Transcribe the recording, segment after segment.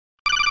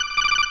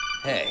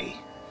Hey,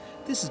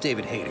 this is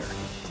David Hayter.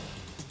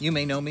 You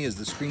may know me as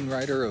the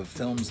screenwriter of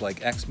films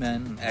like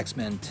X-Men,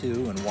 X-Men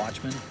 2, and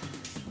Watchmen,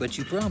 but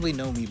you probably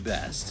know me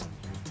best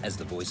as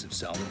the voice of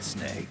Solid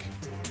Snake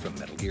from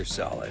Metal Gear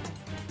Solid.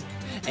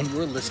 And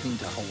you're listening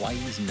to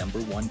Hawaii's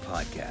 #1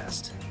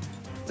 podcast,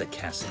 the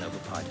Casanova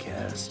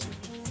Podcast.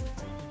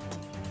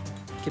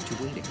 Kept you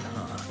waiting,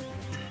 huh?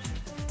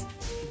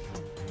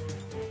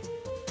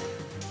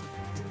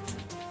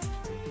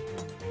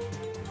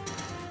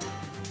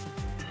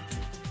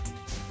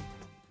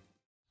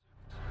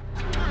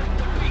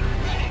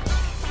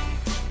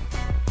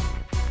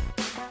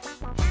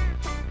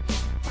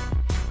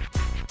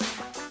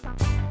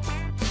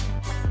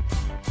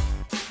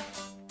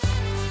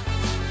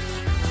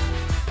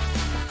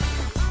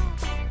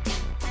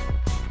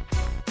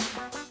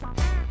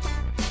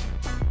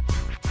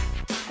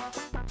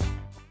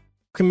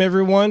 Welcome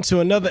everyone to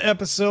another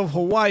episode of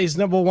Hawaii's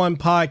 #1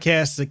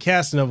 podcast, the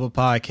Casanova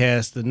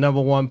Podcast, the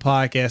 #1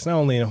 podcast, not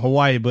only in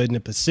Hawaii, but in the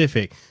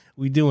Pacific.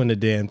 We doing the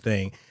damn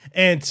thing.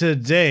 And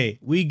today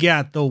we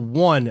got the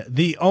one,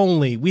 the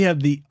only, we have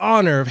the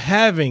honor of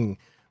having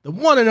the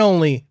one and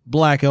only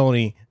Black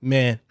Oni.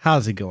 Man,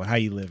 how's it going? How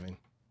you living?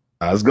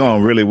 It's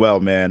going really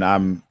well, man.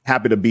 I'm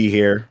happy to be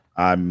here.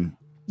 I'm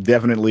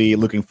definitely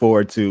looking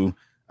forward to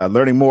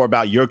learning more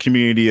about your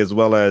community as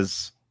well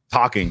as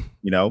talking.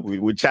 You know,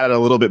 we chatted a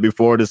little bit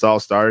before this all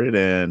started,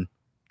 and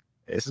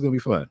this is gonna be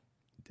fun.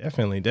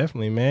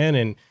 Definitely, man.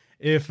 And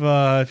if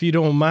you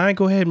don't mind,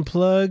 go ahead and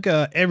plug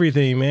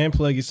everything, man.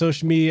 Plug your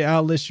social media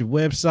outlets, your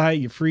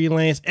website, your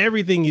freelance,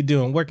 everything you're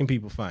doing. Where can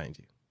people find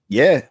you?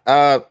 Yeah,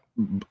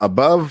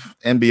 above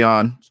and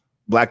beyond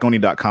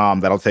blackoni.com.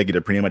 That'll take you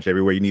to pretty much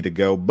everywhere you need to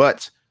go.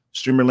 But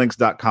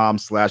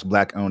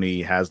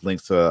streamerlinks.com/blackoni has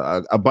links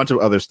to a bunch of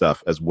other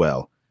stuff as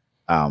well.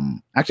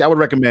 Actually, I would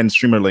recommend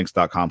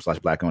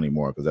streamerlinks.com/blackoni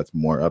more because that's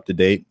more up to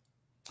date.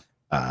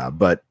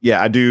 But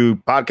yeah, I do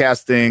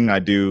podcasting, I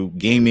do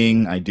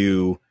gaming, I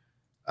do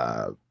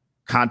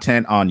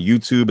content on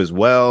YouTube as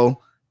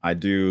well. I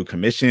do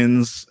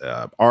commissions,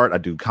 art, I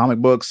do comic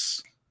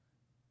books,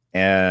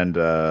 and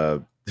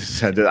I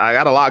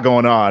got a lot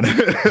going on.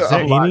 Is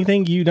there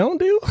anything you don't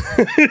do?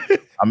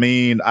 I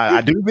mean,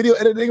 I do video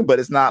editing, but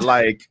it's not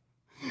my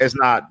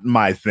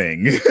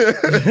thing.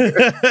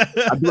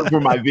 I do it for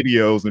my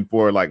videos and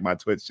for like my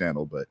Twitch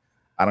channel, but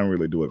I don't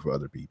really do it for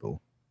other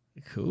people.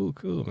 Cool,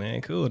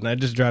 man. Cool. And I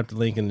just dropped the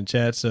link in the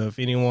chat. So if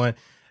anyone,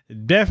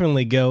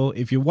 definitely go.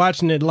 If you're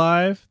watching it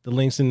live, the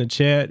link's in the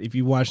chat. If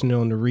you're watching it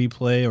on the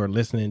replay or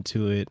listening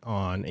to it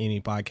on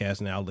any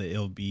podcasting outlet,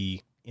 it'll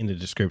be in the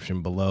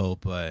description below.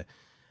 But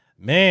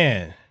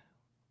man,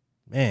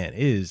 it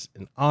is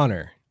an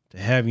honor to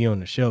have you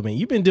on the show, man.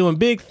 You've been doing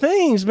big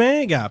things,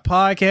 man. You got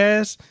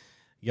podcasts,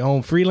 your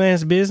own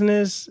freelance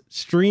business,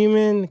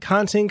 streaming,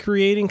 content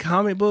creating,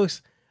 comic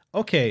books.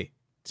 Okay,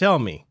 tell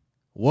me,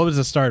 what was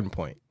the starting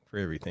point for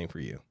everything for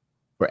you?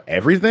 For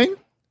everything?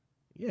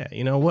 Yeah,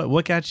 you know,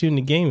 what got you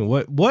into gaming?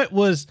 What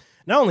was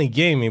not only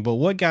gaming, but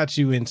what got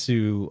you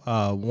into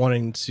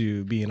wanting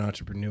to be an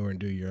entrepreneur and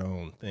do your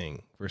own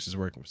thing versus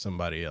working for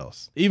somebody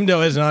else? Even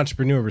though as an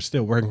entrepreneur, we're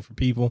still working for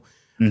people,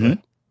 but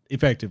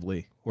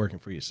effectively working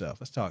for yourself.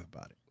 Let's talk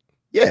about it.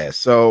 Yeah,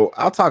 so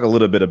I'll talk a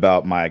little bit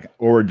about my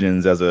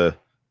origins as a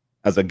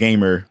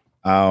gamer.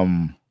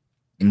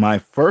 My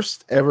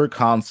first ever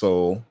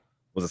console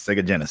was a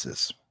Sega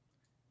Genesis.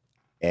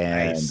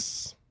 And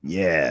nice.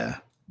 Yeah,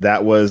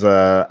 that was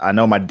I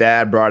know my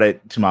dad brought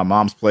it to my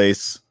mom's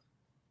place.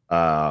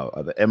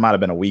 It might have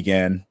been a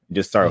weekend.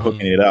 Just started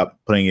hooking it up,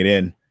 putting it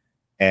in,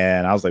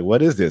 and I was like,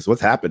 "What is this?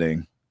 What's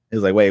happening?" He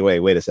was like,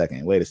 "Wait a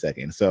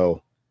second."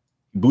 So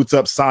boots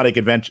up Sonic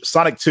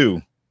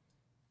 2,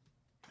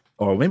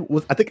 or maybe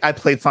I think I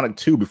played Sonic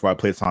 2 before I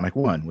played Sonic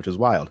 1, which is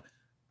wild.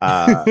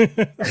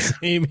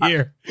 Same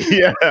here.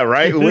 Yeah,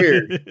 right.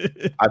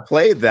 Weird. I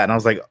played that and I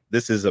was like,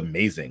 "This is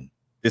amazing.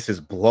 This is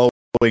blowing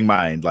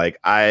mind. Like,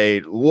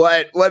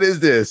 what is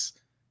this?"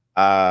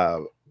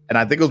 And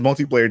I think it was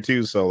multiplayer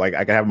too, so like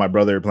I could have my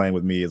brother playing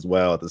with me as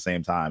well at the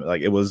same time.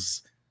 Like, it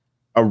was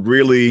a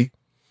really,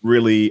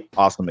 really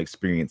awesome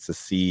experience to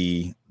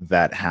see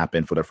that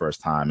happen for the first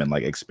time and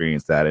like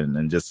experience that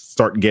and just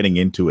start getting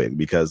into it,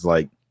 because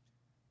like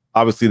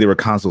obviously there were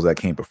consoles that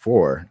came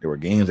before, there were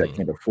games that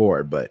came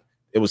before, but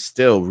it was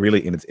still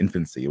really in its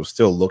infancy. It was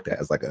still looked at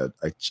as like a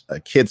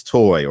kid's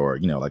toy, or,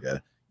 you know, like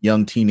a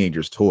young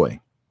teenager's toy.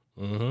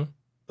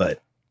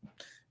 But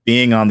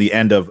being on the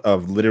end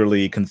of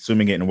literally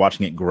consuming it and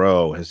watching it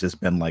grow has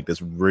just been like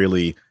this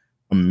really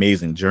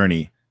amazing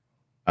journey.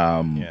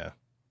 And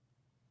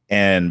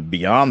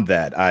beyond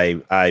that,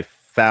 I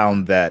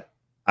found that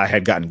I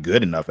had gotten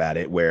good enough at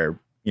it where,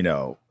 you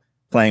know,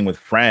 playing with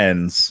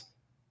friends,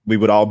 we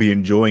would all be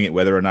enjoying it,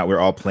 whether or not we're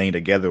all playing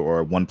together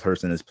or one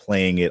person is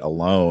playing it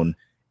alone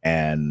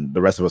and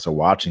the rest of us are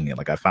watching it.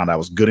 Like, I found I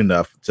was good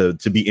enough to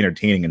be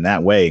entertaining in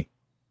that way.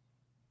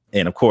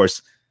 And of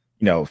course,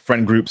 you know,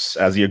 friend groups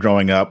as you're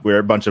growing up, we're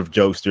a bunch of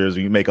jokesters.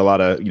 We make a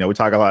lot of, you know, we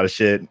talk a lot of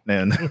shit,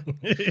 and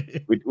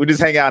we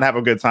just hang out and have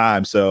a good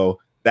time. So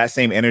that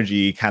same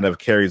energy kind of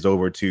carries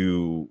over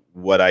to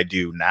what I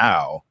do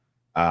now.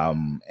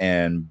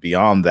 And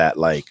beyond that,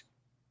 like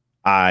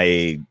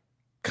I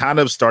kind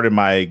of started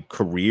my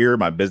career,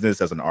 my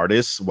business as an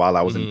artist while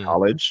I was in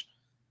college.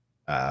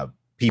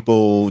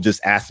 People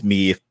just asked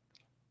me if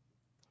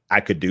I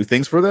could do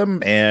things for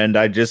them. And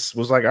I just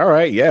was like, all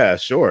right, yeah,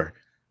 sure.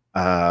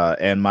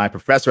 And my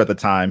professor at the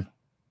time,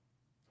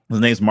 his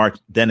name's Mark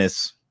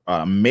Dennis,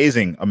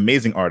 amazing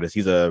artist.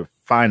 He's a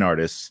fine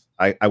artist.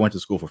 I went to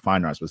school for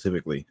fine art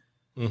specifically.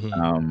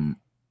 You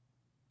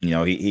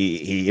know,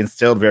 he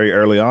instilled very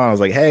early on. I was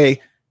like,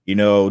 hey, you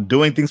know,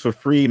 doing things for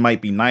free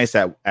might be nice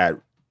at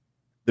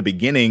the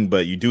beginning,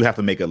 but you do have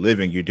to make a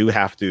living. You do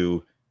have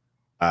to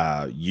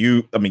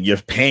you're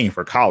paying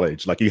for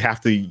college. Like you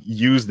have to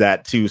use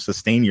that to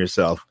sustain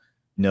yourself.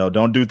 You know,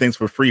 don't do things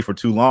for free for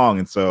too long.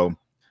 And so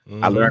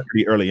I learned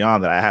pretty early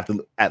on that I have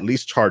to at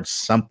least charge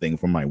something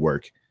for my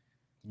work.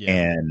 Yeah.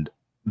 And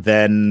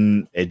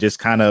then it just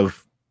kind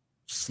of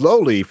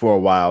slowly for a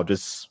while,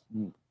 just,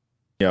 you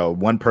know,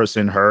 one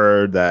person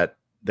heard that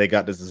they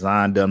got this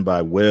design done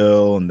by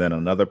Will, and then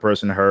another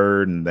person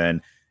heard, and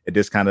then it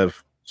just kind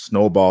of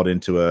snowballed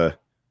into an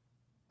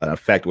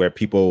effect where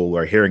people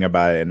were hearing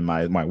about it, and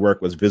my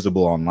work was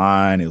visible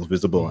online. It was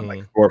visible on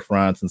like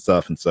storefronts and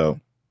stuff. And so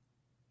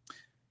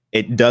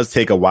it does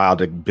take a while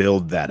to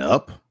build that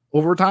up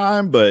over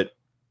time, but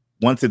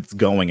once it's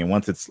going and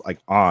once it's like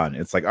on,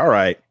 it's like, all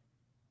right,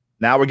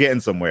 now we're getting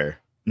somewhere.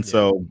 And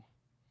so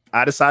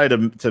I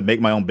decided to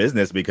make my own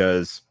business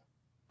because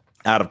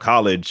out of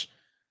college,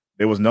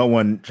 there was no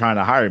one trying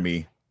to hire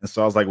me. And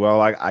so I was like,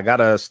 well, I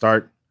gotta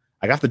start,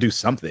 I got to do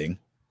something.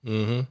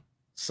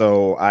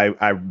 So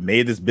I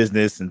made this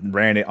business and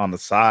ran it on the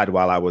side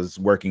while I was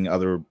working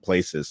other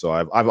places. So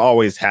I've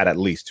always had at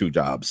least 2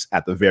 jobs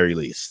at the very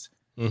least.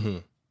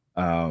 And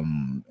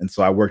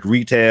so I worked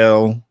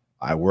retail,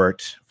 I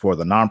worked for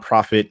the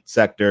nonprofit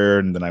sector,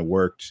 and then I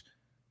worked,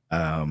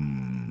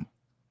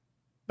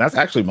 that's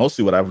actually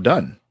mostly what I've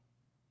done.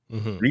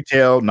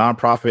 Retail,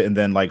 nonprofit, and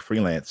then like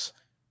freelance.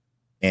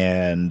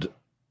 And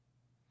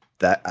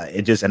that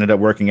it just ended up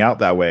working out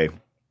that way.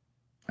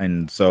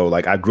 And so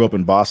like I grew up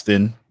in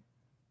Boston.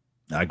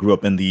 I grew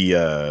up in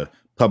the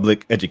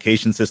public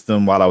education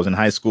system while I was in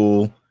high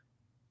school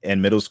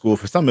and middle school.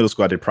 For some middle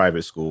school, I did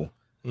private school.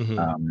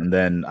 And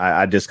then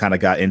I just kind of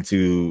got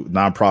into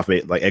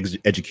nonprofit, like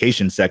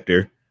education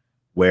sector,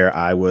 where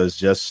I was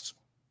just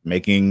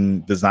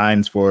making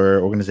designs for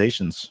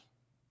organizations.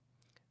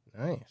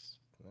 Nice.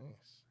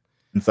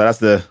 And so that's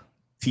the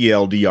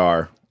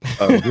TLDR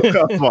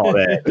of all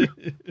that.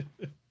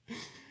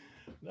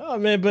 No,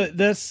 man, but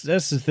that's the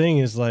thing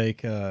is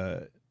like,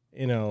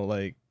 you know,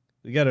 like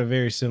we got a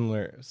very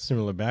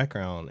similar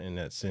background in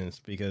that sense,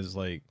 because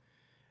like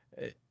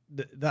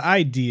the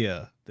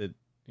idea that,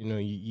 you know,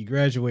 you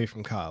graduate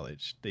from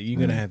college, that you're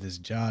going to have this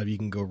job you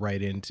can go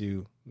right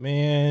into,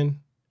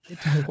 man, it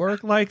don't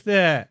work like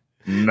that.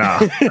 Nah.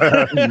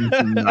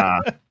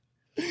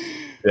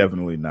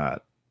 Definitely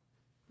not.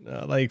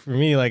 Like for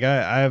me, like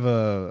I have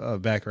a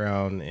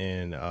background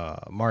in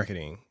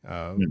marketing,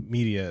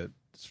 media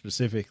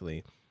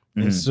specifically.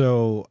 And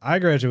so I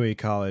graduated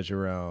college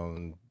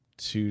around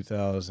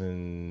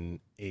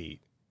 2008.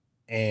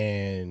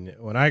 And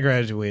when I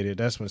graduated,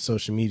 that's when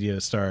social media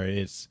started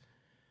its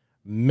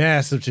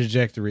massive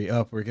trajectory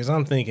upward. Because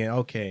I'm thinking,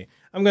 okay,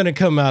 I'm gonna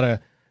come out of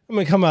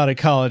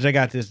college. I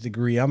got this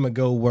degree. I'm gonna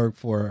go work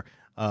for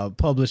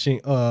publishing,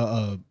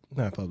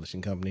 not a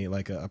publishing company,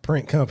 like a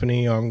print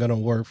company, or I'm gonna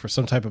work for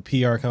some type of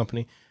PR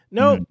company.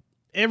 Nope.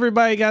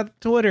 Everybody got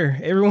Twitter.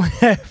 Everyone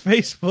had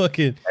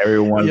Facebook, and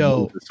everyone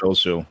moved to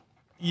social.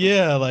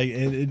 Yeah, like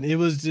it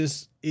was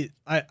just it.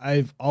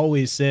 I've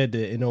always said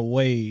that in a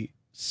way,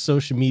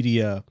 social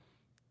media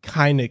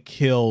kind of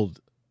killed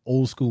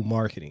old school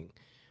marketing.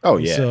 Oh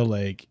yeah. So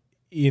like,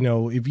 you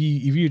know, if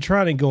you're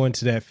trying to go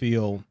into that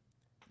field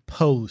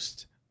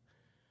post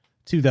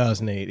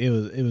 2008,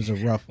 it was a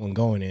rough one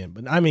going in.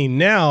 But I mean,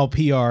 now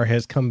PR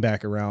has come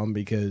back around,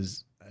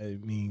 because I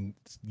mean,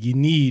 you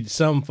need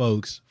some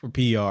folks for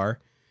PR,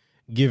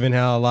 given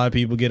how a lot of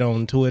people get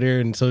on Twitter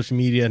and social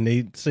media and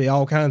they say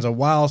all kinds of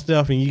wild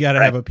stuff, and you got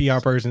to have a PR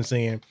person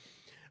saying,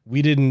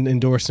 we didn't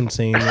endorse him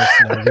saying this.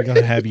 No, we're going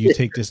to have you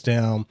take this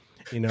down.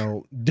 You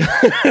know, we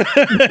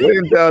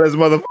didn't tell this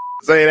motherfucker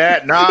say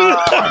that. Nah.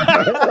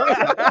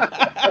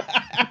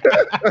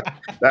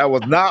 That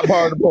was not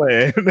part of the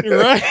plan.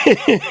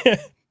 Right.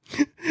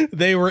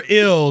 They were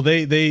ill.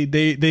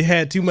 They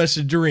had too much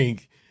to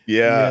drink.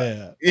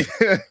 Yeah.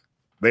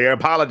 They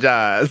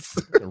apologize.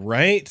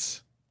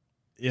 Right.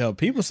 You know,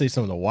 people say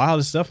some of the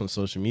wildest stuff on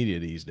social media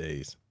these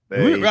days.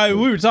 We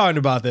were talking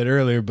about that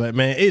earlier, but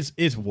man,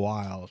 it's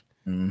wild.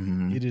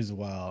 It is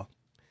wild.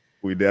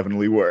 We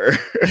definitely were.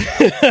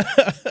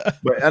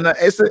 But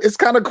it's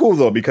kind of cool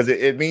though, because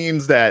it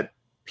means that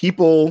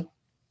people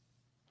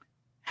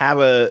have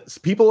a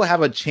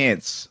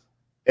chance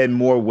in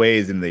more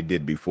ways than they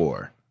did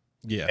before.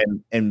 Yeah.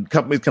 And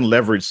companies can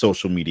leverage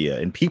social media,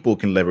 and people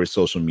can leverage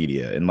social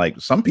media. And like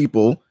some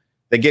people,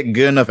 they get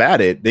good enough at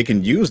it, they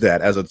can use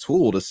that as a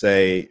tool to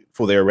say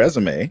for their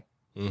resume,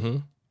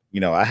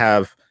 Mm-hmm. I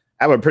have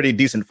a pretty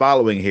decent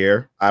following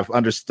here. I've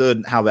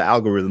understood how the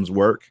algorithms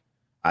work.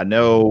 I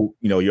know,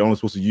 you're only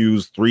supposed to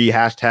use 3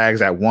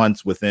 hashtags at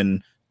once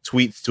within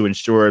tweets to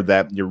ensure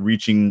that you're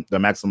reaching the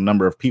maximum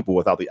number of people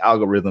without the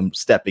algorithm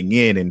stepping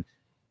in and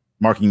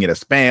marking it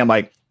as spam.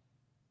 Like,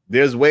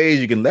 there's ways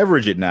you can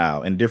leverage it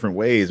now in different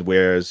ways,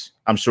 whereas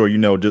I'm sure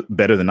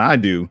better than I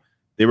do,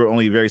 there were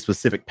only very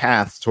specific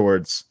paths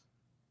towards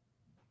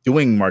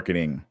doing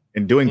marketing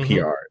and doing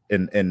PR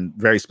in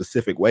very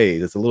specific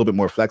ways. It's a little bit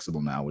more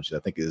flexible now, which I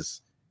think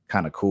is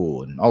kind of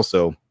cool, and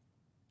also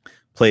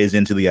plays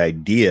into the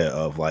idea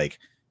of like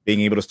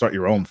being able to start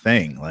your own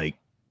thing. Like,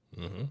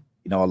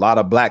 a lot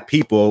of Black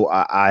people,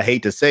 I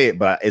hate to say it,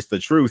 but it's the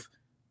truth.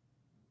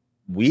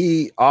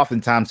 We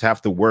oftentimes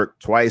have to work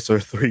 2 or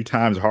 3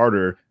 times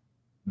harder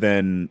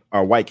than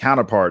our white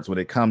counterparts when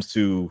it comes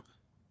to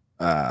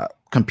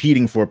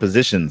competing for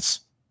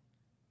positions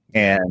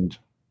and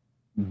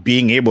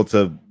being able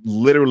to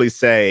literally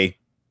say,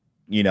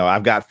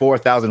 I've got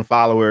 4,000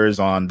 followers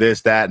on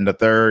this, that, and the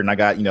third, and I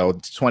got,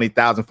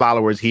 20,000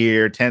 followers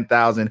here,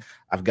 10,000.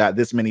 I've got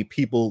this many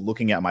people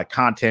looking at my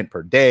content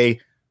per day.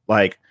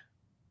 Like,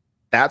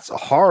 that's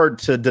hard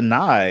to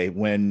deny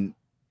when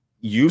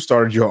you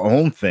started your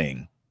own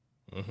thing.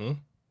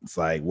 It's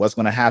like, what's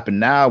going to happen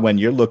now when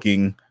you're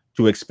looking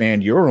to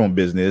expand your own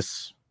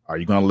business? Are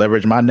you going to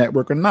leverage my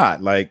network or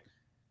not? Like,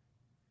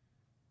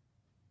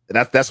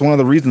 that's one of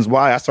the reasons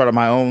why I started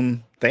my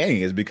own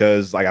thing, is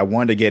because like I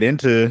wanted to get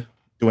into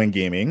doing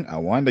gaming. I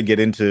wanted to get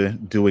into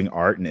doing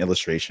art and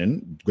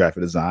illustration,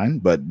 graphic design,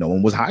 but no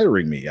one was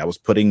hiring me. I was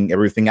putting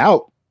everything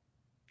out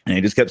and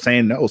they just kept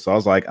saying no. So I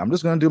was like, I'm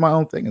just going to do my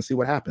own thing and see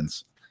what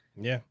happens.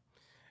 Yeah.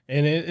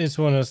 And it's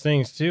one of those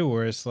things too,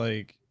 where it's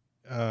like,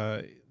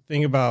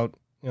 think about,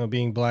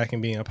 being Black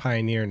and being a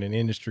pioneer in an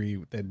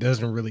industry that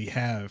doesn't really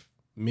have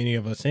many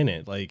of us in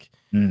it. Like,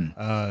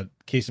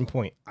 case in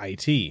point,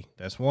 IT,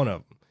 that's one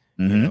of them.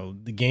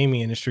 The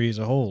gaming industry as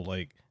a whole,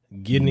 like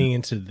getting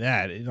into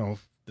that,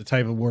 the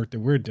type of work that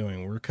we're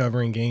doing, we're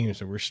covering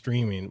games or we're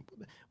streaming.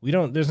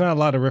 There's not a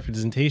lot of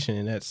representation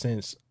in that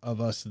sense of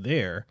us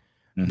there,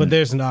 but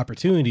there's an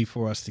opportunity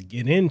for us to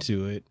get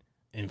into it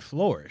and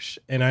flourish.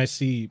 And I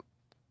see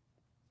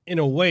a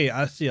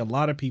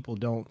lot of people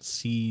don't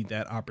see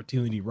that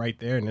opportunity right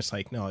there. And it's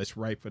like, no, it's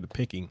ripe for the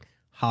picking.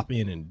 Hop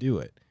in and do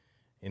it.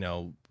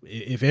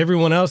 If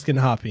everyone else can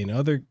hop in,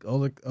 other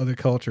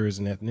cultures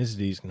and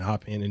ethnicities can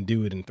hop in and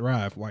do it and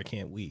thrive, why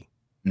can't we?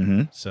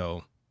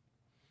 So,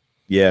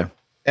 yeah.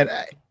 And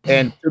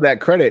to that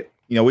credit,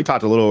 we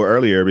talked a little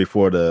earlier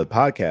before the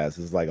podcast,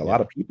 is like a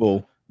lot of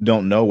people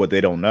don't know what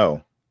they don't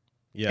know.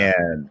 Yeah.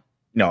 And,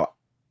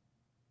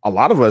 a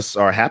lot of us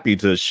are happy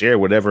to share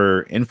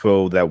whatever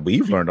info that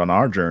we've learned on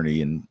our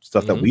journey and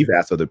stuff that we've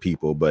asked other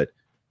people. But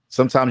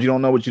sometimes you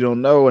don't know what you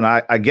don't know. And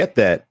I get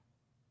that.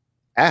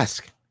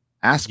 Ask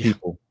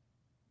people,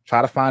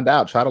 try to find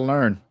out, try to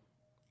learn.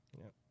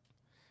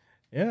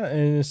 Yeah.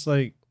 And it's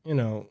like,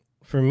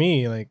 for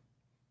me, like,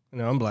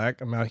 I'm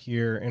Black, I'm out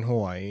here in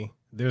Hawaii.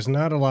 There's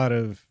not a lot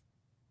of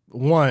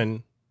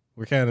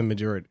we're kind of the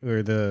majority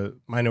or the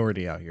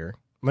minority out here.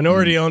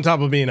 Minority on top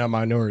of being a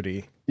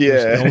minority.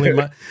 Yeah.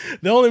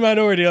 The only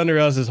minority under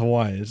us is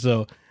Hawaiian.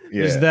 So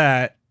there's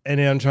that. And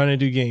then I'm trying to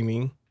do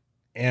gaming,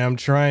 and I'm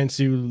trying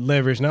to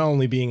leverage not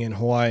only being in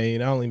Hawaii,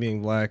 not only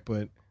being Black,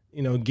 but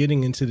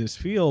getting into this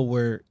field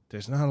where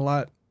there's not a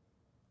lot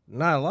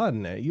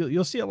in that.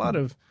 You'll see a lot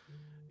of,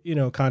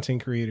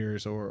 content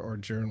creators or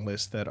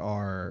journalists that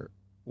are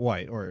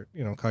white or,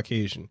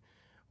 Caucasian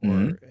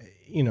or,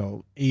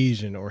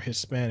 Asian or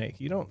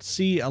Hispanic. You don't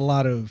see a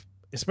lot of,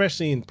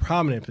 especially in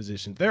prominent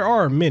positions. There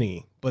are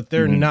many, but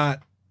they're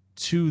not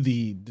to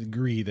the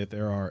degree that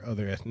there are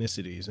other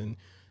ethnicities. And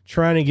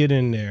trying to get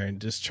in there and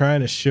just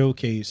trying to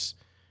showcase,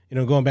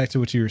 going back to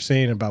what you were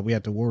saying about we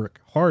have to work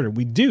harder.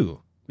 We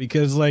do,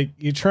 because like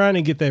you're trying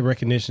to get that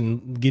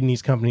recognition, getting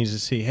these companies to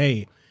say,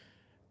 hey,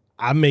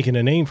 I'm making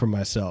a name for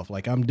myself.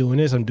 Like I'm doing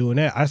this, I'm doing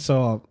that. I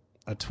saw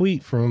a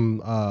tweet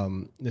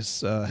from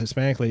this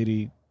Hispanic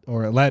lady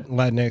or a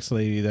Latinx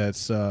lady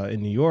that's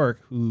in New York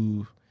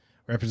who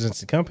represents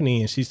the company,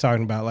 and she's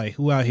talking about like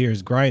who out here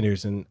is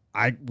grinders. And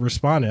I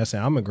responded, I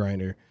said, I'm a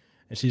grinder.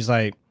 And she's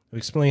like,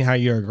 explain how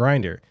you're a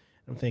grinder.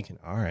 I'm thinking,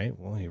 all right,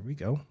 well, here we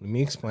go. Let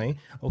me explain.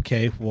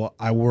 Okay, well,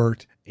 I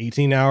worked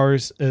 17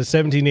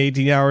 to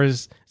 18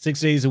 hours, 6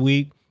 days a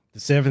week. The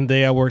 7th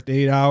day I worked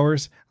 8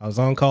 hours. I was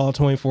on call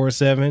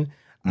 24/7.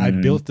 I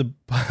built the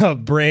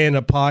brand,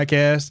 a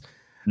podcast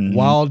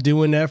while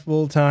doing that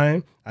full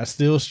time. I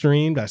still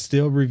streamed. I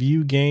still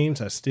reviewed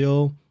games. I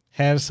still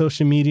had a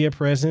social media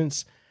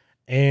presence.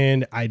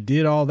 And I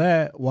did all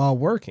that while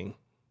working.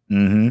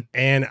 And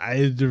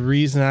the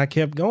reason I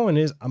kept going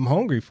is I'm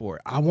hungry for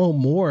it. I want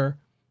more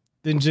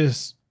than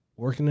just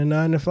working a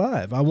 9 to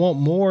 5. I want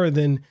more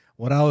than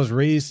what I was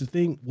raised to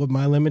think with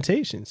my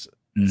limitations.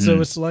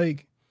 So it's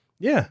like,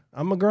 yeah,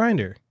 I'm a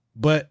grinder.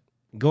 But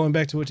going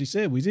back to what you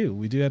said, we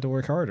do have to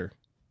work harder.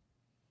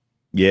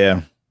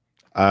 Yeah.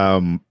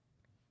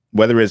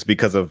 Whether it's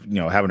because of,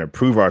 having to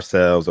prove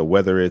ourselves, or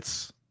whether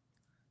it's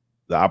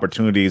the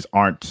opportunities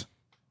aren't,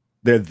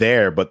 they're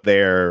there, but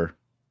they're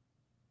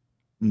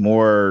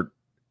more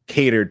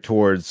catered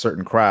towards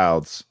certain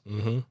crowds.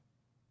 Mm-hmm.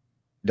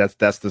 That's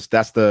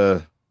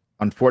the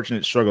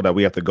unfortunate struggle that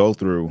we have to go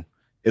through.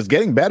 It's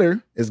getting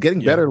better. It's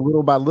getting better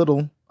little by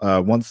little.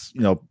 Once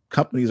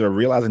companies are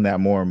realizing that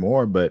more and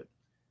more, but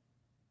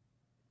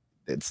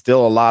it's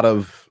still a lot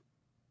of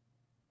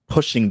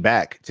pushing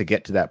back to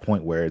get to that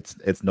point where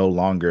it's no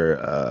longer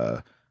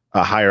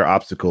a higher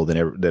obstacle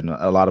than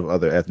a lot of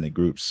other ethnic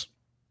groups.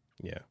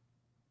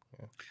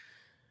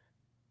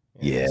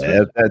 Yeah,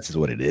 that's just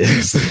what it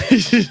is.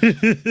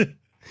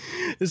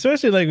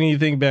 Especially like when you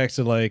think back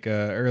to like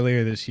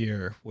earlier this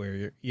year,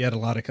 where you had a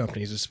lot of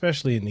companies,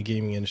 especially in the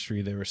gaming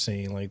industry, that were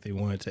saying like they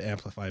wanted to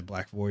amplify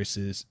Black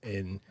voices,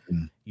 and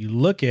you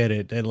look at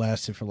it, that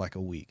lasted for like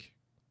a week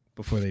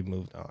before they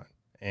moved on.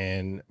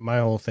 And my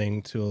whole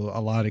thing to a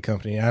lot of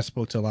companies, I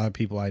spoke to a lot of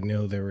people I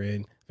know that were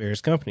in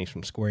various companies,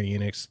 from Square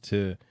Enix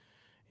to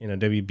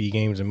WB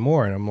Games and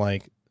more, and I'm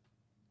like,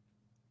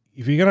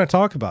 if you're gonna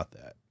talk about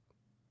that,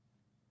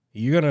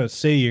 you're going to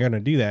say you're going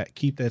to do that,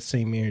 keep that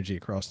same energy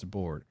across the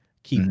board.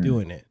 Keep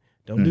doing it.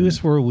 Don't do this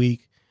for a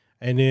week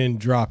and then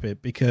drop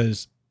it,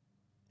 because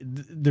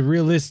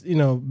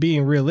the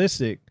being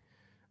realistic,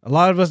 a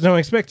lot of us don't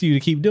expect you to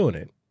keep doing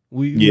it.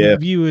 We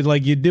view it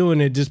like you're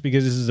doing it just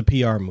because this is a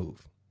PR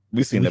move.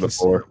 We've seen it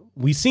before.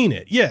 We've seen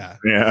it. Yeah.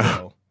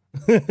 Yeah.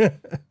 So.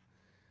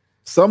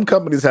 Some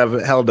companies have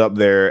held up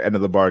their end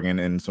of the bargain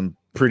in some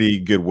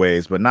pretty good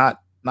ways, but not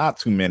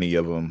too many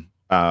of them.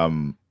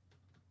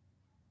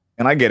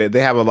 And I get it. They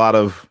have a lot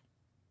of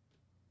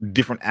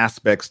different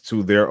aspects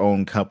to their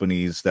own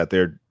companies that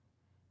they're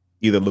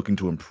either looking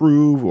to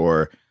improve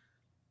or,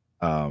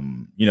 at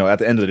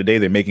the end of the day,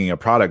 they're making a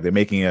product, they're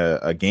making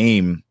a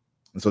game.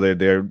 And so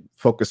they're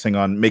focusing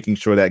on making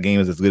sure that game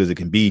is as good as it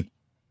can be.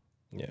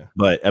 Yeah.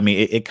 But I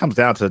mean, it comes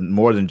down to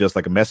more than just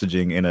like a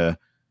messaging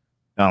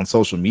on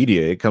social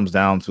media. It comes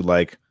down to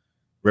like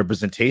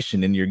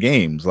representation in your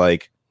games.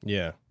 Like,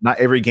 not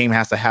every game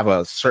has to have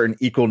a certain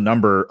equal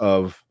number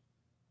of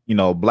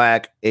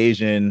Black,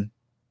 Asian,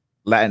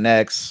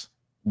 Latinx,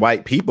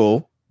 white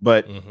people,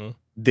 but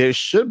there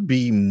should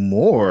be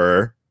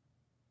more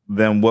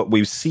than what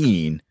we've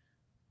seen.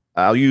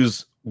 I'll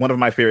use one of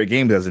my favorite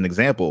games as an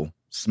example,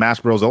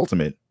 Smash Bros.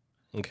 Ultimate.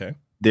 Okay.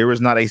 There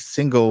is not a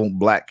single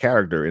Black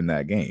character in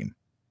that game.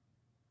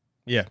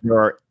 Yeah. There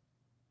are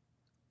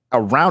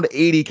around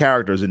 80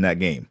 characters in that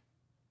game.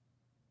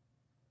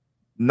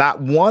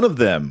 Not one of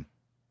them.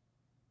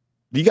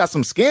 You got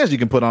some skins you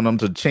can put on them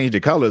to change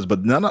the colors,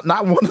 but not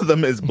one of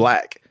them is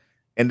Black.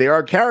 And there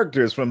are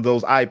characters from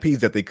those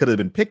IPs that they could have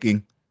been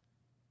picking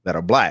that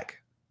are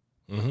Black.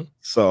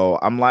 So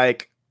I'm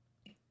like,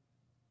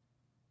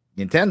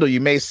 Nintendo, you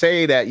may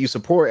say that you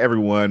support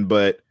everyone,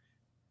 but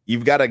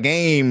you've got a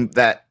game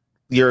that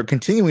you're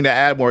continuing to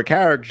add more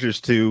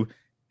characters to,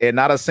 and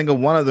not a single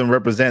one of them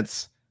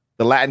represents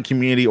the Latin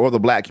community or the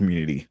Black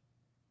community.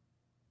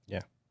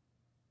 Yeah.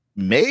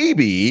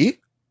 Maybe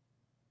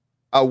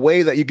a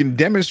way that you can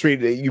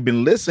demonstrate that you've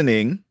been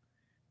listening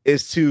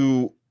is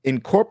to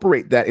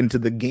incorporate that into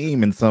the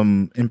game in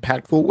some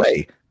impactful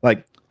way.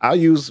 Like, I'll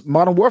use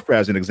Modern Warfare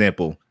as an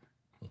example.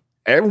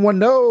 Everyone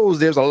knows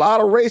there's a lot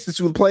of racists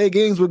who play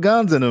games with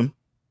guns in them,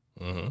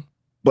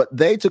 but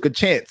they took a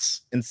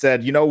chance and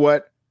said, you know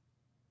what?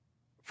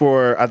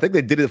 I think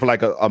they did it for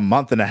like a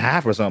month and a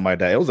half or something like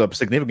that. It was a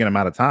significant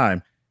amount of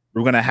time.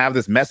 We're going to have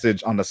this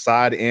message on the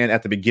side and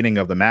at the beginning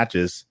of the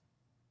matches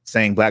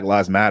saying Black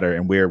Lives Matter,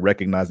 and we're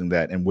recognizing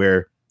that, and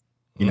we're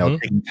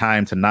taking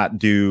time to not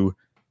do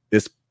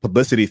this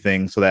publicity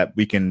thing so that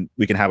we can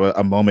have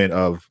a moment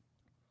of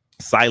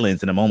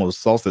silence and a moment of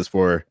solstice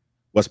for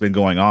what's been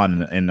going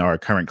on in our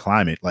current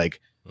climate.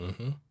 Like,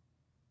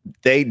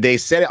 they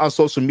said it on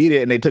social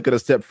media, and they took it a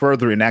step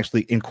further and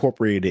actually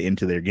incorporated it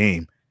into their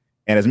game.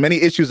 And as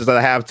many issues as I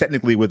have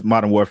technically with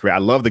Modern Warfare, I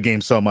love the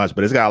game so much,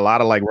 but it's got a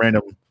lot of like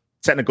random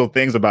technical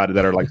things about it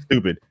that are like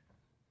stupid.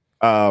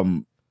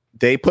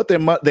 They put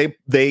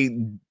they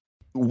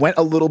went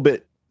a little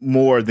bit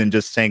more than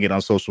just saying it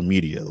on social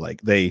media.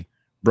 Like, they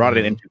brought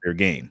it into their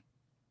game,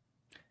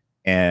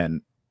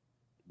 and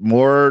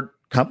more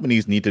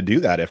companies need to do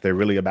that if they're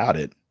really about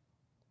it.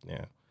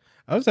 Yeah.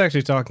 I was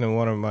actually talking to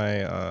one of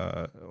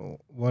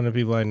the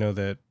people I know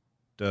that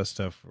does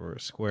stuff for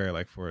Square,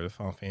 like for the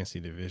Final Fantasy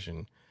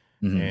division.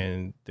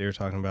 And they were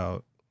talking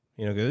about,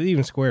 because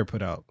even Square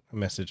put out a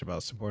message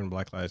about supporting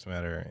Black Lives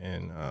Matter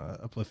and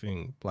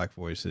uplifting Black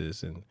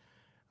voices. And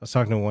I was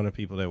talking to one of the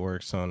people that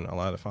works on a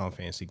lot of Final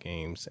Fantasy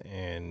games,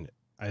 and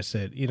I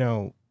said,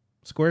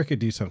 Square could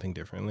do something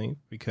differently,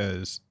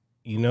 because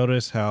you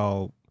notice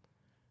how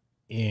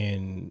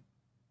in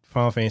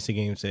Final Fantasy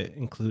games that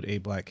include a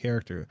Black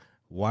character,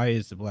 why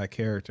is the Black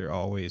character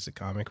always a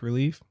comic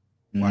relief?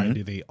 Why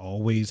do they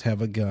always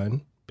have a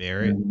gun?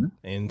 Barrett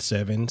and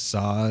 7,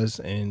 Saz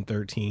and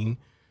 13.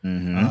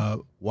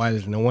 Why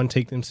does no one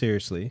take them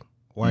seriously?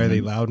 Why are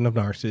they loud and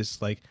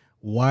obnoxious? Like,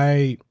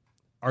 why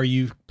are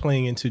you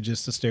playing into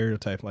just a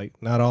stereotype?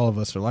 Like, not all of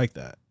us are like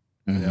that.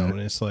 And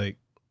it's like,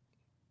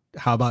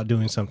 how about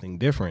doing something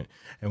different?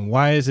 And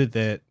why is it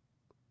that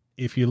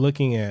if you're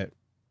looking at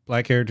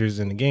black characters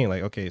in the game,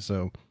 like, okay,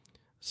 so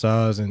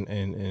Saz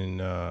and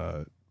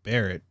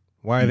Barrett,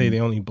 why are they the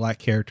only black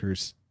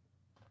characters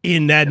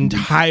in that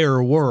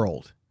entire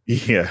world?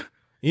 Yeah.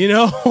 You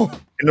know?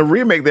 In the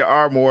remake, there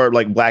are more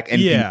like black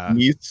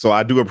NPCs, so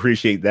I do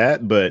appreciate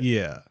that. But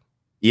yeah,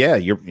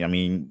 you're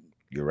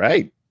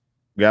right.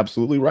 You're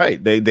absolutely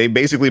right. They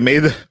basically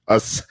made a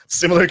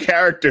similar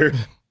character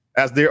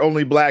as their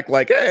only black.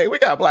 Like, hey, we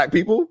got black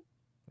people,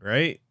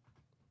 right?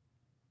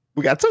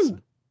 We got two.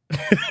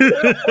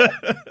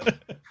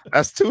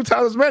 That's 2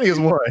 times as many as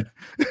one.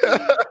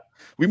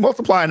 We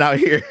multiplying out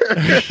here.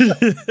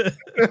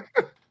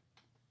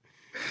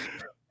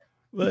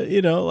 But,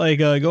 you know, like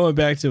going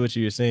back to what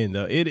you were saying,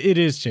 though, it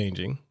is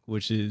changing,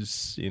 which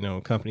is, you know,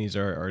 companies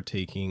are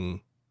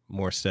taking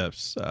more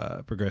steps,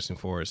 progressing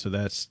forward. So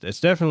that's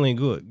definitely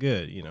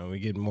good. You know, we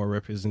get more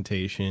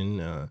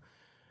representation,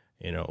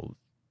 you know,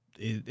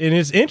 and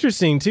it's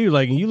interesting, too.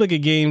 Like, you look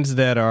at games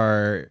that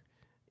are,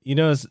 you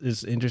know,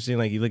 it's interesting.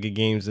 Like, you look at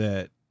games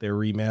that they're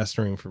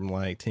remastering from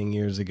like 10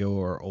 years ago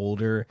or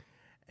older.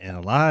 And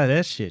a lot of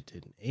that shit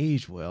didn't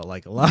age well.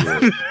 Like a lot.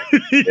 Yeah,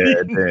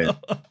 it did.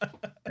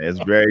 It's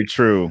very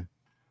true.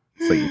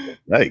 It's like,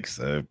 yikes,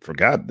 I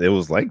forgot it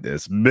was like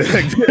this.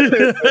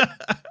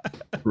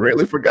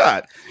 Really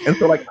forgot. And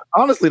so, like,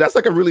 honestly, that's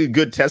like a really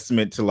good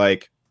testament to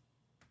like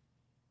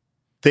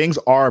things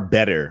are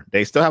better.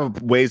 They still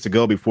have ways to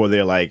go before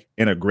they're like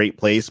in a great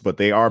place, but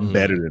they are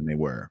better than they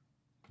were.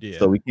 Yeah.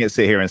 So we can't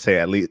sit here and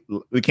say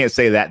we can't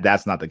say that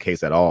that's not the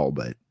case at all.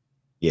 But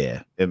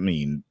yeah, I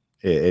mean,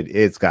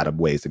 it's got a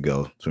ways to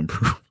go to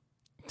improve.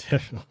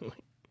 Definitely.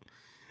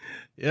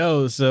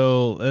 Yo,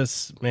 so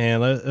let's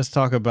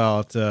talk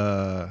about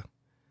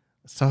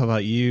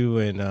you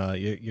and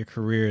your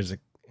career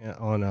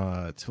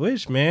on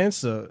Twitch, man.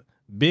 So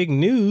big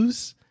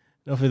news.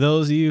 You know, for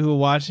those of you who are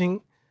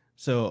watching,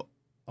 so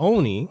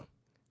Oni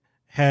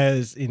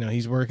has, you know,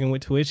 he's working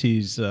with Twitch.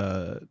 He's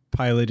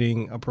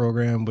piloting a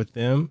program with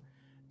them.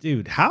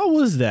 Dude, how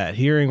was that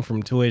hearing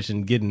from Twitch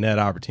and getting that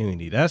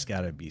opportunity? That's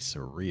got to be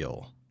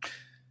surreal.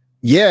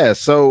 Yeah,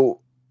 so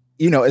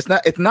you know, it's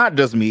not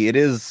just me. It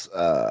is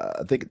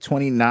I think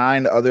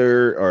 29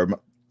 other or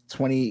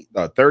 20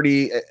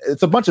 30.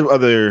 It's a bunch of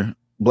other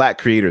black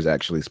creators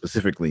actually,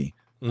 specifically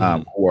who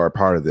are a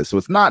part of this. So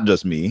it's not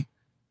just me.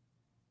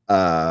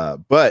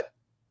 But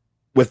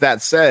with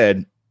that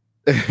said,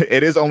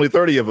 it is only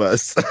 30 of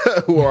us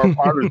who are a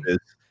part of this.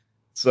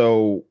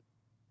 So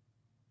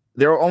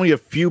there are only a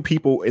few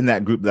people in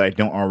that group that I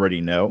don't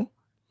already know.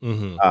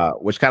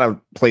 Which kind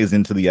of plays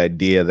into the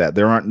idea that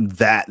there aren't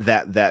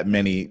that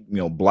many, you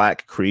know,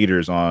 black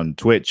creators on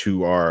Twitch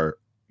who are,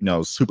 you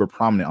know, super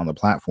prominent on the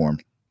platform.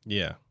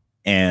 Yeah.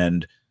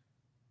 And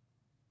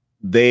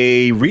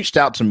they reached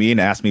out to me and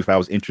asked me if I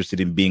was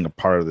interested in being a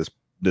part of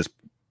this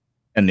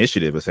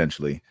initiative,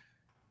 essentially.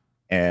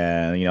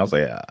 And, you know, I was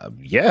like,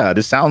 yeah,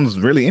 this sounds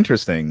really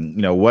interesting.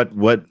 You know, what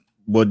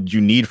would you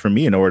need from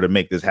me in order to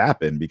make this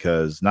happen?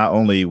 Because not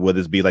only would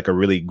this be like a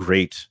really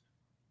great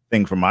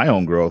thing for my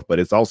own growth, but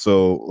it's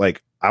also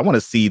like I want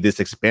to see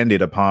this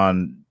expanded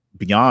upon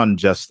beyond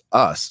just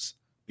us,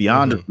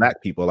 beyond just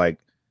black people. Like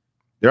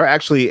there are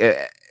actually, in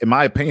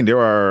my opinion, there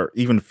are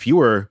even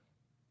fewer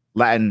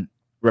Latin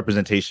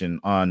representation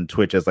on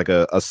Twitch as like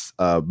a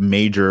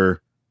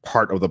major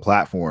part of the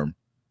platform.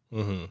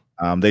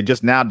 They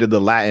just now did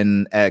the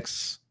Latin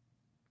X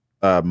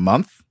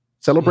month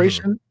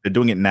celebration. They're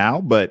doing it now,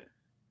 but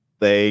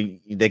they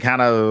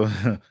kind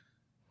of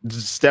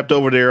stepped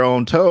over their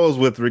own toes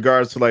with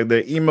regards to like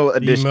their emo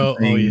edition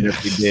thing that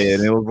they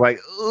did. And it was like,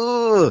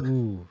 ugh.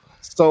 Ooh.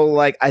 So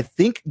like, I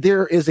think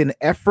there is an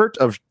effort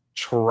of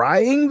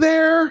trying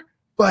there,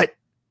 but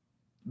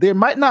there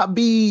might not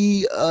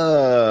be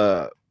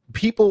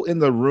people in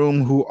the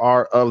room who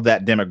are of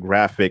that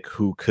demographic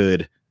who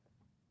could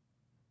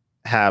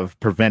have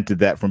prevented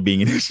that from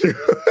being an issue.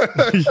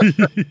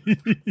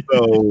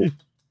 So,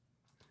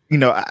 you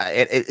know,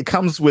 it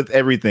comes with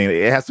everything.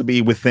 It has to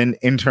be within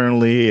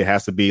internally. It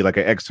has to be like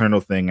an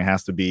external thing. It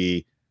has to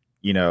be,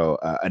 you know,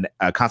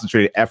 a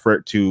concentrated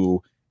effort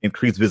to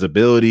increase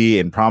visibility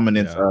and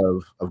prominence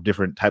of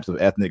different types of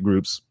ethnic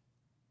groups.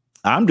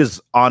 I'm just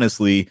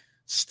honestly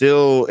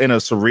still in a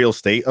surreal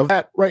state of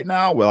that right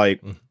now. Where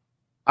like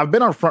I've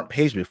been on front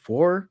page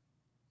before,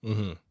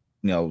 you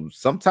know,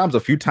 sometimes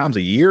a few times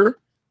a year,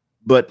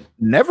 but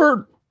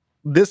never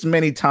this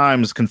many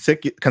times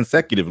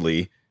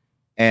consecutively.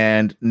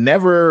 And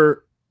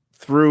never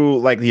through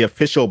like the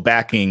official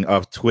backing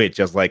of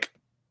Twitch as like,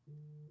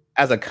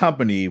 as a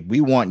company,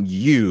 we want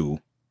you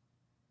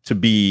to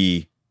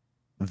be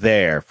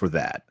there for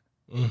that.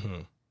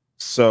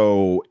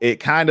 So it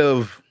kind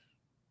of,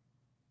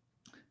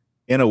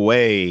 in a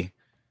way,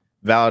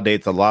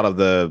 validates a lot of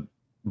the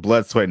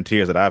blood, sweat, and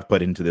tears that I've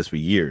put into this for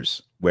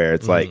years, where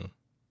it's like,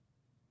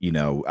 you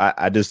know,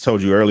 I just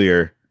told you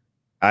earlier,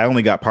 I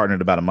only got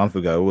partnered about a month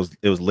ago.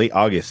 It was late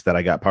August that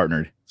I got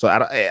partnered. So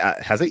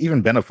has it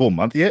even been a full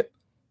month yet?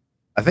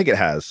 I think it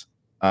has.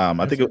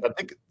 I think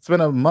it's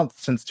been a month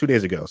since 2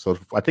 days ago. So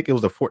I think it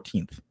was the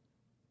 14th.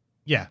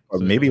 Yeah. Or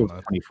maybe it was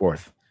the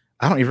 24th.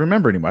 I don't even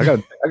remember anymore. I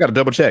got to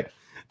double check.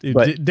 Dude,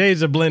 but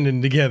days are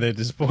blending together at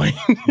this point.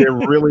 They're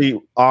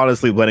really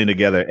honestly blending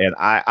together. And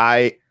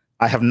I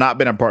have not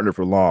been a partner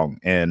for long.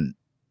 And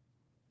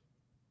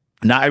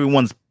not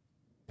everyone's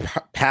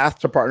path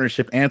to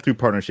partnership and through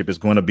partnership is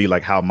going to be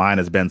like how mine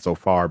has been so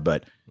far.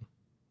 But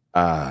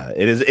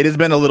it has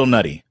been a little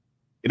nutty.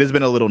 It has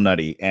been a little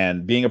nutty.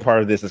 And being a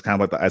part of this is kind of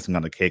like the icing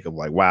on the cake of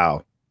like,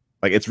 wow,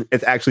 like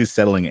it's actually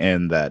settling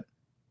in that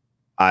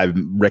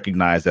I'm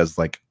recognized as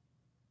like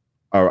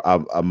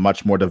a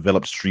much more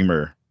developed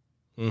streamer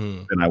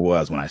than I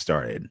was when I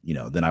started,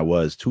 than I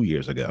was 2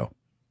 years ago.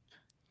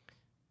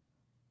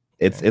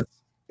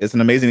 It's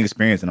an amazing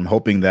experience, and I'm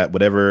hoping that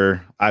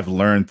whatever I've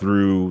learned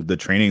through the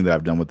training that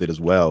I've done with it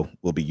as well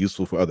will be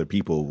useful for other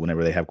people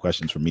whenever they have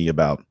questions for me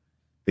about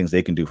things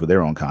they can do for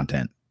their own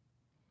content.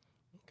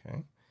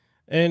 Okay.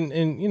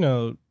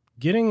 And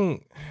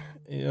getting,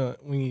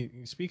 when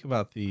you speak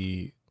about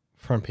the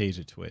front page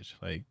of Twitch,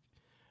 like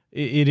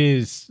it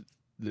is,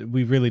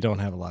 we really don't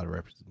have a lot of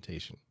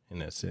representation in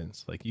that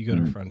sense. Like you go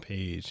to front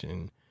page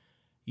and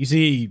you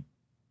see,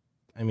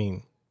 I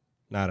mean,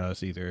 not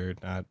us either,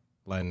 not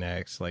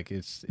Latinx. Like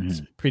it's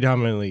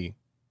predominantly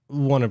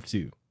one of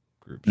two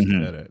groups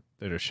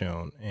that are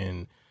shown,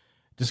 and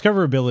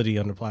discoverability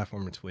on the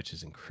platform of Twitch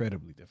is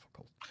incredibly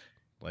difficult.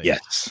 Like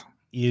yes,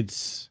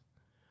 it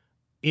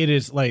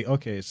is like,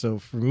 okay, so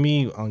for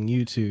me on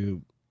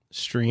YouTube,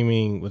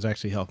 streaming was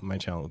actually helping my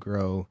channel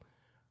grow.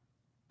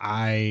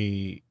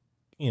 I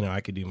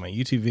could do my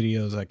YouTube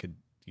videos. I could,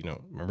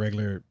 my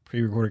regular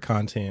pre-recorded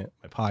content,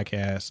 my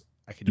podcast.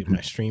 I could do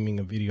my streaming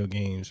of video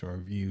games or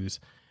reviews,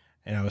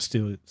 and I would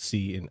still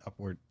see an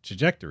upward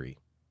trajectory.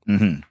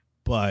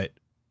 But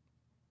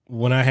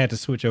when I had to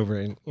switch over,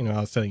 and, I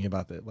was telling you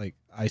about that, like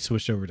I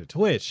switched over to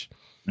Twitch.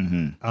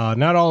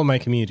 Not all of my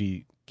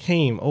community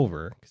came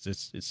over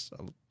because it's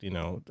a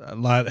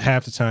lot,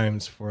 half the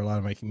times for a lot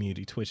of my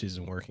community, Twitch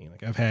isn't working.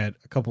 Like I've had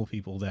a couple of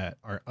people that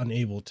are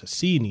unable to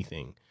see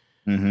anything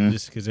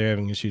just because they're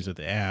having issues with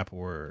the app,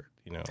 or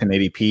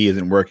 1080p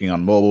isn't working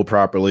on mobile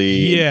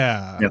properly.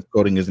 Yeah,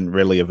 coding isn't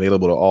really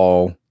available to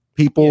all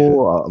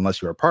people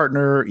unless you're a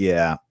partner.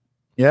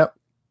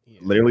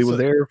 Literally was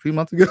there a few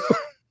months ago.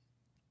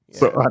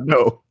 So I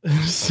know.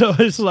 So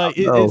it's like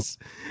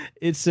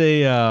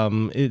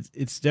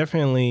it's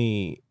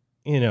definitely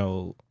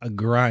a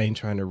grind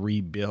trying to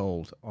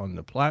rebuild on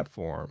the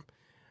platform.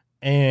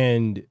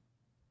 And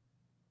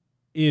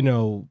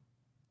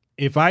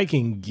if I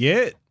can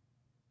get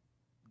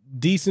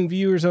decent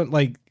viewers on,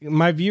 like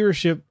my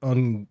viewership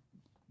on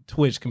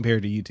Twitch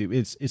compared to YouTube,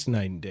 it's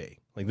night and day.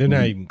 Like they're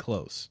not even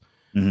close.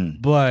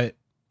 But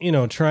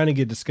trying to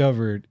get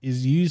discovered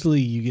is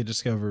usually you get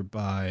discovered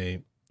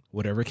by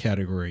whatever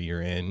category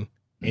you're in.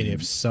 And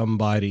if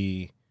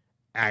somebody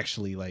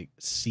actually like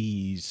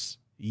sees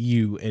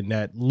you in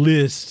that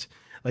list,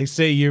 like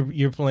say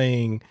you're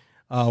playing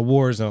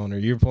Warzone, or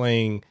you're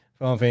playing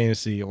Final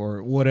Fantasy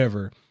or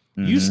whatever,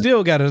 you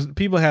still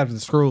people have to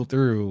scroll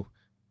through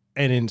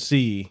and then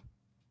see,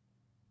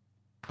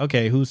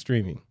 okay, who's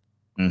streaming.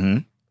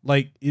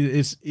 Like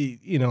it's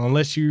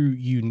unless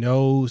you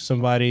know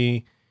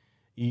somebody,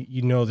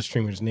 you know the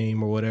streamer's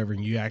name or whatever,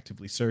 and you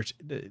actively search,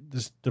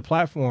 the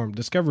platform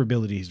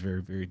discoverability is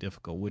very, very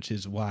difficult, which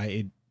is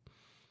why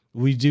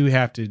we do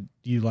have to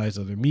utilize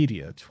other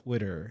media,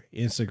 Twitter,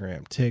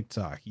 Instagram,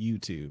 TikTok,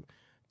 YouTube,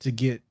 to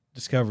get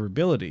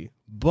discoverability.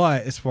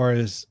 But as far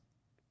as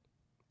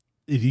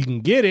if you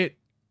can get it,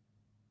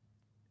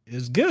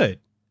 it's good.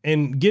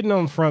 And getting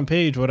on the front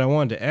page, what I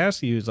wanted to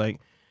ask you is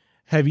like,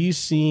 have you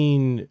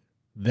seen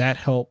that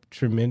help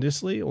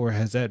tremendously, or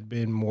has that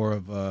been more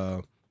of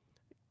a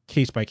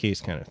case by case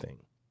kind of thing?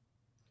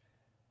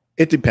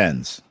 It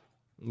depends.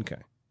 Okay.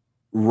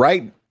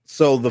 Right.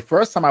 So the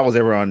first time I was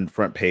ever on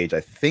front page,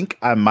 I think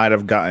I might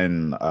have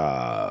gotten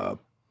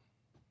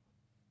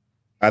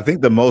I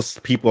think the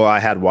most people I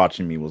had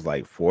watching me was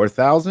like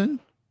 4,000.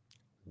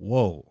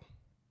 Whoa.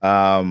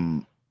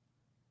 It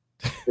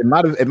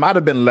might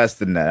have been less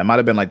than that. It might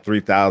have been like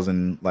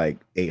 3,000, like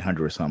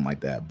 800 or something like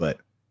that. But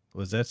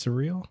was that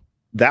surreal?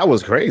 That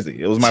was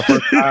crazy. It was my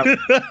first time. It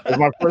was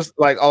my first,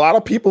 like a lot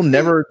of people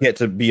never get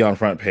to be on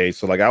front page.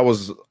 So like I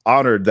was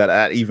honored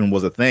that even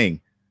was a thing.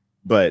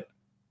 But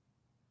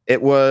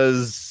it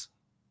was,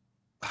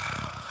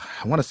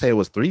 I want to say it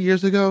was 3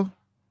 years ago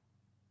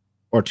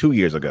or 2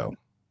 years ago.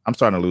 I'm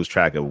starting to lose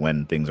track of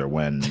when things are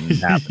when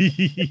happen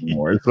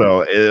anymore.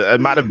 So it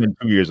might have been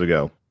 2 years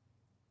ago.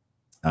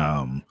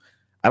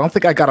 I don't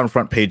think I got on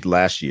front page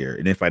last year,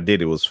 and if I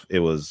did, it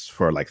was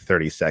for like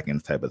 30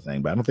 seconds type of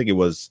thing. But I don't think it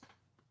was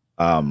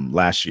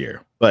last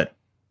year. But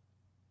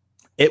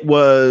it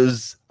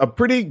was a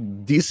pretty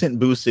decent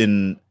boost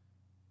in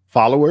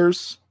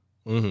followers.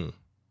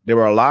 There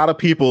were a lot of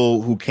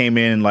people who came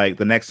in like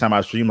the next time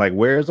I streamed, like,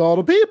 where's all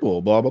the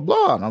people? Blah, blah,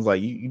 blah. And I was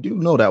like, you do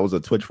know that was a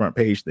Twitch front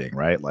page thing,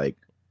 right? Like,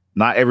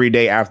 not every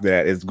day after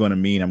that is going to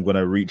mean I'm going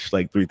to reach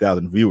like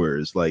 3,000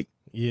 viewers. Like,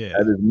 Yeah.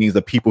 That just means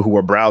the people who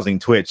were browsing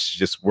Twitch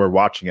just were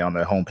watching it on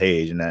their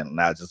homepage, and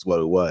that's just what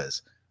it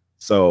was.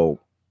 So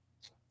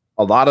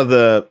a lot of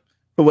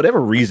for whatever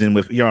reason,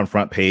 with you're on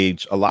front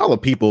page, a lot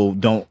of people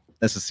don't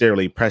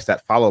necessarily press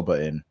that follow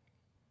button,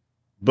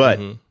 but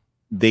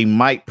they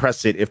might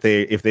press it if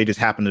they just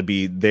happen to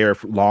be there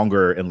for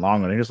longer and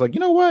longer. And they're just like, you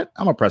know what?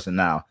 I'm gonna press it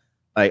now.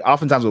 Like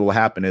oftentimes what will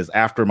happen is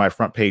after my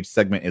front page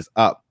segment is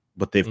up,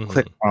 but they've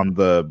clicked on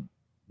the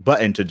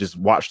button to just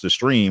watch the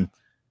stream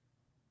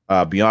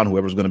beyond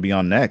whoever's going to be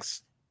on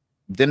next,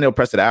 then they'll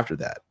press it after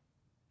that.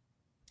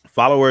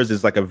 Followers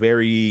is like a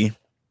very,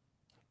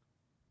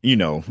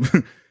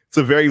 it's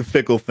a very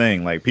fickle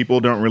thing. Like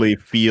people don't really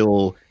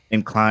feel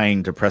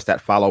inclined to press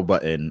that follow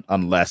button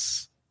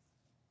unless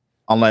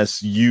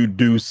you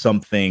do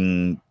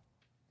something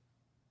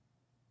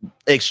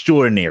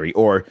extraordinary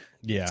or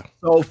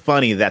so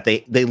funny that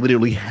they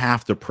literally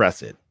have to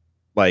press it.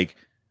 Like,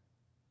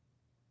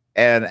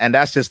 and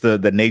that's just the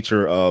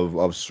nature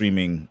of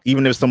streaming.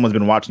 Even if someone's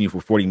been watching you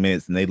for 40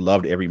 minutes and they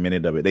loved every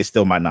minute of it, they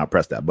still might not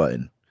press that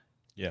button.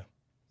 Yeah.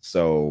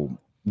 So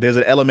there's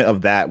an element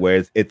of that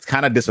where it's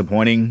kind of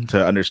disappointing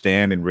to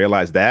understand and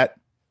realize that.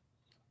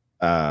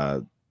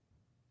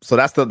 So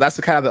that's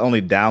the kind of the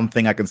only down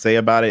thing I can say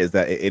about it, is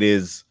that it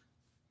is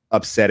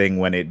upsetting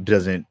when it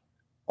doesn't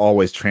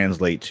always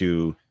translate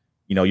to,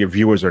 your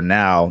viewers are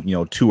now,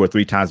 2 or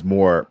 3 times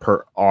more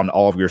on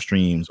all of your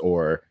streams,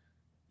 or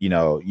you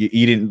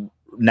didn't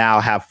now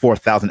have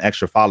 4,000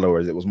 extra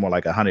followers. It was more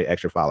like 100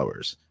 extra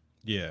followers.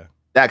 Yeah.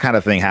 That kind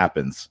of thing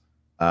happens.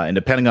 And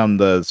depending on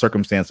the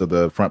circumstance of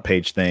the front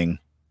page thing,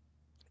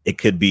 it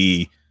could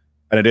be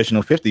an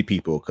additional 50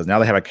 people, because now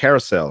they have a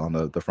carousel on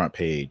the front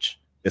page.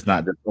 It's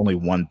not just only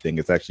one thing.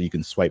 It's actually, you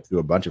can swipe through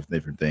a bunch of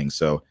different things.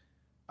 So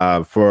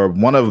for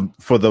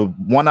the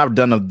one I've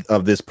done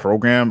of this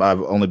program,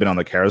 I've only been on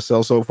the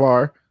carousel so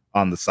far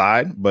on the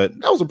side, but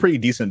that was a pretty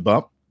decent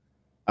bump.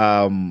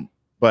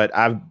 But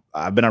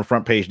I've been on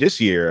front page this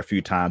year a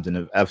few times,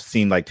 and I've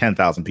seen like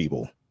 10,000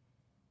 people.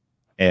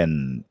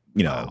 And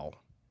wow.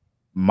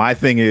 My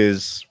thing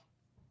is,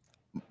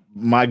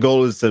 my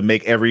goal is to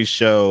make every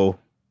show,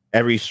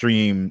 every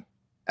stream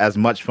as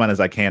much fun as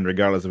I can,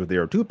 regardless of if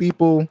there are 2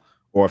 people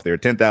or if there are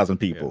 10,000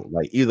 people. Yeah.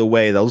 Like either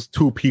way, those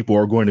 2 people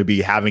are going to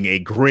be having a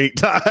great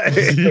time.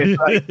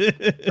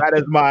 That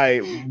is my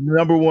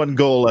number one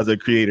goal as a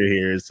creator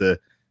here, is to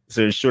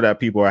ensure that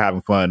people are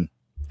having fun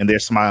and they're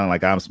smiling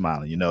like I'm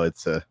smiling.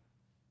 It's a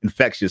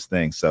infectious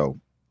thing. So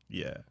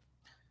yeah.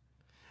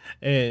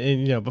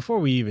 And before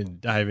we even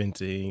dive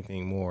into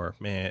anything more,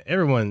 man,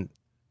 everyone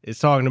is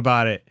talking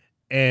about it,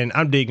 and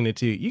I'm digging it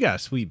too. You got a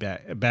sweet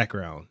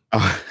background,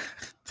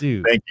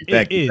 dude. Thank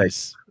you.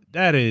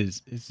 That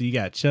is. So you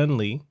got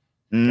Chun-Li,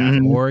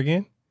 got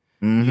Morgan.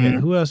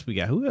 Who else we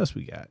got?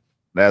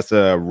 That's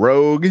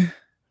Rogue. We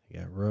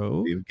got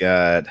Rogue. We've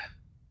got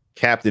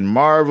Captain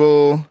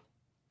Marvel,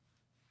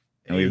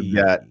 and we've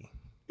got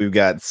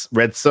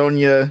Red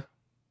Sonja.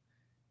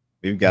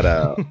 We've got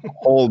a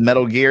whole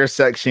Metal Gear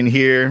section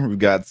here. We've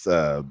got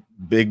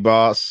Big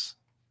Boss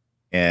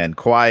and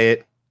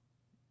Quiet.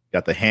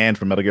 Got the Hand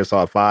from Metal Gear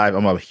Solid 5.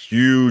 I'm a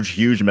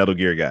huge Metal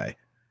Gear guy.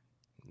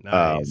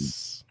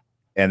 Nice.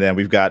 And then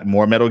we've got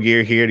more Metal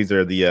Gear here. These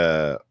are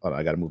the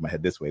I gotta move my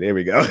head this way. There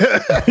we go.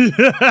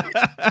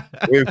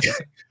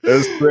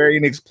 Those Square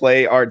Enix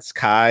Play Arts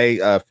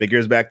Kai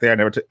figures back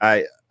there.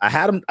 I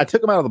had them. I took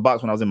them out of the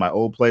box when I was in my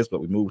old place,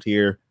 but we moved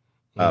here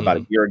about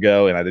a year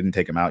ago, and I didn't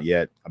take them out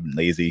yet. I've been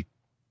lazy.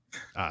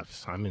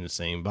 I'm in the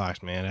same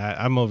box, man.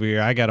 I'm over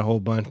here. I got a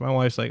whole bunch. My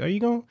wife's like, "Are you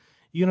gonna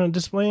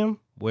display them?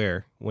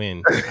 Where?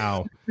 When?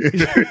 How?"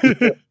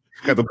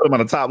 Got to put them on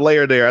the top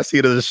layer there. I see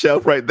it as a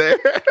shelf right there.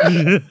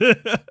 And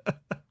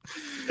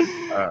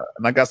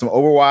I got some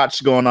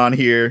Overwatch going on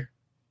here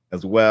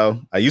as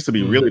well. I used to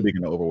be really big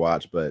into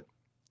Overwatch, but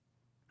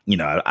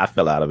I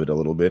fell out of it a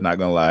little bit. Not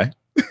gonna lie.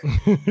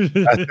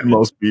 I think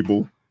most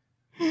people.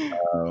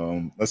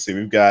 Let's see.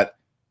 We've got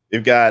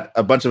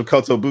a bunch of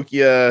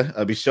Kotobukiya,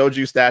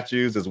 Bishoju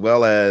statues, as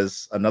well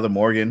as another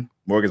Morgan.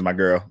 Morgan's my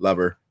girl, love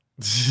her.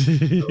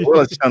 As well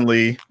as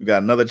Chun-Li. We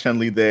got another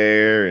Chun-Li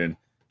there, and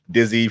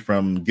Dizzy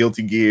from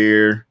Guilty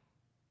Gear,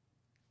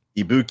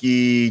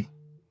 Ibuki,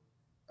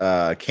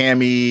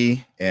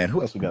 Cammy, and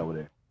who else we got over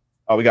there?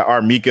 Oh, we got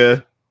Armika.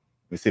 Let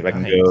me see if I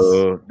can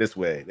go this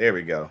way. There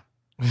we go.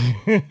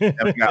 And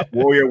we got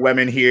Warrior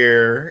Women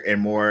here, and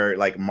more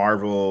like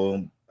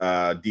Marvel,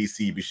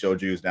 DC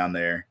Bishojus down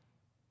there.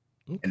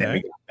 Okay. And then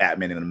we got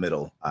Batman in the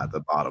middle at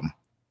the bottom.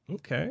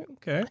 Okay.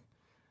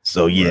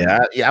 So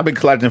I've been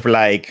collecting for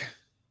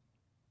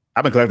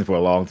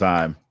a long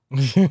time.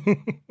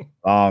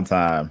 Long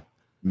time.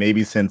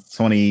 Maybe since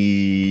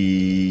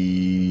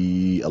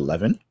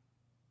 2011.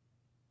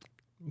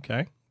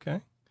 Okay.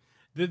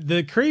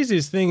 The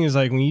craziest thing is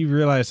like when you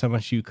realize how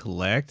much you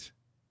collect,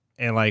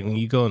 and like when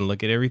you go and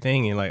look at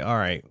everything, you're like, all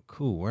right,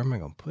 cool, where am I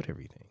gonna put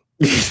everything?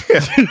 That's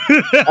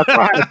why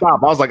I had to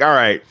stop. I was like, all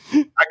right,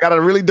 I got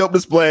a really dope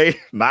display,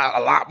 not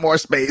a lot more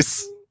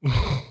space.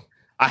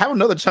 I have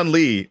another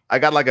Chun-Li. I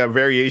got like a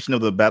variation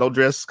of the battle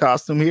dress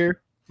costume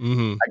here.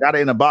 I got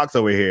it in a box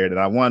over here that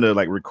I wanted to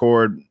like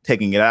record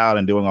taking it out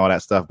and doing all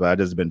that stuff, but I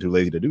just been too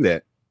lazy to do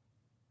that.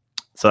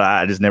 So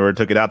I just never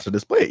took it out to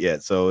display it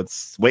yet. So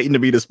it's waiting to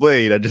be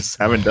displayed. I just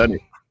haven't done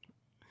it.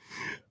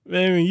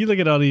 Man, when you look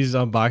at all these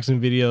unboxing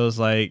videos,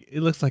 like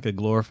it looks like a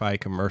glorified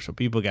commercial.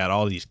 People got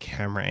all these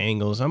camera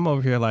angles. I'm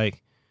over here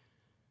like,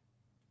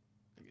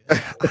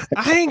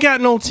 I ain't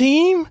got no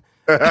team.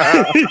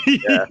 Yeah.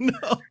 You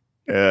know?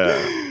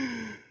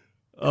 Yeah.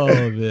 Oh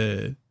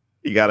man.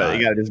 You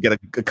gotta just get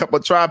a couple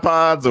of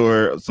tripods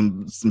or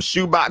some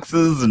shoe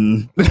boxes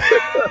and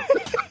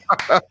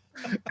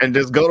and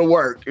just go to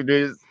work.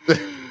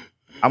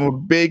 I'm a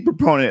big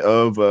proponent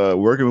of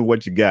working with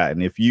what you got,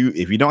 and if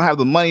you don't have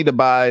the money to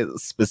buy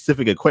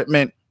specific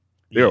equipment,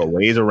 there are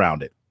ways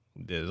around it.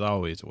 There's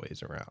always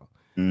ways around.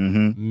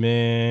 Mm-hmm.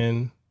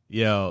 Man,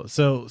 yo,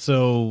 so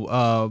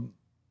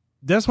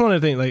that's one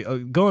of the things.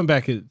 Like going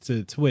back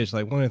to Twitch,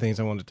 like one of the things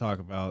I wanted to talk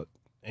about,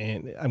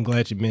 and I'm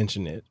glad you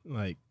mentioned it,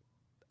 like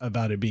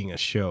about it being a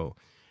show.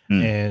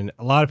 And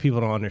a lot of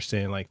people don't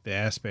understand like the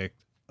aspect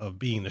of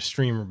being the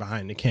streamer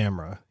behind the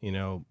camera. You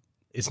know,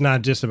 it's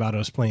not just about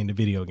us playing the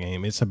video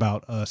game. It's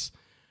about us,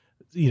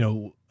 you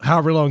know,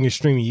 however long you're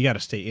streaming, you got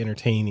to stay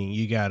entertaining.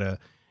 You got to,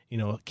 you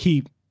know,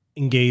 keep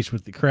engaged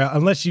with the crowd.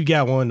 Unless you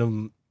got one of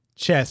them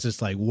chats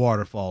that's like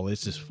waterfall,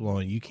 it's just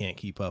flowing. You can't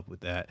keep up with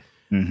that.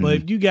 Mm-hmm. But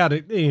if you got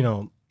a, you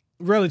know,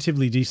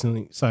 relatively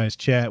decent sized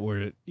chat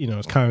where, you know,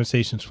 it's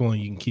conversations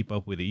flowing, you can keep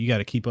up with it. You got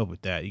to keep up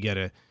with that. You got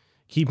to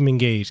keep them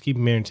engaged, keep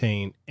them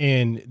entertained.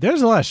 And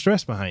there's a lot of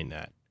stress behind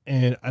that.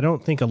 And I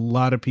don't think a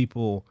lot of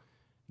people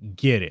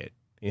get it,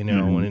 you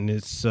know, and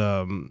it's,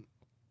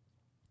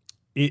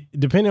 it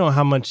depending on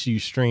how much you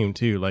stream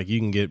too, like you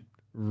can get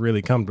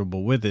really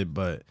comfortable with it,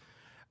 but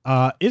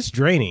it's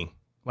draining.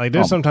 Like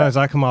there's sometimes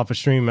I come off a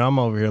stream and I'm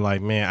over here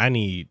like, man, I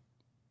need,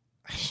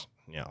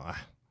 you know,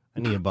 I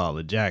need a bottle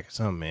of Jack or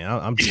something, man.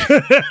 I'm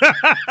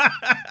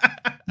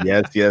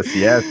Yes.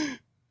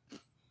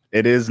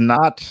 It is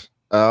not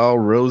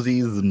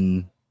rosies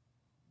and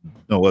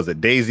was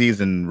it daisies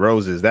and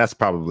roses? That's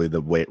probably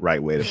the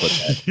right way to put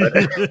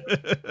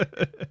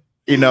that.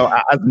 You know,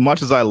 as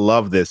much as I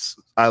love this,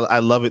 I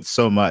love it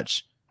so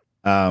much.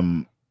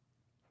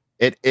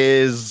 It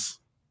is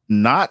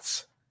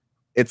not.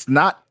 It's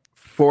not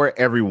for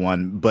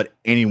everyone, but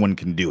anyone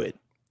can do it.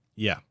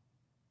 Yeah.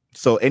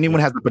 So anyone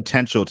has the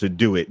potential to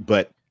do it,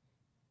 but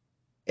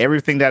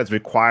everything that is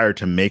required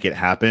to make it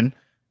happen,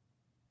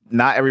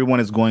 not everyone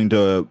is going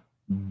to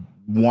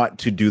want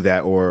to do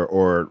that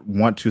or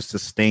want to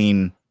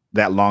sustain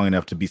that long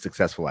enough to be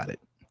successful at it.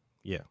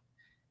 Yeah.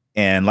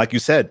 And like you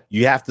said,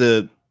 you have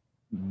to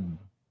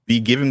be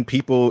giving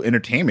people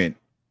entertainment.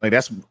 Like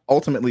that's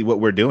ultimately what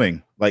we're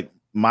doing. Like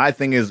my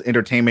thing is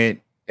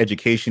entertainment,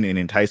 education, and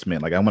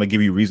enticement. Like I want to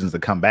give you reasons to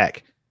come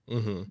back.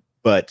 Mm-hmm.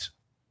 But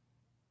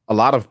a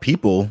lot of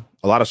people,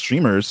 a lot of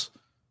streamers,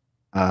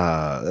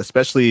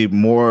 especially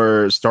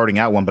more starting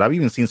out one, but I've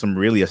even seen some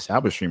really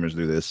established streamers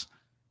do this,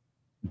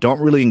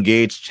 don't really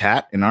engage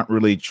chat and aren't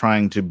really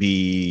trying to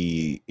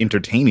be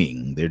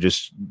entertaining. They're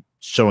just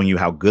showing you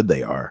how good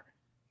they are.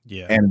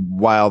 Yeah. And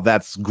while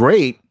that's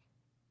great,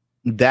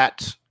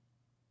 that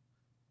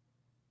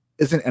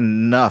isn't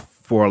enough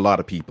for a lot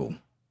of people.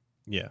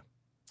 Yeah.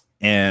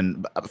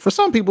 And for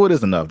some people, it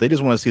is enough. They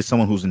just want to see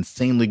someone who's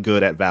insanely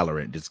good at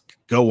Valorant. Just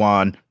go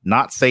on,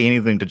 not say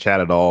anything to chat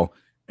at all,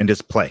 and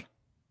just play.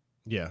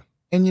 Yeah.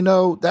 And you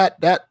know, that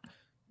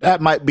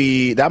might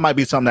be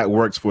something that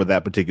works for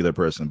that particular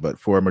person. But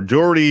for a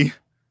majority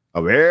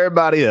of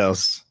everybody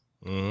else,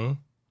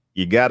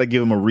 you got to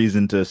give them a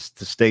reason to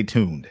stay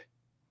tuned.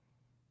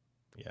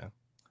 Yeah.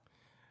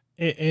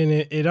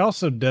 It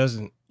also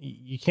doesn't,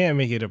 you can't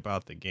make it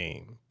about the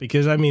game,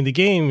 because I mean, the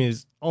game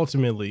is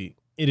ultimately,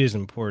 it is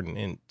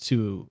important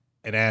to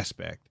an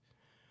aspect.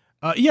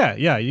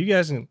 Yeah. You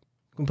guys can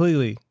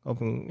completely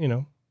open, you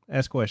know,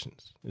 ask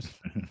questions. It's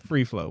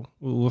free flow.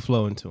 We'll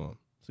flow into them.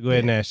 So go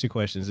ahead and ask your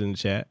questions in the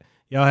chat.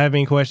 Y'all have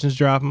any questions,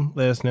 drop them.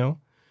 Let us know.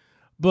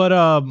 But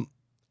on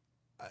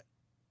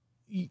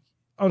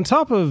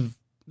top of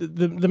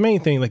the main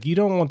thing, like you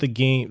don't want the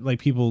game, like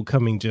people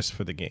coming just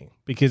for the game,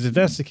 because if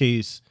that's the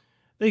case,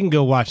 they can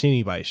go watch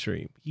anybody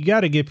stream. You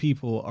got to give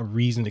people a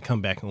reason to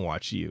come back and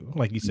watch you.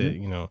 Like you said,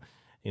 you know,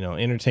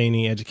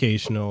 entertaining,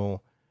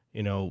 educational,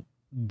 you know,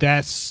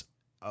 that's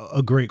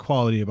a great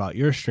quality about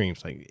your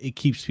streams. Like it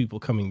keeps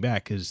people coming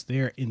back because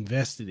they're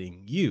invested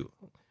in you.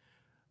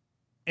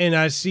 And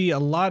I see a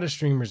lot of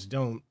streamers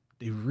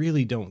they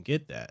really don't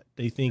get that.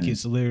 They think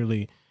it's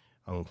literally,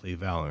 I'm going to play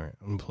Valorant,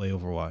 I'm going to play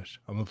Overwatch,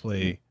 I'm going to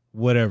play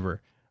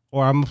whatever,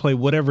 or I'm going to play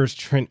whatever's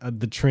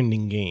the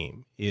trending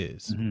game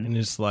is. And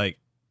it's like,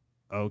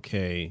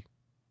 okay,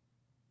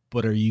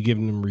 but are you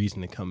giving them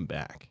reason to come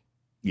back?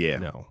 Yeah.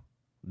 No.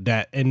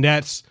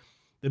 That's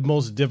the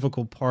most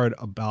difficult part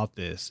about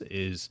this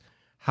is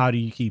how do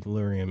you keep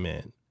luring them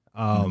in?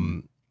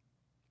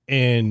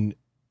 And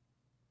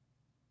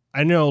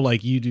I know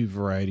like you do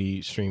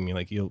variety streaming,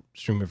 like you'll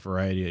stream a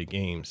variety of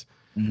games.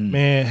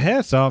 Man,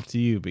 hats off to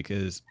you,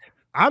 because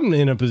I'm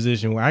in a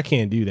position where I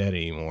can't do that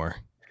anymore.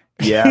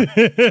 Yeah,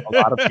 a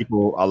lot of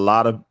people,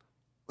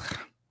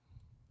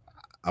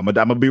 I'm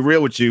gonna be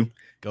real with you.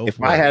 Go If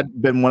for I it.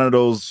 had been one of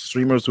those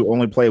streamers who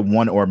only play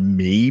one or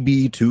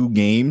maybe two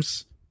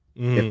games,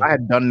 if I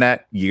had done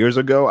that years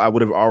ago, I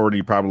would have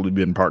already probably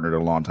been partnered a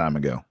long time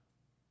ago.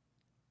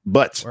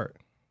 But Word.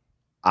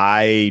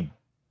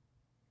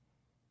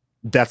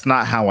 that's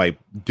not how I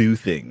do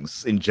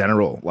things in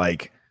general.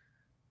 Like,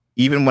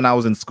 even when I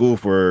was in school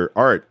for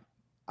art,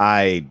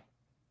 I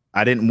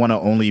didn't want to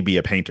only be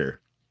a painter.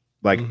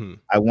 Like,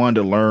 I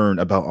wanted to learn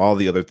about all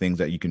the other things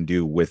that you can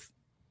do with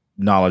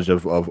knowledge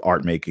of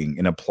art making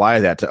and apply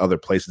that to other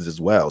places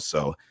as well.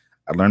 So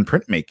I learned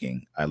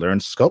printmaking, I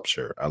learned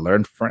sculpture, I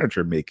learned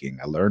furniture making,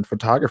 I learned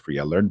photography,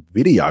 I learned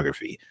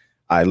videography,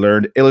 I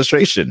learned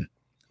illustration,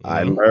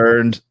 I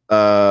learned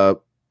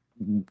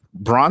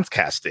bronze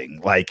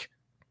casting. Like,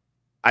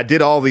 I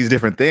did all these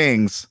different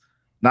things,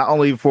 not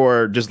only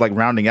for just like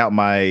rounding out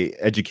my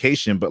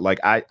education, but like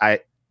I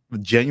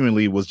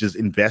genuinely was just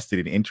invested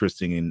and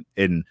interested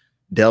in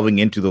delving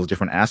into those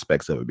different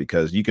aspects of it,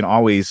 because you can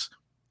always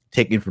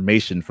take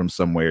information from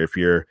somewhere if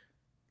you're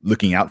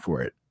looking out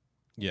for it.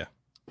 Yeah.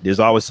 There's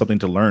always something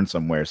to learn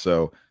somewhere.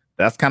 So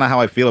that's kind of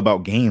how I feel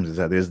about games, is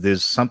that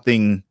there's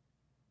something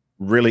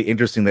really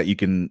interesting that you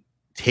can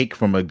take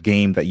from a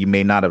game that you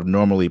may not have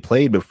normally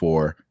played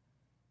before.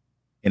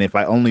 And if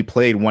I only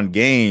played one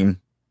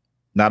game,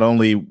 not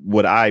only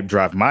would I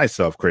drive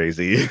myself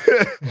crazy,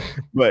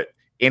 but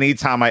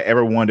anytime I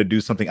ever wanted to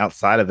do something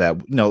outside of that,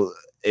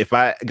 if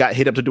I got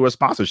hit up to do a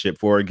sponsorship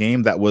for a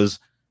game that was,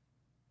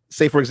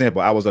 say, for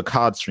example, I was a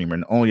COD streamer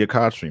and only a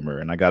COD streamer,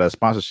 and I got a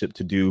sponsorship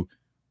to do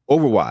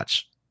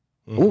Overwatch.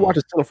 Overwatch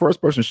is still a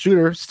first-person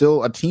shooter,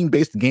 still a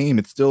team-based game.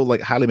 It's still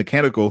like highly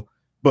mechanical,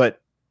 but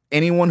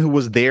anyone who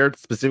was there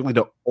specifically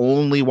to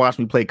only watch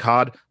me play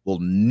COD will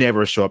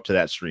never show up to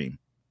that stream.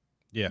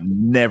 Yeah.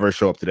 Never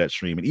show up to that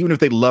stream. And even if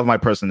they love my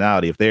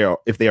personality, if they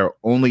are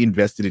only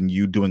invested in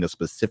you doing a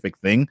specific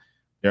thing,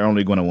 they're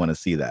only going to want to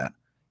see that.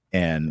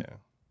 And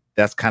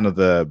that's kind of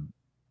the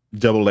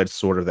double-edged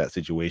sword of that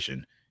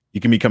situation.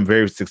 You can become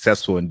very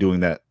successful in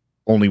doing that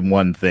only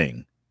one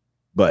thing,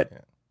 but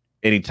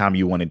anytime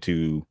you wanted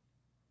to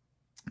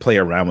play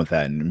around with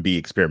that and be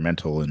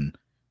experimental and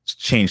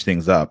change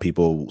things up,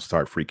 people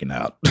start freaking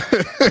out.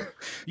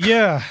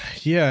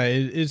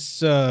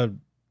 It's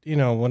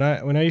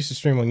when I used to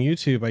stream on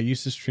YouTube, I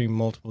used to stream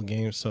multiple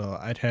games. So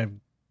I'd have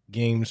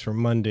games for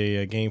Monday,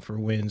 a game for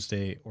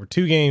Wednesday, or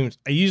two games.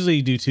 I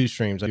usually do two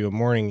streams. I do a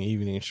morning and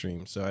evening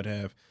stream. So I'd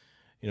have,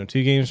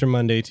 two games for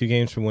Monday, two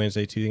games for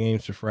Wednesday, two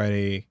games for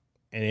Friday,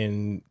 and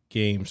then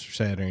games for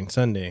Saturday and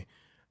Sunday.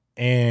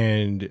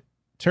 And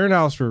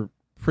turnouts were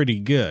pretty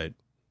good.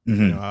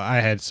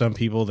 I had some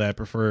people that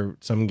prefer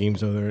some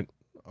games over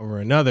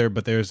another,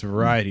 but there's a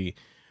variety.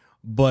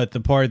 But the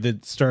part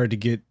that started to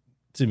get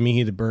to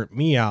me, that burnt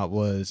me out,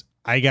 was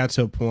I got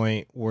to a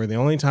point where the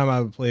only time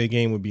I would play a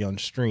game would be on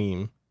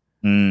stream,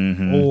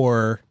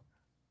 or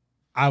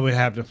I would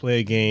have to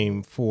play a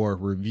game for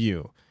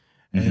review.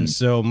 And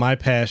so my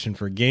passion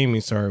for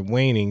gaming started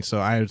waning. So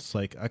I was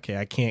like, okay,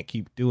 I can't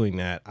keep doing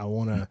that. I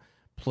want to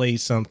play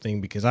something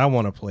because I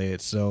want to play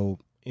it. So,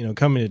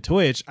 coming to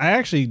Twitch, I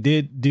actually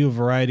did do a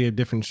variety of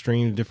different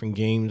streams, different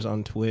games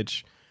on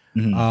Twitch.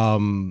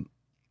 But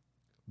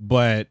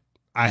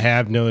I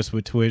have noticed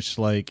with Twitch,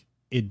 like,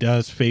 it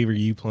does favor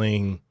you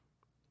playing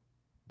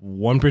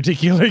one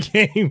particular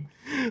game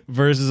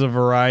versus a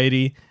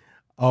variety.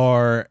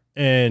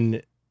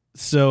 And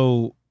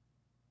so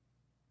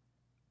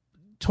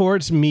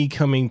towards me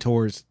coming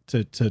to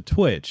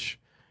Twitch,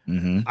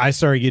 I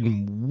started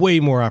getting way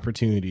more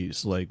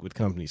opportunities, like with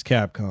companies,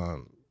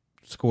 Capcom,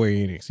 Square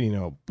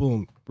Enix,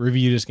 boom,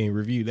 review this game,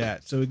 review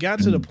that. So it got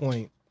to the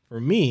point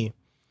for me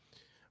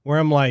where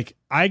I'm like,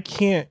 I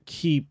can't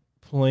keep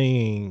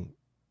playing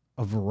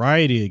a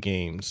variety of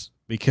games,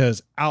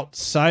 because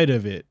outside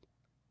of it,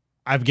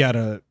 I've got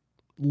a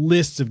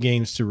list of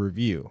games to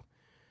review.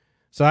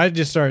 So I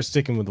just started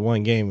sticking with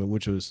one game,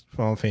 which was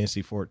Final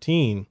Fantasy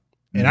 14,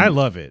 and I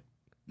love it.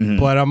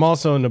 But I'm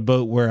also in the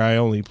boat where I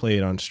only play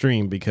it on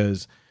stream,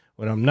 because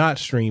when I'm not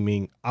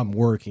streaming, I'm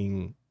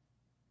working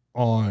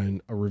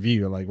on a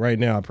review. Like right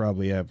now, I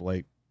probably have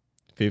like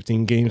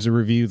 15 games to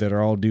review that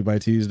are all due by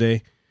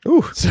Tuesday.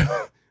 Ooh.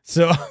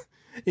 So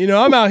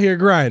I'm out here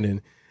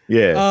grinding.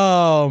 Yeah.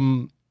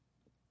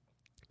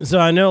 So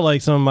I know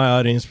like some of my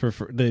audience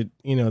prefer that,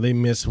 they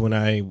miss when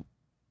I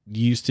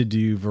used to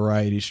do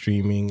variety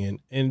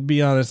streaming, and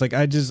be honest, like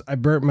I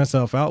burnt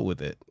myself out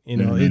with it.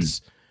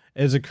 It's,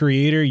 as a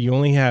creator, you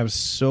only have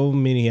so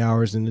many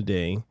hours in the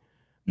day.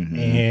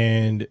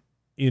 And,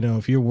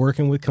 if you're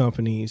working with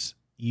companies,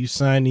 you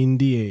sign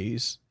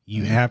NDAs,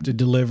 you have to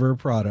deliver a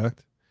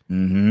product.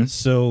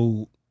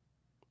 So,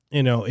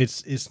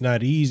 it's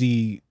not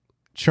easy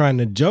trying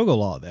to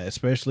juggle all that,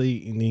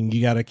 especially, and then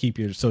you got to keep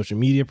your social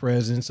media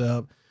presence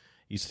up.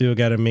 You still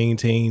got to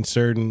maintain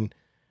certain,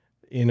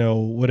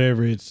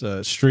 whatever it's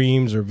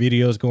streams or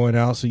videos going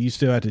out. So you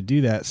still have to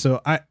do that.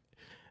 So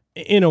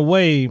in a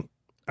way,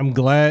 I'm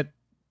glad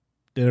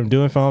that I'm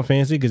doing Final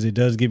Fantasy because it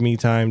does give me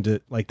time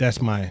to like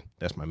that's my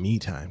me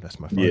time. That's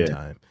my fun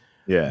time.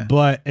 Yeah.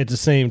 But at the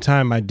same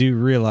time, I do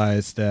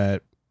realize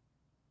that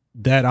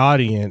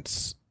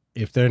audience,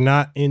 if they're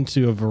not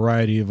into a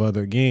variety of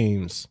other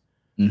games,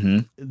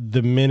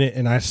 the minute,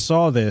 and I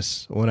saw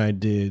this when I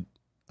did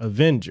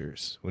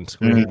Avengers, when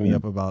Square hit me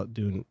up about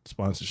doing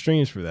sponsored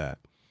streams for that.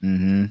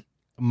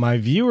 My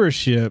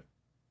viewership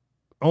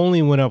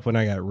only went up when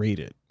I got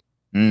rated.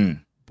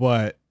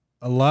 But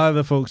a lot of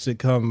the folks that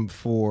come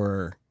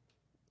for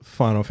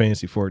Final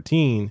Fantasy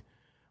 14,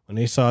 when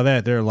they saw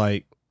that, they're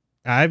like,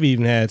 I've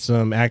even had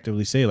some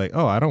actively say like,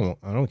 "Oh, I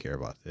don't care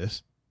about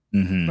this.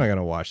 I'm not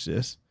gonna watch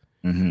this."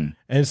 And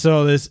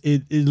so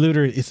it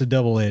literally, it's a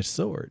double-edged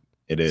sword.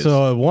 It is.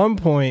 So at one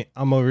point,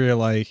 I'm over here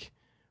like,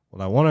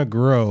 well, I want to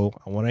grow.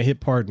 I want to hit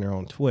partner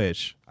on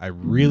Twitch. I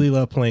really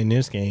love playing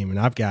this game, and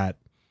I've got,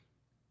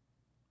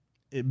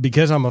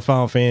 because I'm a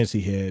Final Fantasy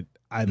head,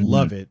 I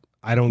love it.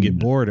 I don't get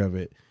bored of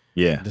it.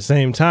 Yeah. At the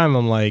same time,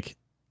 I'm like,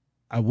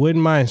 I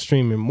wouldn't mind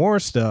streaming more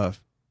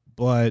stuff,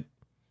 but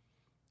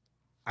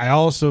I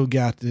also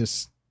got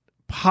this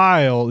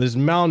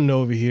mountain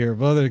over here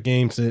of other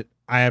games that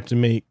I have to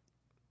make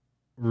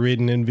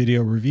written and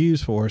video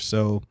reviews for.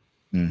 So,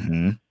 I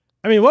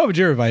mean, what would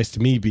your advice to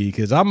me be?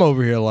 Because I'm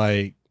over here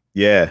like,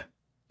 yeah,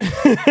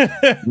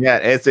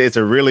 it's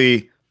a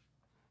really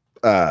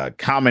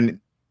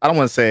common. I don't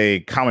want to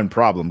say common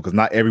problem because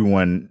not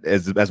everyone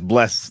is as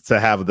blessed to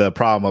have the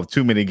problem of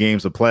too many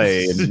games to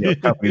play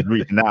and companies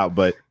reaching out.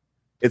 But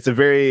it's a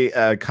very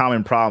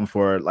common problem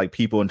for like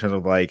people in terms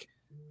of like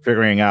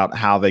figuring out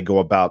how they go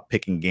about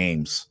picking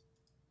games.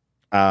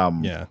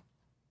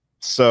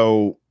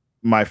 So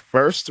my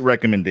first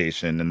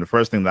recommendation and the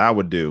first thing that I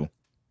would do,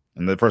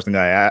 and the first thing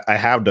I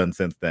have done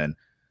since then,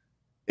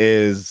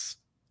 is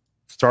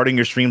starting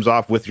your streams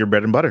off with your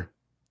bread and butter.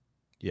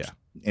 Yeah.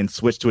 And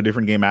switch to a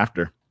different game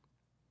after.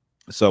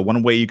 So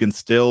one way you can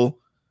still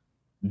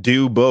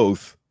do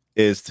both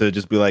is to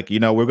just be like, we're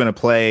going to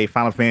play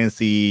Final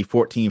Fantasy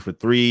 14 for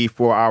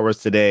 3-4 hours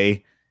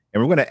today,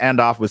 and we're going to end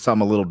off with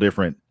something a little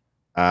different,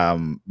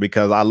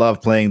 because I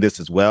love playing this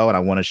as well, and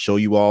I want to show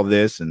you all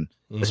this, and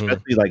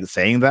especially like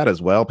saying that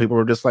as well. People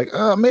were just like,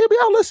 maybe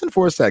I'll listen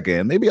for a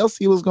second. Maybe I'll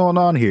see what's going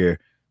on here.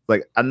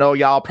 Like, I know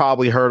y'all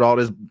probably heard all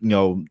this,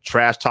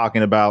 trash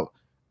talking about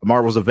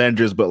Marvel's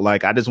Avengers, but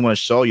like, I just want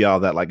to show y'all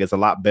that like it's a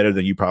lot better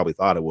than you probably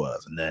thought it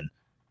was. And then,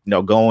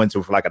 go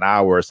into for like an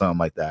hour or something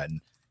like that, and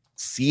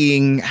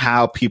seeing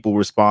how people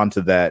respond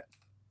to that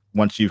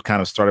once you've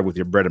kind of started with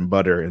your bread and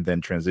butter and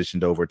then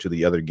transitioned over to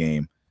the other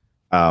game.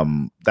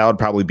 That would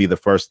probably be the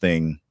first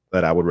thing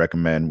that I would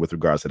recommend with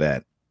regards to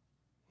that.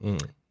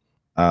 Okay.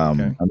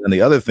 And then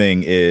the other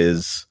thing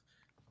is,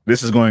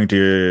 it's going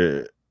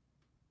to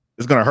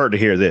hurt to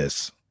hear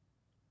this.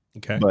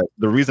 Okay. But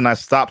the reason I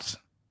stopped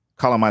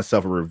calling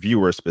myself a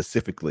reviewer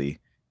specifically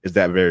is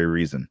that very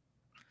reason.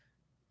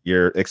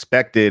 You're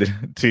expected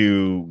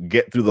to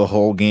get through the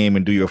whole game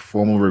and do your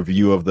formal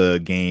review of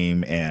the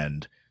game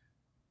and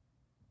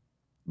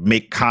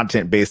make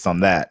content based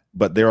on that.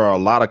 But there are a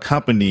lot of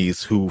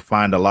companies who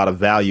find a lot of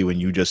value in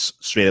you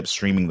just straight up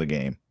streaming the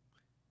game.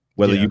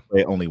 Whether you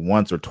play it only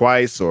once or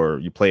twice, or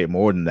you play it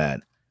more than that,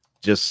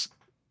 just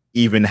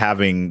even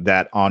having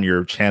that on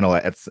your channel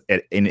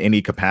in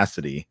any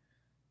capacity,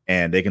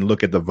 and they can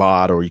look at the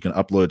VOD, or you can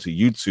upload it to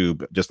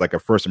YouTube, just like a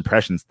first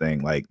impressions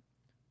thing, like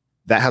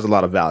that has a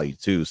lot of value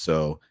too.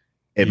 So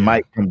it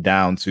might come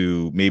down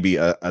to maybe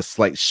a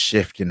slight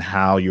shift in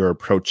how you're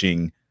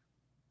approaching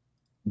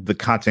the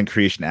content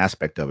creation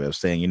aspect of it, of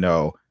saying,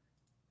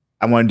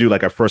 I want to do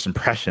like a first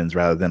impressions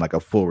rather than like a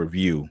full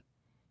review.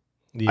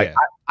 Yeah.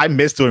 I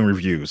miss doing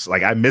reviews.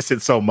 Like, I miss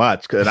it so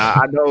much, because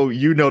I know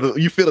you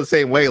feel the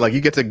same way. Like,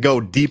 you get to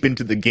go deep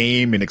into the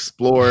game and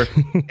explore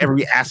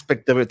every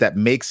aspect of it that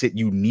makes it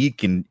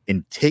unique and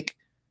tick.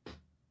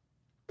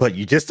 But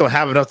you just don't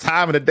have enough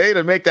time in the day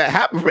to make that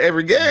happen for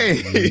every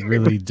game. You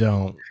really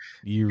don't.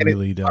 You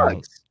really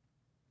don't.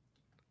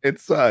 It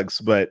sucks,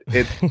 but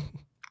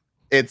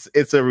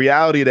it's a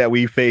reality that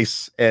we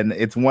face, and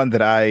it's one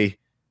that I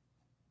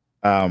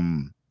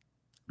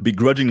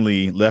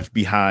begrudgingly left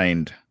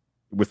behind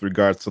with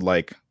regards to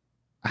like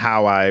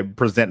how I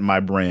present my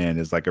brand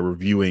as like a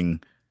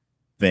reviewing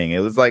thing.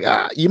 It was like,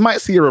 you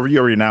might see a review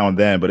every now and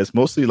then, but it's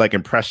mostly like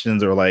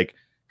impressions or like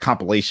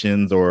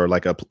compilations or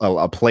like a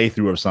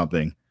playthrough of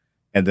something.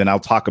 And then I'll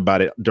talk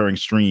about it during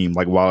stream,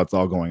 like while it's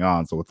all going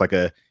on. So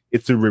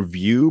it's a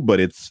review,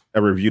 but it's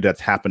a review that's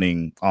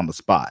happening on the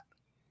spot.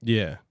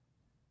 Yeah.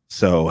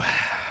 So,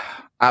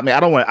 I mean, I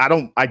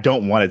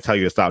don't want to tell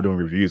you to stop doing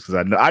reviews,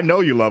 because I know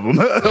you love them.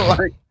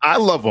 Like, I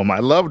love them. I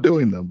love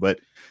doing them, but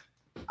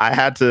I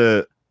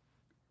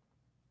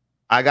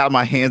got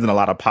my hands in a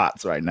lot of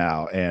pots right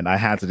now, and I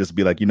had to just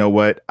be like, you know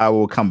what? I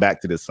will come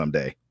back to this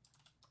someday.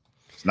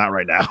 It's not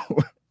right now.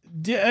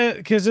 Yeah,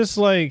 because it's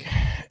like,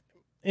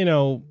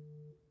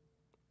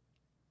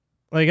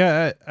 like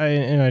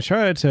I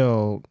try to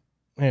tell,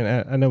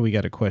 and I know we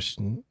got a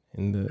question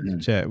in the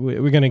chat.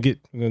 We're gonna get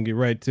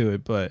right to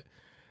it, but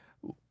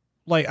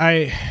like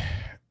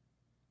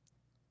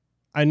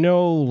I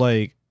know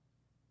like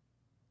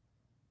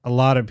a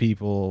lot of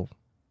people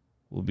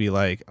will be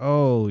like,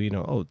 oh,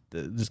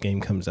 this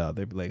game comes out.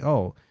 They'd be like,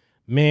 oh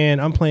man,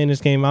 I'm playing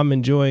this game. I'm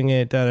enjoying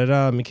it. Da da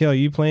da. Mikhail,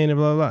 you playing it?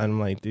 Blah blah. And I'm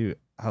like, dude,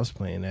 I was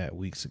playing that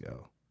weeks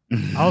ago.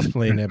 I was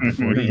playing that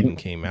before it even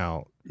came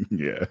out.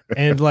 Yeah.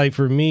 And like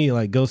for me,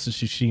 like Ghost of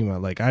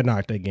Tsushima, like I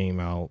knocked that game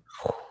out.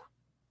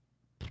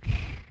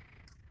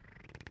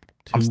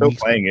 I'm still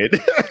playing it.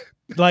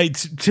 Like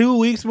 2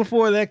 weeks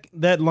before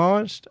that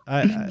launched,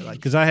 I like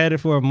because I had it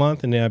for a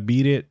month and then I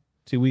beat it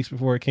 2 weeks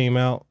before it came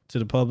out to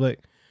the public.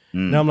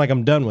 Now I'm like,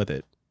 I'm done with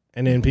it.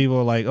 And then people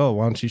are like, oh,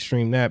 why don't you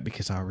stream that?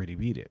 Because I already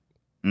beat it.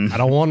 I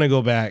don't want to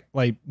go back.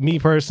 Like me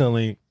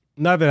personally,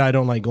 not that I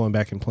don't like going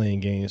back and playing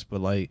games,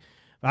 but like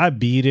I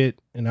beat it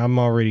and I'm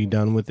already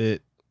done with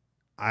it.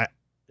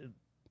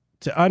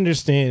 To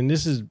understand,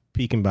 this is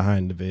peeking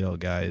behind the veil,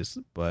 guys,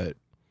 but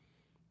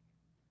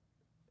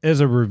as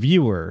a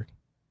reviewer,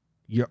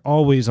 you're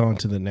always on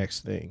to the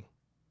next thing.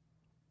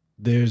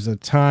 There's a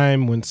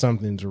time when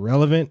something's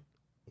relevant.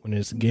 When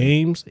it's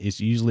games, it's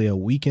usually a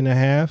week and a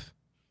half.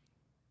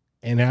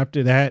 And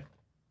after that,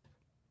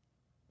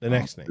 the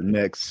next thing. The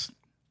next.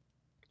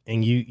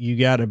 And you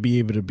got to be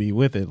able to be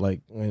with it.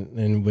 Like,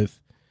 and with,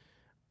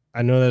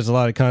 I know there's a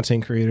lot of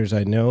content creators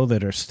I know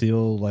that are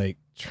still like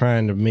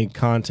trying to make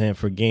content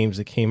for games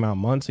that came out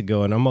months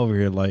ago. And I'm over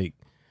here like,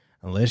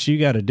 unless you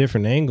got a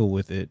different angle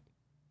with it,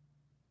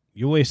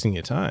 you're wasting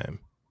your time.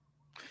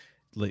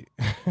 Like,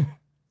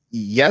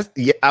 yes,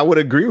 yeah, I would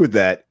agree with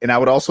that. And I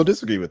would also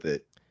disagree with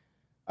it.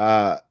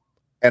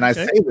 And I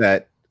say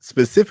that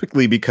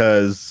specifically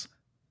because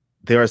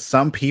there are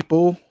some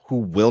people who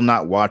will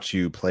not watch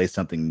you play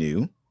something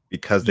new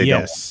because they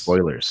don't want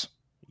spoilers.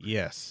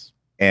 Yes.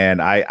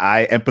 And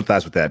I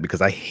empathize with that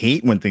because I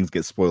hate when things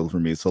get spoiled for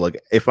me. So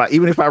like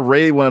even if I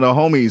raid one of the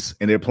homies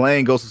and they're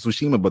playing Ghost of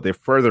Tsushima, but they're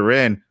further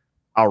in,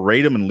 I'll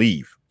raid them and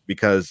leave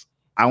because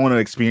I want to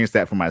experience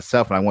that for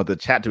myself and I want the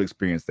chat to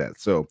experience that.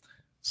 So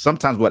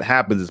sometimes what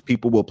happens is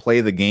people will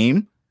play the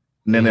game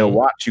and then they'll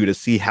watch you to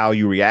see how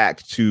you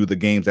react to the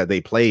games that they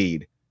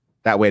played.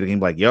 That way, the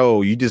game's like,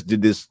 "Yo, you just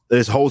did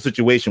this whole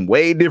situation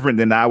way different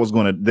than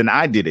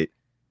I did it,"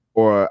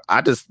 or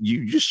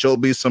you just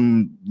showed me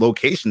some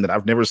location that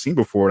I've never seen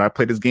before, and I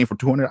played this game for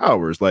 200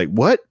 hours. Like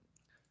what?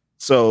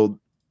 So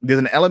there's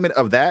an element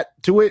of that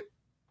to it,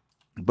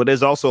 but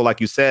there's also,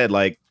 like you said,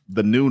 like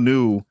the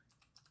new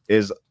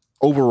is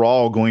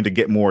overall going to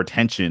get more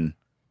attention.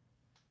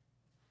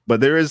 But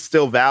there is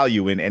still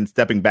value in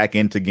stepping back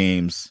into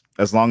games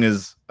as long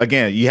as,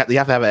 again, you have to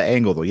have an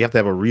angle, though. You have to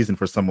have a reason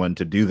for someone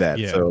to do that.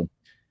 Yeah. So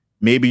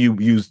maybe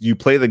you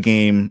play the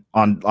game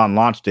on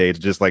launch day to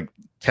just like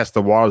test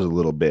the waters a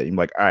little bit. You're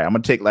like, all right, I'm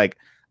gonna take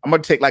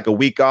like a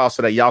week off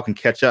so that y'all can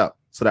catch up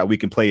so that we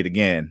can play it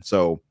again.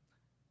 So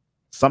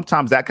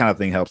sometimes that kind of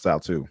thing helps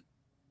out too.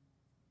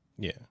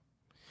 Yeah.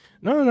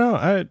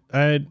 No,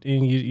 and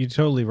you're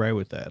totally right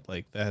with that.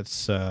 Like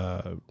that's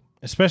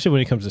especially when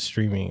it comes to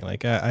streaming.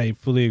 Like I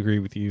fully agree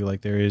with you.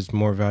 Like there is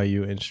more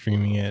value in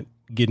streaming it,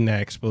 getting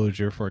that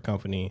exposure for a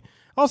company,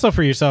 also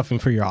for yourself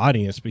and for your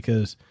audience.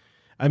 Because,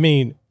 I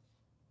mean,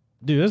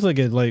 dude, let's look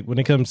at like when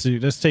it comes to,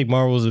 let's take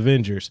Marvel's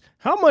Avengers.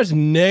 How much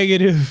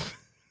negative,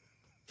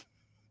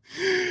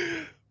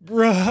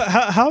 bro?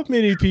 How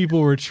many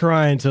people were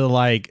trying to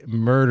like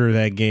murder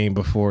that game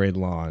before it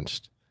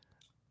launched?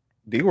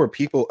 There were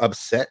people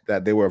upset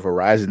that they were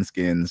Verizon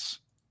skins.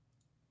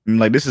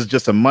 Like, this is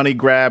just a money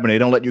grab and they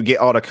don't let you get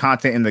all the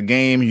content in the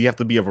game. You have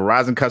to be a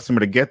Verizon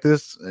customer to get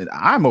this. And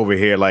I'm over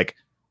here like,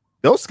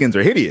 those skins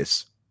are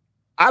hideous.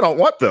 I don't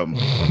want them.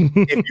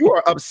 If you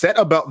are upset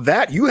about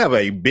that, you have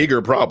a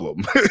bigger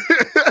problem.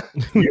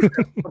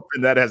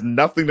 That has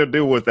nothing to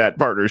do with that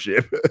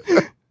partnership.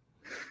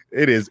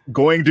 It is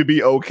going to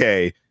be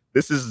okay.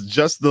 This is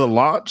just the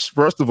launch,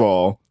 first of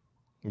all.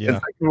 Yeah. And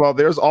second of all,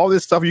 there's all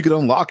this stuff you can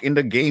unlock in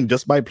the game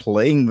just by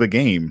playing the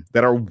game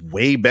that are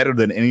way better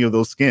than any of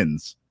those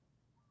skins.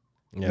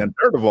 Yeah. And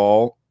third of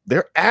all,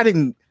 they're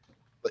adding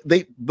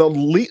the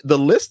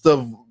list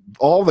of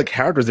all the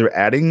characters they're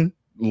adding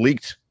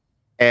leaked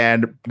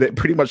and they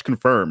pretty much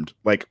confirmed.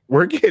 Like,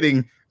 we're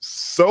getting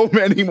so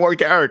many more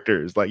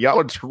characters. Like, y'all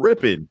are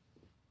tripping.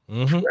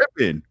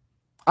 Tripping.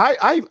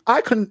 I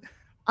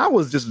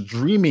was just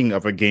dreaming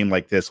of a game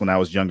like this when I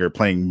was younger,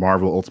 playing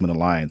Marvel Ultimate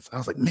Alliance. I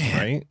was like, man,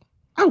 right?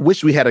 I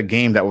wish we had a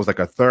game that was like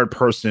a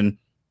third-person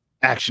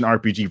action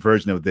RPG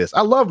version of this.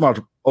 I love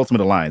Marvel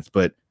Ultimate Alliance,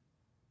 but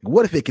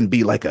what if it can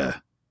be like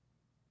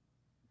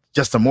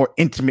just a more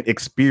intimate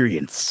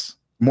experience,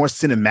 more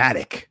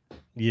cinematic?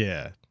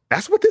 Yeah.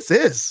 That's what this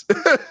is.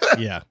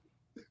 Yeah.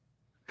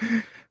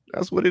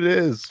 That's what it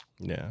is.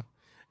 Yeah.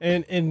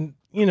 And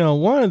you know,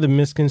 one of the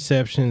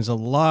misconceptions a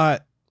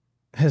lot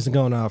has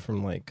gone out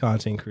from like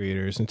content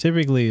creators, and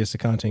typically it's the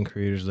content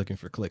creators looking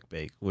for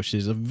clickbait, which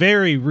is a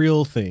very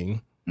real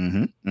thing.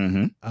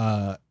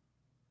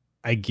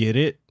 I get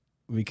it,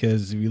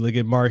 because if you look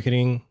at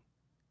marketing,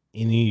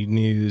 any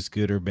news,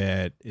 good or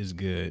bad, is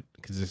good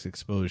because it's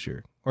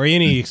exposure, or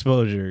any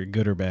exposure,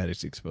 good or bad,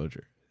 it's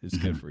exposure. It's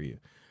good for you.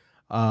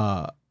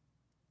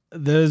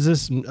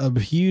 there's a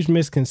huge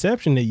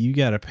misconception that you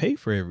got to pay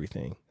for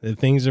everything, that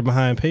things are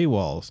behind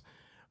paywalls.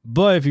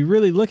 But if you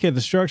really look at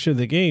the structure of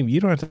the game, you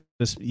don't have to,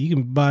 you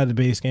can buy the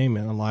base game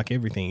and unlock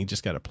everything. You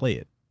just got to play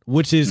it,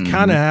 which is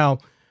kind of how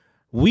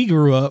we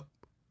grew up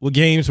with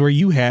games where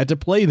you had to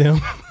play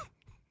them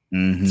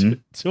to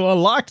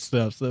unlock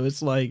stuff. So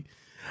it's like,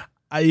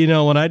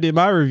 when I did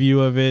my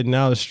review of it and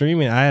I was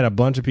streaming, I had a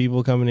bunch of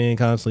people coming in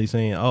constantly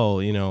saying, oh,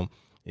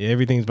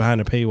 everything's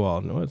behind a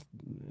paywall. No,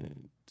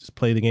 just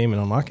play the game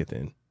and unlock it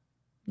then.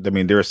 I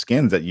mean, there are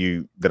skins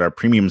that are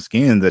premium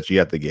skins that you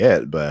have to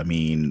get, but I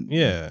mean,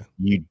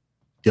 you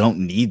don't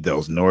need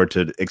those in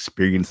order to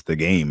experience the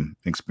game,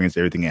 experience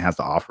everything it has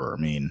to offer. I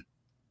mean,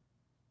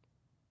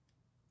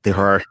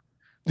 there's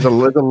a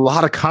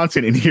lot of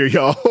content in here,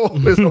 y'all.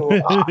 There's a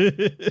lot.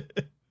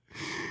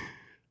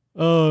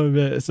 Oh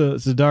man. So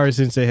Dari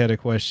Sensei had a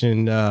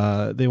question.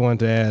 They wanted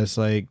to ask,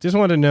 just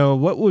want to know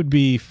what would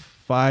be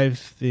 5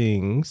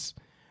 things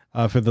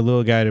for the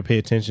little guy to pay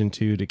attention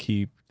to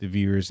keep the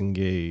viewers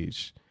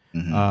engaged.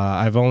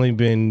 I've only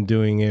been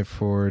doing it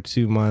for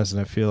 2 months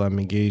and I feel I'm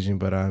engaging,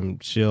 but I'm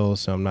chill,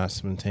 so I'm not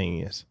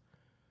spontaneous.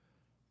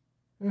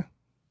 Yeah.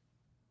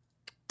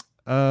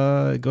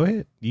 Go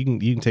ahead. You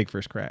can take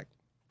first crack.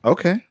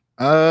 Okay.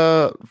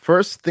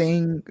 First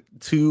thing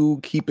to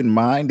keep in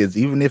mind is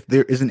even if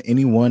there isn't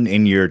anyone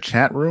in your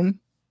chat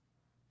room,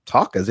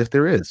 talk as if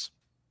there is.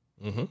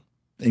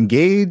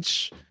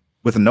 Engage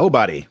with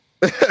nobody.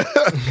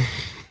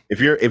 If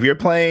you're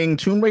playing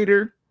Tomb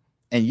Raider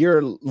and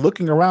you're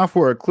looking around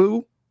for a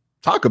clue,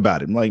 talk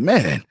about it. I'm like,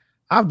 man,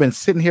 I've been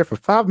sitting here for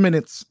 5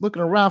 minutes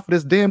looking around for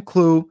this damn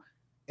clue,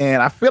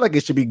 and I feel like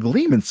it should be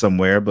gleaming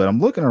somewhere, but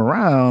I'm looking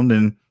around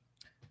and,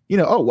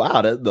 oh,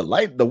 wow, the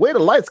light, the way the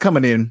light's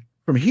coming in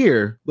from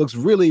here looks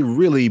really,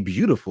 really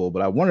beautiful,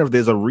 but I wonder if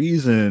there's a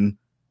reason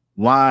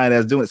why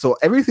that's doing it. So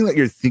everything that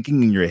you're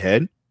thinking in your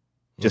head,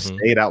 just say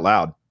it out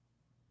loud.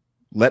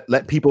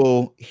 Let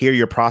people hear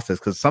your process,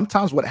 because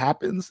sometimes what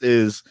happens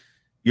is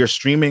you're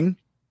streaming.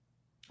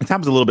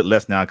 Sometimes a little bit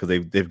less now because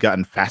they've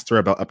gotten faster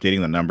about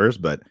updating the numbers.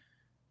 But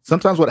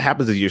sometimes what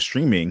happens is you're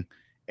streaming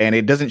and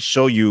it doesn't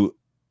show you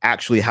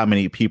actually how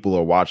many people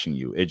are watching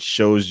you. It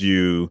shows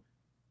you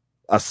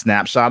a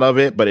snapshot of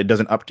it, but it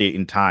doesn't update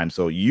in time.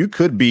 So you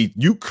could be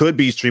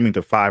streaming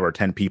to 5 or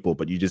 10 people,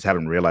 but you just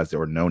haven't realized it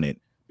or known it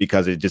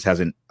because it just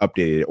hasn't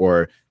updated.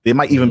 Or they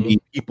might even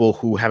be people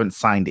who haven't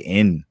signed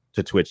in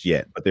to Twitch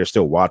yet, but they're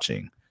still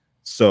watching.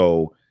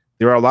 So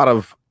there are a lot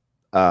of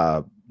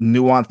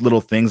nuanced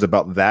little things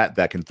about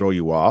that can throw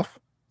you off.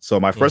 So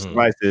my first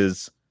advice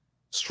is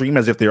stream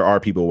as if there are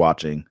people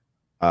watching,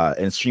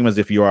 and stream as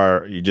if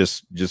you're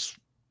just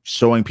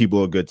showing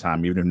people a good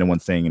time, even if no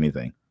one's saying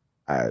anything.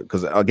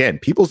 Because again,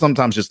 people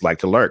sometimes just like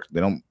to lurk.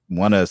 They don't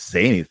want to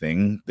say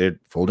anything. They're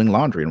folding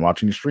laundry and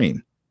watching the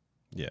stream.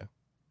 Yeah.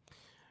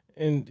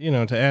 And,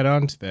 to add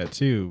on to that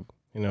too,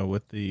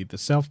 with the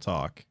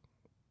self-talk,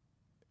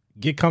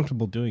 get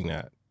comfortable doing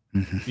that,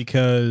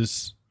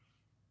 because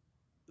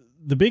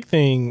the big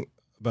thing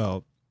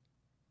about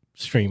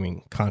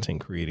streaming,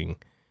 content creating,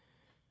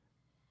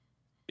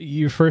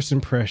 your first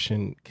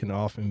impression can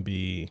often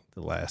be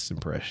the last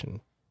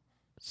impression.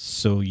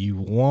 So you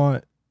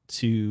want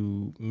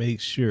to make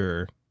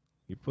sure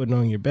you're putting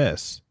on your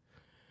best.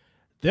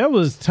 There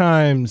was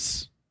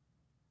times,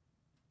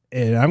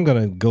 and I'm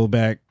going to go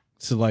back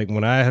to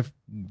when I have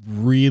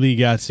really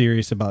got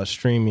serious about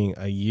streaming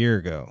a year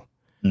ago.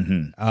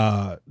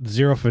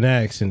 Zero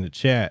Fanatics in the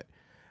chat,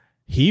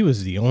 he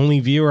was the only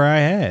viewer I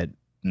had.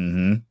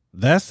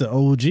 That's the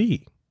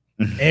OG.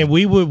 And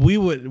we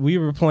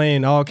were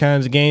playing all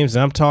kinds of games,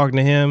 and I'm talking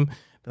to him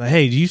like,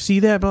 hey, do you see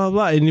that? Blah,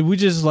 blah, blah. And we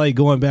just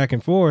going back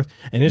and forth,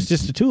 and it's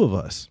just the two of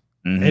us.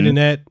 And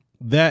then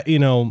that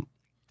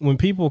when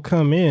people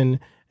come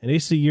in and they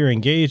see you're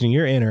engaged and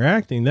you're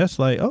interacting, that's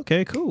like,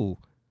 okay, cool.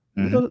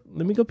 Let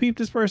me go peep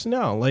this person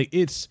out.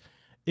 It's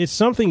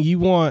something you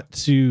want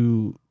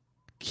to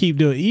keep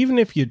doing, even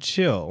if you're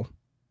chill.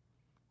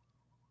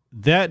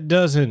 That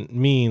doesn't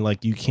mean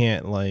you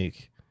can't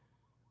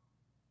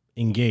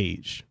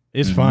engage.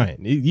 It's fine.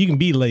 You can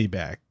be laid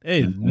back.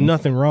 Hey,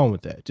 nothing wrong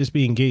with that. Just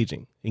be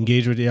engaging.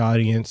 Engage with the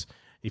audience.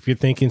 If you're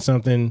thinking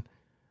something,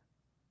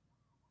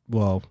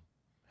 well,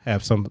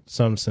 have some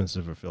sense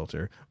of a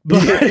filter.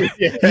 But I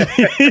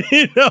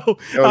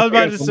was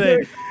about to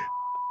say,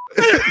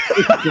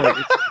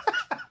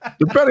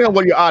 depending on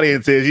what your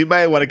audience is, you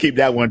might want to keep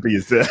that one to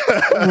yourself.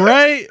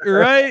 Right.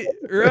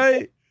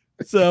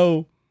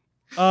 So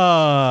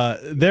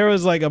there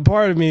was a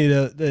part of me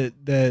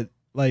that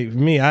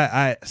me,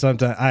 I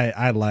sometimes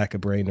I lack a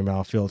brain to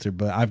mouth filter,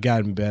 but I've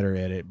gotten better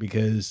at it,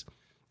 because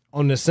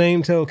on the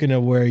same token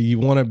of where you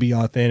want to be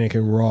authentic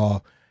and raw,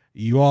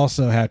 you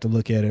also have to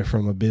look at it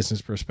from a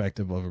business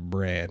perspective of a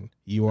brand.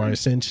 You are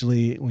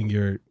essentially, when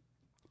you're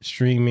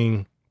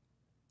streaming,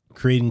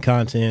 creating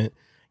content,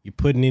 you're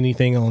putting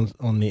anything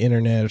on the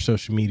internet or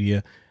social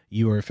media,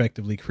 you are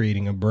effectively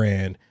creating a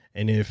brand.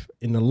 And if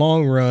in the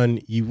long run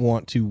you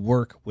want to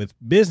work with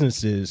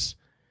businesses,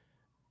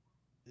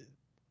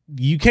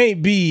 you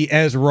can't be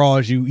as raw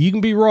as you can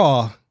be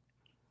raw.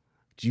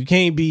 you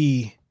can't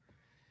be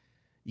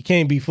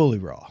fully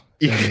raw.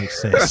 That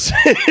makes sense.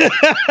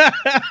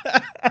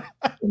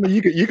 I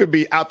mean, you could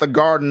be out the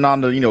garden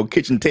on the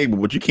kitchen table,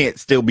 but you can't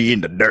still be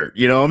in the dirt.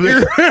 You know what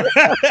I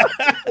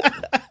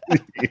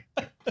mean?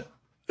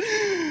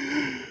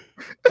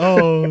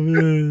 Oh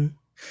man.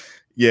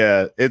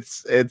 Yeah,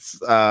 it's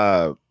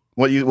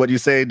what you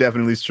say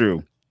definitely is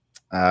true.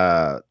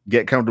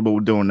 Get comfortable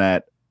with doing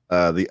that.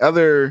 The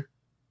other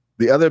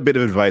bit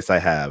of advice I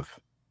have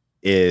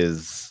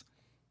is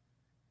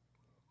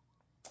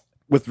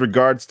with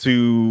regards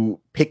to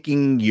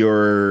picking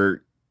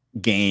your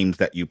games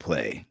that you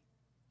play,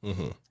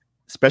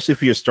 especially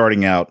if you're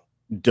starting out.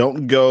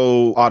 Don't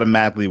go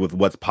automatically with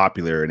what's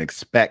popular and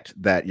expect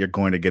that you're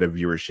going to get a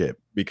viewership,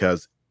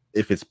 because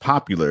if it's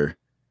popular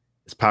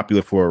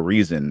for a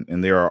reason,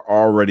 and there are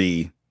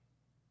already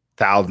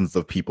thousands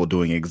of people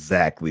doing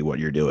exactly what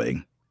you're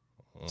doing.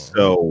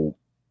 So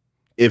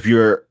if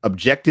your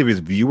objective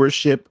is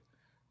viewership,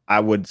 I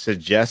would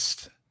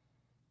suggest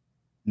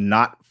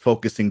not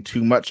focusing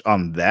too much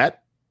on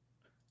that.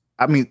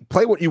 I mean,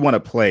 play what you want to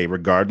play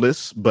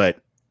regardless, but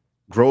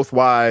growth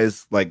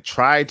wise, like,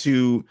 try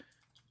to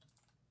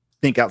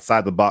think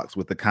outside the box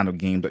with the kind of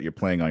game that you're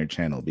playing on your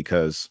channel,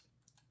 because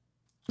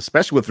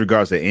especially with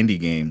regards to indie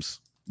games,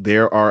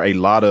 there are a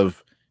lot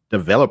of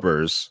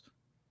developers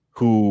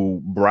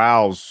who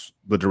browse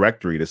the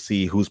directory to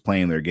see who's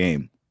playing their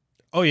game.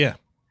 Oh yeah.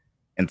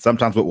 And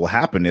sometimes what will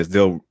happen is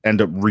they'll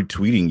end up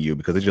retweeting you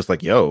because it's just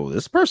like, yo,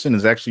 this person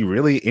is actually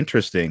really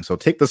interesting. So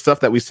take the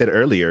stuff that we said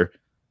earlier,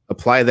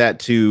 apply that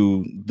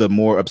to the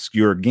more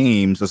obscure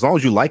games, as long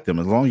as you like them,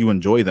 as long as you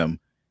enjoy them.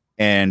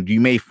 And you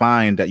may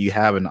find that you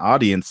have an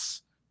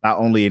audience, not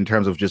only in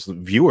terms of just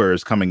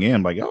viewers coming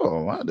in, like,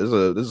 oh, wow, this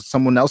is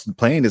someone else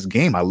playing this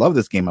game. I love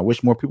this game. I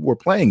wish more people were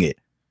playing it.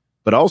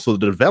 But also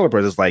the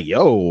developers is like,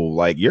 yo,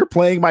 like, you're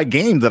playing my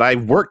game that I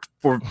worked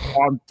for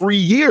on 3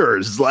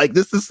 years. Like,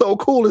 this is so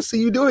cool to see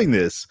you doing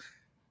this.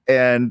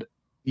 And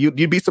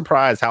you'd be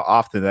surprised how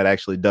often that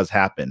actually does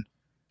happen.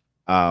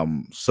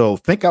 So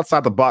think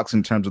outside the box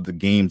in terms of the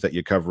games that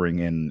you're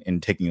covering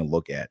and taking a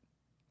look at.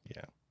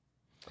 Yeah,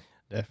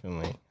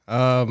 definitely.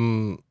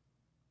 On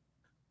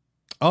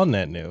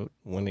that note,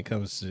 when it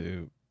comes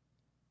to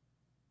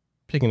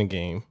picking a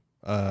game,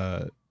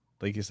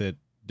 like you said,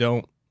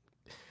 don't.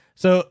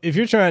 So if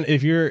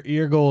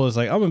your goal is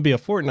like, I'm gonna be a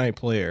Fortnite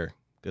player,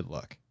 good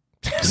luck.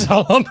 That's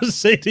all I'm gonna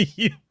say to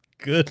you.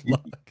 Good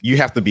luck. You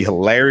have to be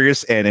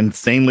hilarious and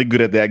insanely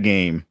good at that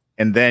game,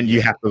 and then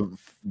you have to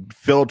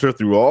filter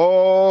through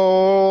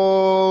all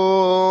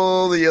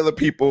the other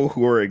people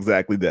who are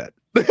exactly that.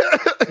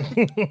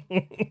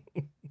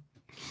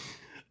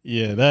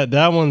 Yeah,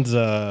 that one's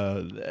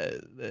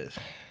that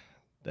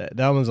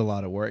one's a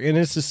lot of work, and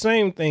it's the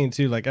same thing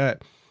too. Like I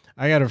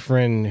got a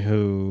friend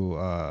who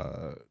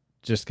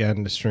just got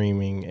into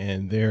streaming,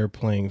 and they're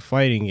playing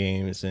fighting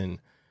games, and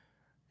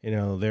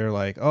they're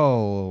like,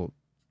 oh,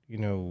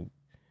 I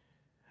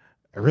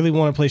really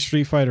want to play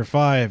Street Fighter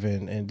 5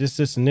 and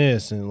this and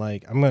this, and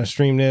like, I'm gonna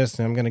stream this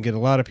and I'm gonna get a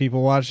lot of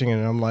people watching.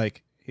 And I'm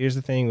like, here's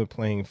the thing with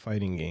playing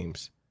fighting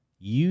games: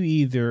 you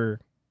either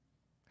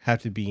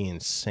have to be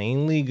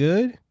insanely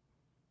good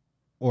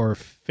or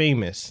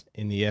famous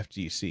in the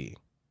FGC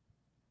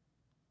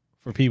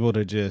for people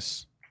to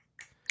just,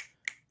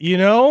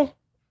 because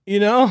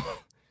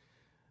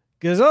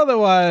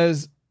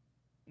otherwise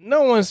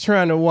no one's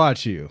trying to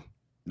watch you.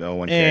 No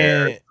one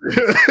cares.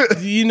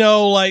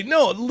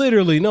 No,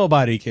 literally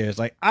nobody cares.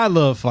 Like, I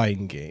love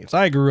fighting games.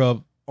 I grew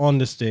up on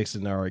the sticks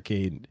in the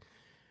arcade,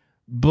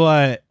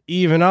 but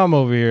even I'm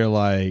over here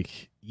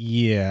like,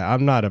 yeah,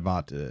 I'm not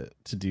about to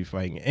do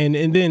fighting. And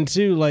then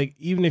too, like,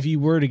 even if you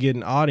were to get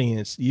an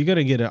audience, you're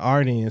gonna get an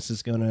audience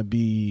that's gonna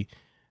be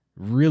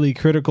really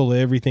critical of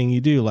everything you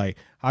do. Like,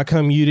 how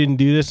come you didn't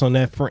do this on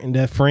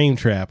that frame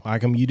trap? How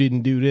come you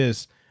didn't do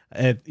this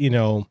at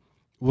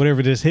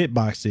whatever this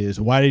hitbox is?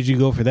 Why did you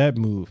go for that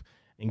move?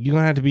 And you're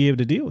gonna have to be able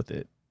to deal with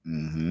it.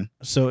 Mm-hmm.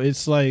 So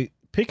it's like,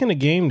 picking a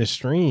game to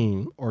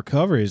stream or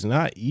cover is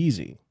not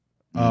easy.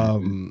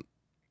 Mm-hmm.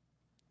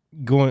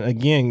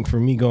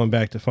 Going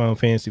back to Final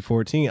Fantasy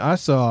 14,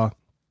 so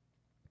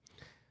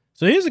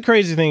here's the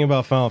crazy thing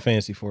about Final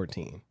Fantasy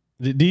 14.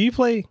 Do you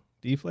play?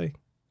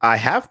 I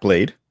have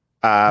played,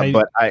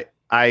 but I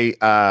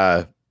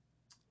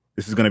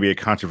this is going to be a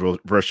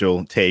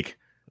controversial take.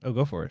 Oh,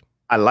 go for it.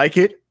 I like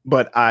it,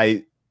 but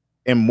I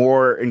am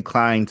more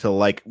inclined to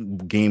like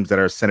games that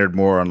are centered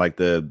more on like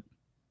the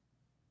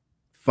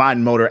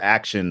fine motor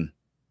action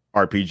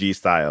RPG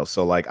style.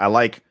 So like, I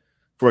like,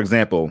 for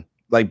example,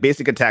 like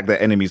basic attack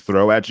that enemies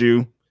throw at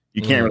you.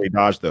 You can't really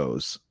dodge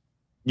those.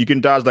 You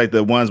can dodge like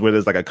the ones where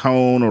there's like a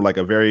cone or like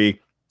a very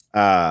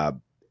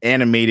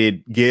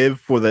animated give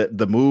for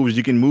the moves.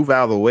 You can move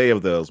out of the way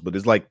of those, but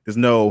there's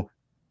no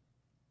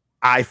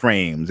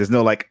iframes. There's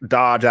no like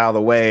dodge out of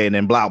the way and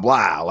then blah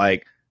blah.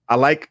 Like, I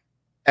like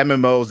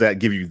MMOs that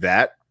give you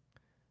that.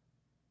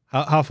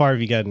 How far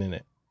have you gotten in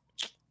it?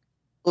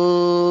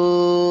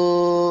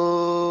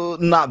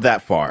 Not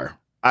that far.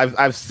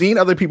 I've seen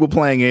other people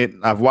playing it.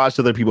 I've watched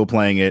other people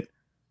playing it.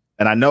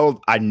 And I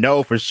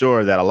know for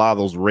sure that a lot of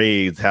those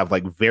raids have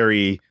like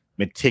very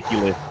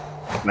meticulous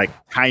like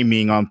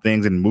timing on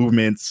things and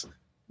movements.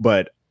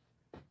 But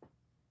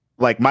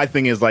like my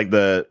thing is like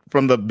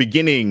from the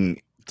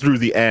beginning through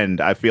the end,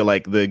 I feel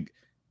like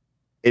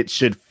it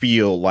should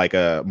feel like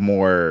a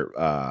more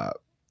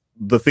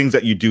the things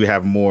that you do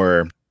have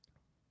more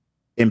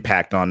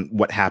impact on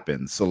what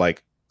happens. So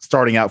like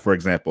starting out, for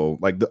example,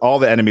 like all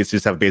the enemies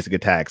just have basic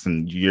attacks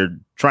and you're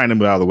trying to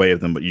move out of the way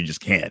of them, but you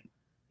just can't.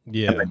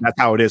 Yeah. Like, that's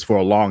how it is for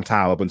a long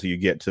time up until you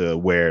get to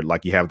where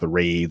like you have the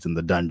raids and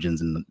the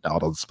dungeons and all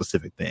those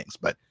specific things.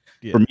 But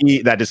for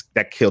me,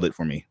 that killed it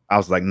for me. I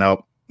was like,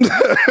 nope. Nope.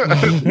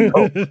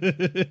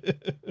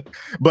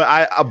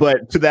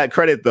 But to that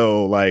credit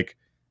though, like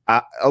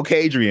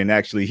Adrian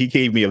actually, he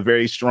gave me a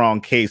very strong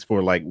case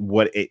for like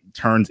what it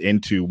turns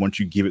into once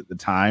you give it the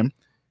time.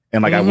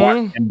 And like I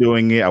watched him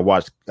doing it. I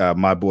watched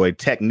my boy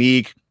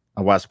Technique.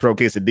 I watched Pro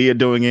Quesadilla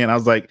doing it. And I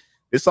was like,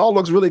 this all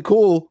looks really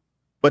cool.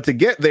 But to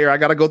get there, I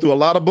got to go through a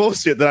lot of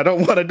bullshit that I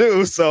don't want to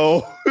do.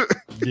 So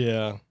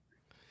yeah.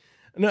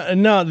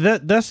 No,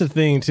 that's the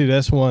thing too.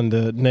 That's one of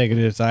the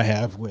negatives I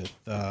have with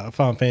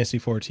Final Fantasy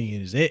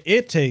 14 is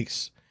it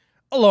takes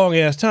a long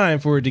ass time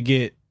for it to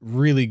get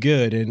really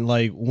good. And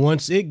like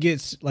once it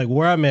gets like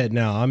where I'm at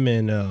now, I'm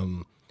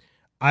in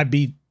I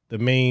beat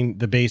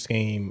the base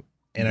game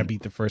and I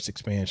beat the first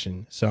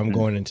expansion. So I'm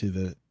going into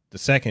the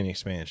second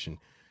expansion.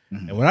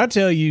 And when I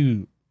tell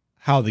you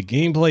how the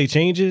gameplay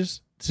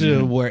changes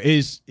to where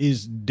is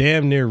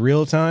damn near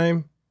real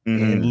time,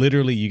 and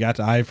literally you got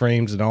the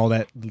iframes and all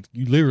that,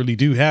 you literally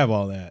do have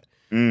all that.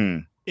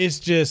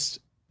 It's just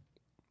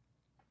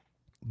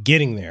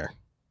getting there.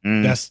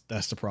 That's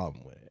the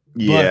problem with it.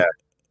 Yeah.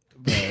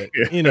 But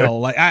you know,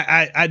 like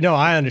I know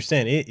I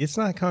understand it's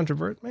not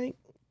controversial, man.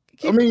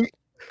 I mean,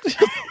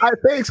 I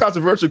think it's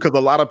controversial because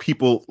a lot of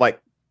people like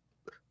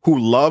who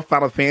love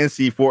Final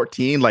Fantasy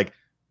 14 like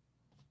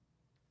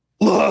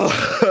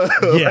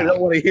I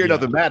don't want to hear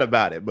nothing bad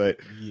about it, but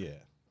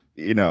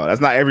you know, that's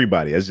not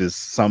everybody. It's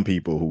just some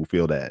people who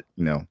feel that,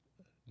 you know.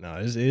 No,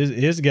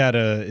 it's got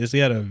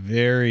a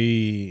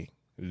very,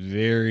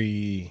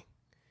 very,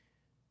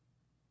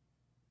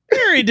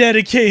 very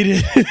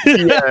dedicated.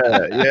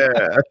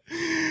 yeah.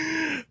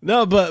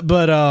 No, but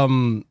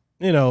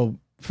you know,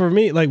 for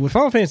me, like with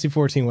Final Fantasy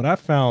 14, what I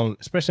found,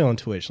 especially on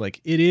Twitch,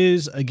 like it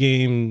is a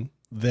game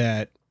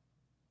that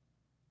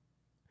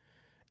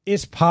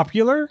is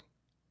popular.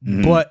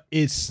 But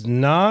it's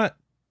not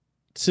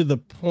to the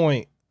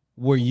point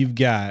where you've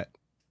got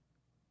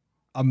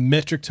a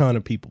metric ton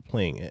of people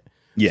playing it.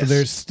 Yes. So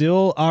there's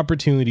still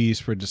opportunities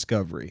for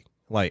discovery.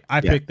 Like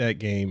I picked that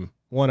game.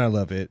 One, I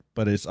love it,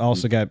 but it's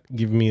also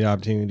given me the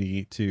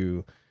opportunity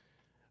to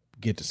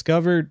get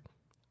discovered.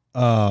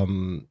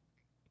 The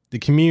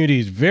community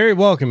is very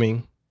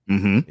welcoming.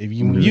 If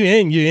you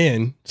in, you're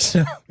in.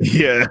 So,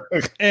 yeah.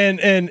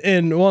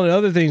 And one of the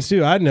other things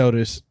too, I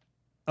noticed,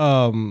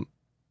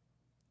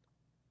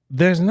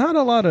 there's not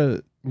a lot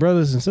of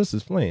brothers and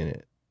sisters playing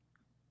it.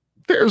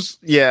 There's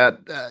I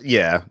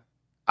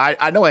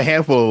know a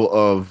handful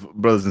of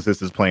brothers and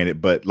sisters playing it,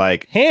 but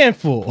like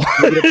handful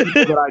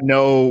that I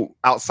know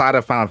outside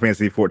of Final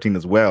Fantasy 14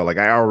 as well. Like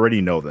I already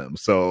know them,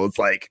 so it's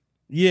like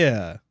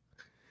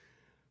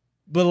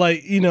but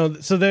like you know,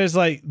 so there's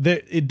like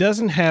it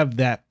doesn't have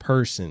that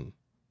person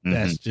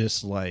that's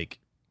just like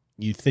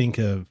you think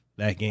of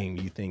that game,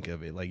 you think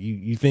of it like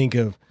you think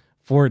of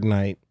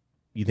Fortnite.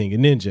 You think of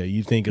Ninja,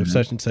 you think of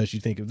such and such,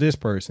 you think of this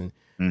person.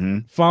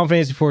 Final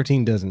Fantasy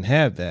 14 doesn't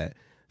have that.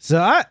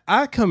 So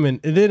I come in,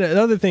 and then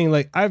another thing,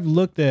 like I've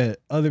looked at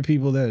other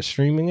people that are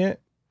streaming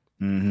it,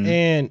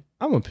 and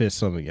I'm gonna piss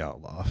some of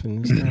y'all off,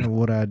 and it's kind of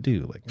what I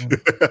do. Like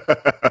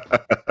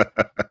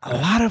a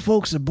lot of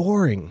folks are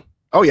boring.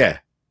 Oh yeah.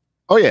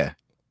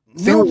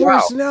 No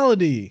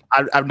personality.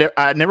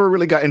 I never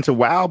really got into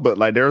WoW, but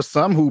like there are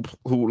some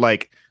who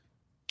like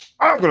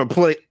I'm gonna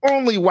play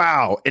only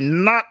WoW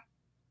and not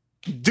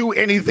do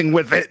anything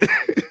with it.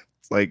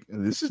 It's like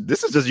this is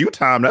just you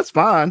time. That's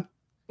fine.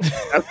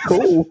 That's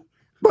cool.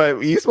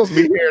 But you're supposed to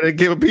be here to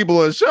give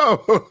people a show.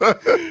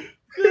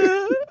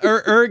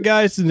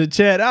 Guys in the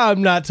chat,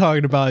 I'm not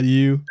talking about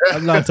you.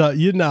 I'm not talking.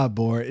 You're not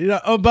bored. You know,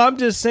 but I'm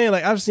just saying,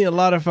 like I've seen a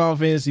lot of Final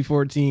Fantasy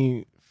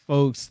 14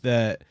 folks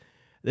that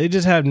they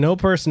just have no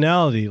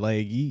personality.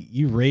 Like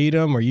you raid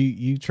them or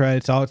you try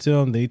to talk to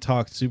them, they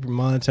talk super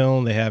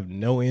monotone. They have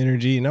no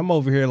energy, and I'm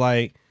over here.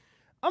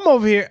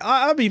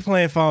 I'll be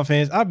playing Final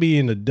Fantasy. I'll be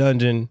in the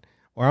dungeon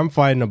or I'm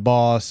fighting a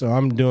boss or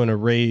I'm doing a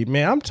raid.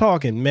 Man, I'm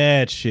talking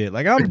mad shit.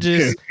 Like I'm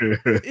just,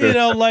 you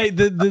know, like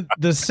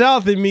the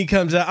South in me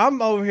comes out.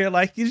 I'm over here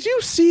like, did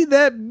you see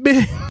that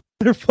big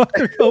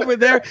motherfucker over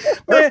there?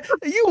 Man,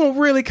 you won't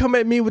really come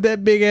at me with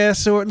that big ass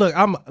sword. Look,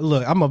 I'm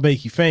gonna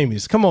make you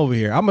famous. Come over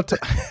here. I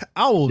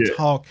will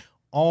talk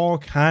all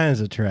kinds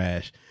of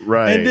trash.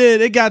 Right. And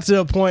then it got to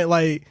a point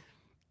like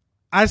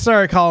I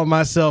started calling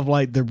myself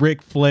like the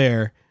Ric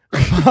Flair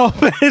Final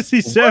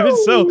Fantasy 7.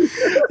 So,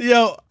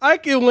 yo, I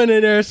can went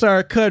in there and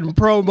start cutting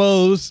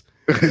promos.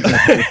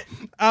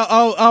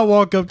 I'll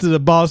walk up to the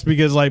boss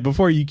because like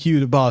before you cue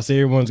the boss,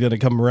 everyone's gonna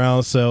come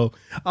around. So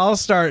I'll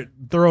start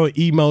throwing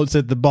emotes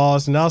at the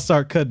boss, and I'll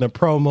start cutting a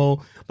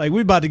promo. Like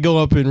we about to go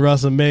up in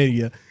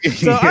WrestleMania.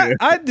 So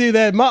I do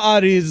that. My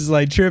audience is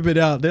like tripping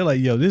out. They're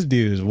like, "Yo, this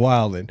dude is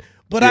wilding."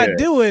 But I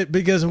do it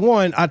because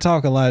one, I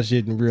talk a lot of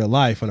shit in real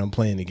life when I'm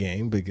playing the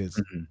game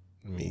because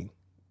I mean,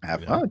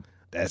 have fun.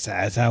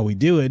 That's how we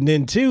do it. And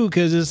then two,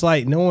 because it's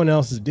like no one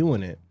else is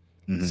doing it.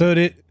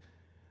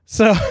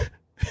 So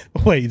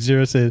wait,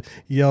 Zero says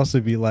you also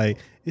be like,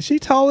 is she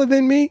taller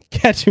than me?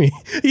 Catch me.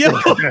 Yo,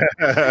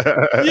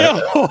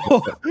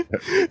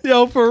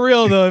 for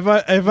real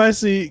though. If I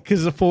see,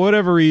 because for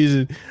whatever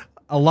reason,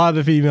 a lot of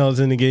the females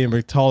in the game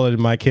are taller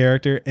than my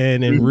character,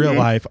 and in real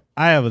life,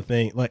 I have a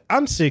thing. Like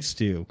I'm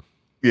 6'2".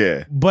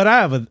 Yeah. But I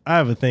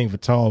have a thing for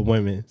tall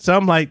women. So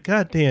I'm like,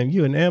 God damn,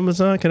 you an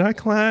Amazon? Can I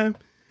climb?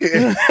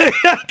 Yeah.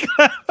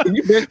 Can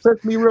you bench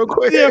press me real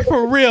quick? Yeah,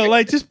 for real.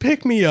 Like just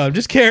pick me up.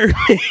 Just carry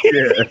me.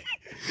 Yeah.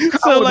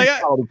 So like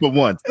for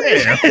once.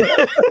 Damn.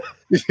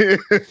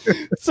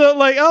 So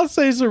like I'll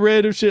say some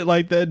random shit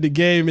like that in the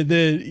game, and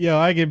then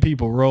I get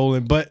people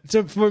rolling. But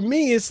for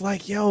me, it's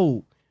like,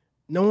 no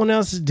one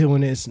else is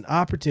doing it. It's an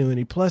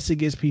opportunity. Plus it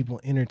gets people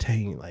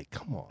entertained. Like,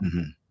 come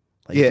on.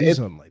 Like do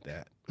something like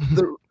that.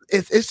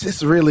 It's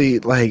just really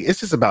like it's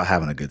just about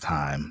having a good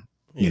time.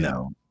 You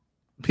know,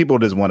 people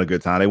just want a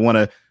good time. They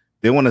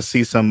want to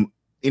see some.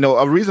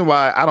 A reason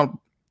why I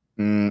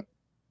don't.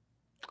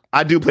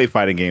 I do play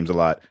fighting games a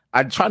lot.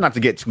 I try not to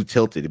get too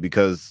tilted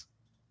because,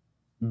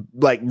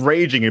 like,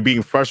 raging and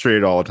being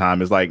frustrated all the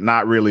time is like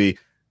not really.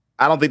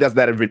 I don't think that's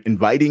that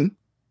inviting.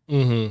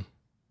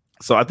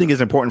 So I think it's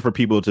important for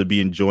people to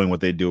be enjoying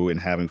what they do and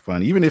having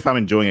fun. Even if I'm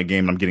enjoying a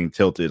game and I'm getting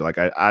tilted, like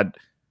I've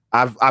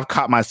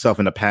caught myself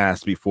in the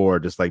past before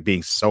just like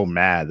being so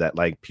mad that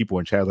like people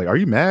in chat are like, are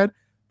you mad?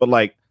 But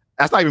like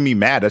that's not even me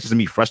mad. That's just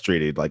me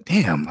frustrated. Like,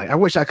 damn, like I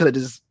wish I could have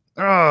just.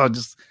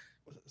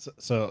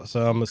 So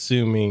I'm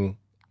assuming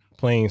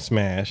playing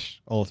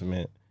Smash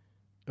Ultimate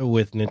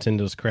with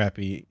Nintendo's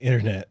crappy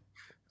internet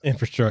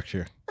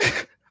infrastructure.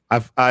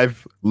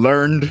 I've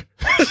learned.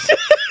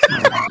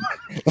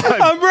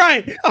 I'm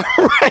right.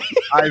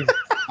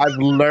 I've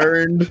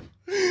learned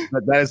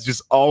that is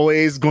just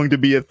always going to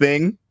be a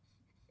thing.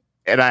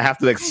 And I have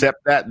to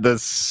accept that the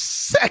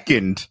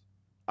second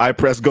I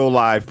press go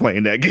live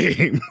playing that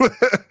game,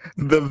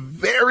 the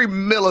very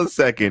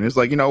millisecond, it's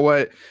like, you know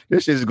what?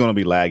 This shit is going to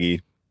be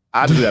laggy.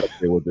 I just got to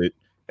deal with it.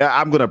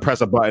 I'm going to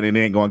press a button and it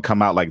ain't going to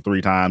come out like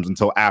 3 times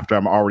until after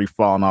I'm already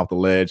falling off the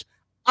ledge.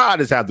 I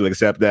just have to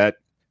accept that.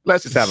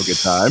 Let's just have a good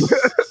time.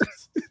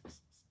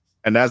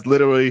 And that's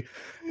literally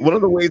one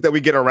of the ways that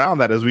we get around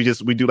that is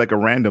we do like a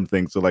random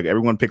thing. So like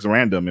everyone picks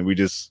random and we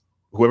just,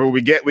 whoever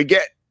we get. So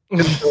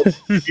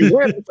if you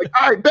win, it's like,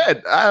 all right,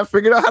 bet. I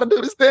figured out how to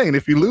do this thing. And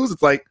if you lose,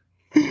 it's like,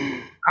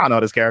 I don't know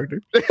this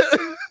character.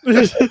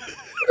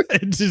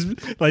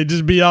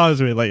 just be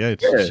honest with me. Like,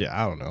 shit,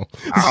 I don't know.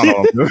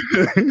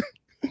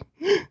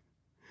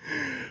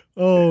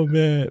 Oh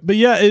man. But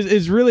yeah,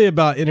 it's really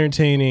about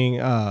entertaining.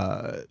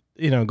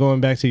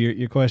 Going back to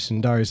your question,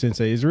 Dari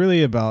Sensei, is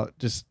really about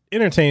just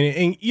entertaining,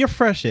 and you're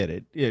fresh at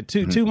it. Yeah,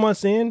 2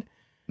 months in,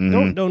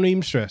 don't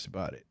even stress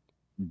about it.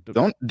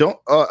 Don't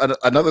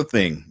another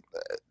thing.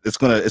 It's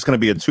gonna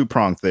be a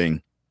 2-pronged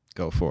thing.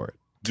 Go for it.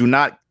 Do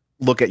not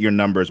look at your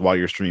numbers while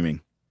you're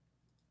streaming.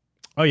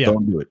 Oh yeah,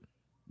 don't do it.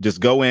 Just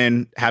go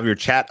in, have your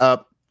chat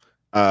up.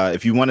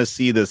 If you want to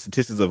see the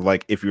statistics of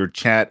like if your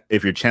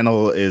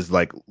channel is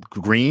like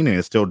green and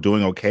it's still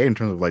doing okay in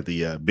terms of like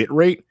the bit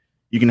rate,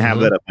 you can have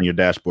that up on your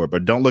dashboard.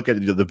 But don't look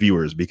at the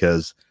viewers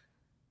because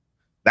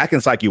that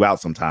can psych you out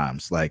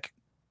sometimes. Like,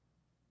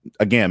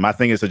 again, my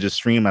thing is to just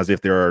stream as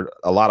if there are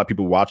a lot of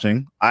people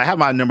watching. I have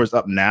my numbers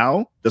up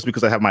now just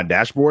because I have my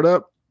dashboard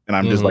up and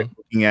I'm just like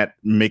looking at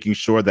making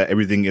sure that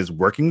everything is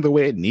working the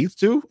way it needs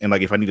to. And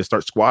like if I need to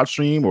start squad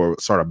stream or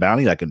start a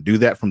bounty, I can do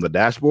that from the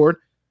dashboard.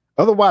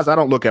 Otherwise, I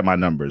don't look at my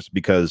numbers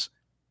because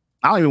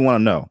I don't even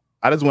want to know.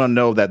 I just want to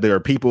know that there are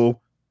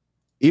people,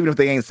 even if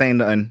they ain't saying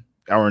nothing,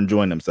 are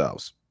enjoying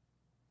themselves.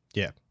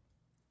 Yeah.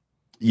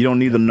 You don't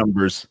need the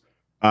numbers.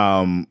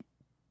 And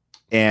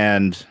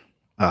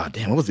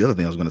damn, what was the other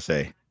thing I was going to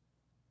say?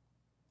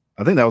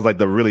 I think that was like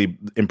the really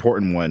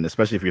important one,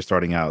 especially if you're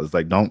starting out. It's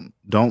like don't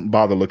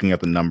bother looking at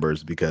the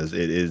numbers because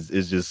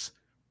it's just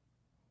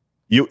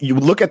you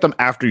look at them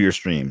after your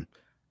stream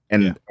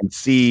and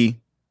see,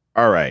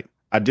 all right,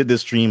 I did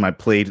this stream, I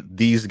played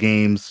these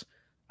games.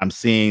 I'm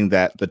seeing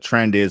that the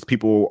trend is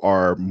people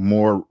are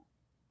more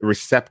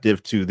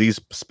receptive to these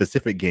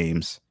specific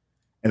games,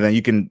 and then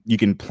you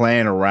can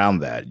plan around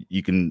that.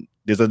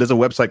 There's a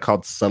website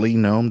called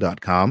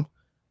sullygnome.com.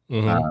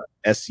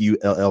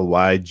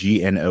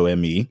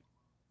 SULLYGNOME.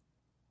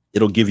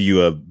 It'll give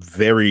you a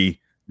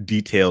very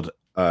detailed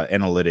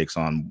analytics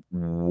on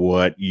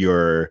what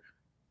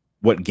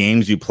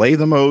games you play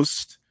the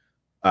most,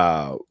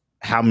 how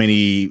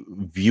many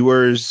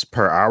viewers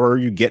per hour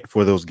you get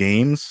for those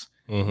games,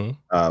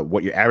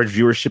 what your average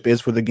viewership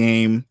is for the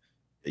game,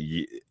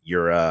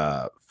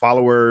 your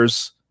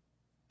followers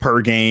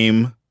per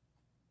game.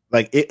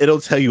 like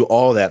it'll tell you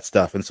all that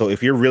stuff. And so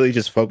if you're really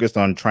just focused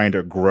on trying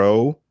to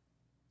grow,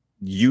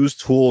 use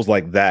tools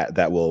like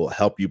that will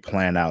help you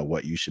plan out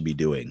what you should be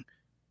doing.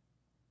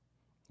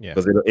 Yeah,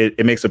 because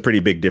it makes a pretty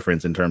big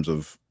difference in terms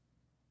of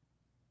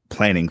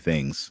planning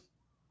things.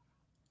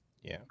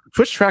 Yeah.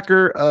 Twitch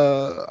tracker.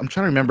 I'm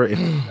trying to remember if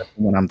that's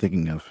the one I'm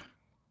thinking of.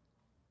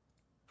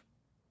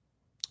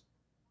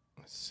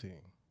 Let's see.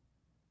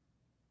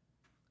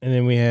 And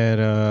then we had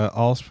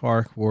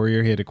Allspark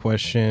Warrior. He had a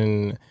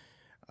question.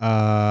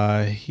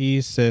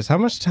 He says, how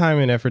much time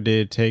and effort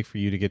did it take for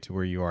you to get to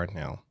where you are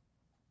now?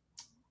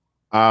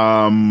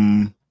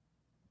 Time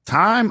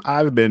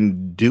I've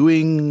been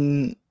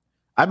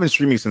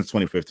streaming since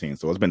 2015,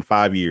 so it's been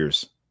 5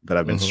 years that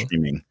I've been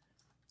streaming.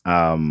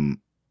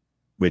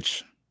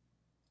 Which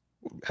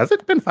has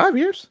it been 5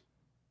 years?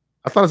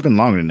 I thought it's been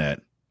longer than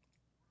that.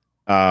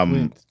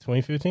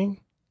 2015?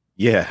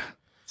 Yeah.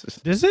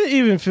 Does it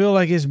even feel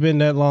like it's been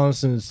that long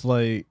since,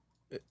 like,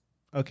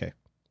 okay.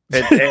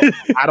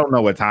 I don't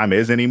know what time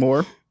is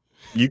anymore.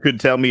 You could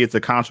tell me it's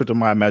a construct of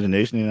my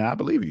imagination, and I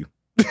believe you.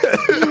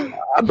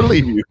 I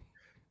believe you.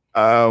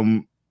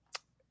 I've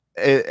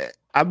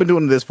been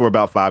doing this for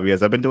about 5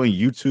 years. I've been doing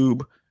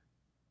YouTube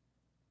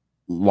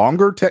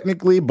longer,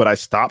 technically, but I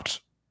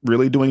stopped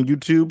really doing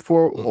YouTube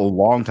for a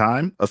long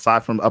time.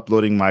 Aside from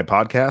uploading my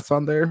podcasts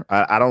on there,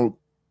 I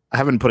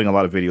haven't been putting a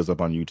lot of videos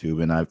up on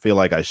YouTube, and I feel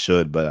like I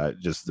should, but I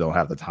just don't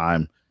have the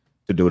time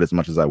to do it as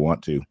much as I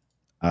want to.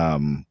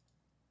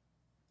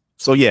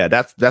 So yeah,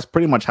 that's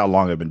pretty much how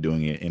long I've been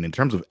doing it. And in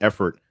terms of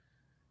effort,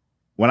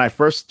 when I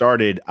first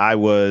started, I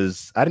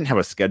didn't have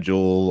a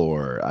schedule,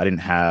 or I didn't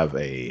have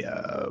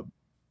a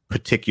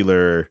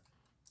particular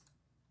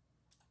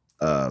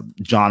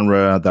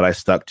genre that I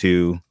stuck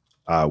to,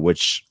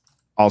 which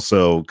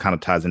also kind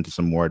of ties into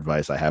some more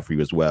advice I have for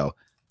you as well.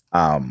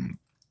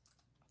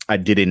 I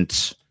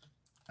didn't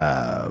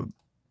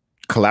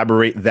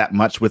collaborate that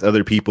much with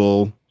other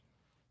people.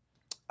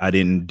 I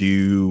didn't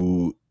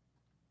do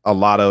a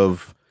lot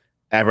of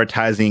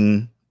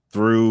advertising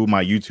through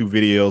my YouTube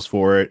videos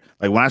for it.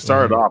 Like when I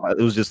started off,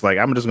 it was just like,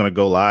 I'm just going to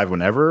go live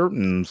whenever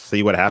and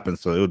see what happens.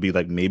 So it would be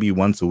like maybe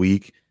once a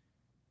week,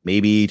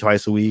 maybe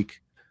twice a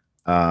week.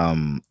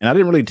 And I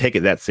didn't really take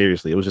it that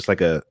seriously. It was just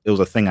like it was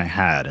a thing I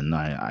had, and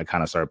I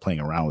kind of started playing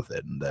around with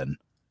it. And then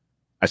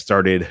I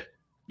started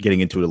getting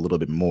into it a little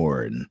bit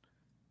more. And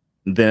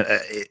then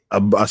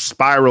a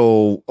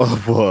spiral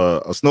of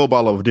a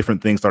snowball of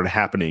different things started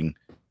happening,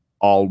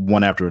 all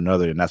one after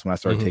another. And that's when I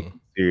started taking it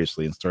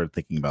seriously and started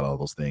thinking about all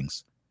those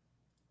things.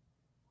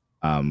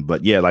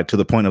 But yeah, like to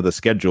the point of the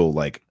schedule,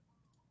 like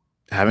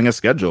having a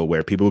schedule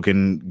where people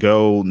can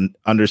go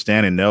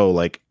understand and know,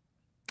 like,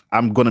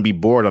 I'm going to be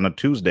bored on a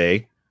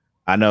Tuesday.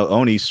 I know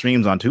Oni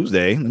streams on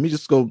Tuesday. Let me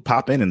just go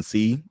pop in and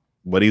see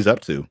what he's up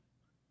to.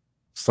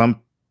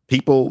 Some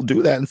people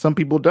do that and some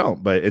people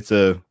don't, but it's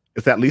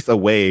at least a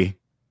way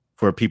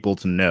for people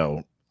to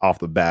know off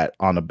the bat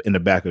in the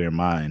back of their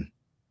mind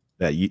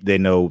that they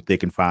know they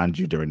can find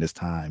you during this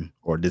time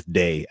or this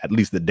day, at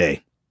least the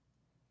day.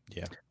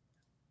 Yeah.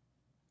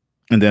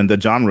 And then the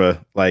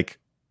genre, like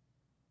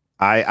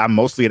I'm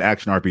mostly an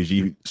action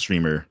RPG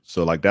streamer.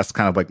 So like, that's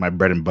kind of like my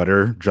bread and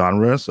butter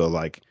genre. So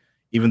like,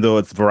 even though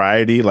it's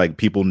variety, like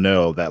people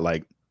know that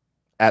like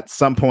at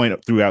some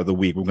point throughout the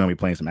week, we're going to be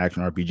playing some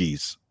action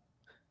RPGs.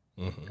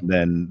 And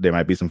then there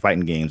might be some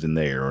fighting games in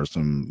there, or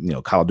some,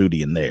 Call of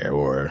Duty in there,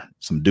 or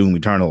some Doom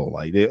Eternal.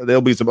 Like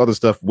there'll be some other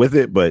stuff with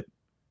it, but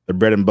the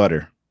bread and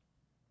butter,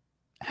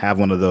 have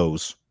one of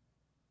those.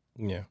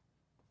 Yeah.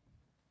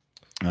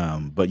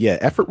 But yeah,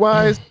 effort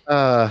wise,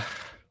 I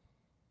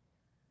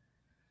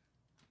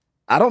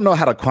don't know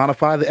how to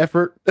quantify the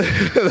effort.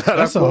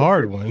 That's a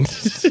hard one.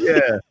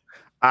 Yeah.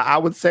 I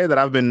would say that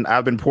I've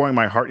been pouring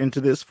my heart into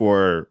this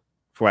for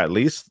at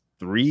least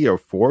 3 or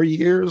 4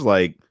 years,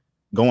 like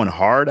going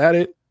hard at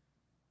it.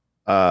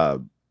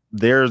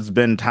 There's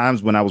been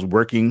times when I was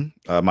working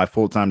my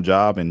full-time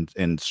job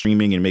and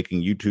streaming and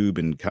making YouTube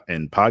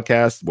and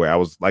podcasts where I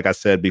was, like I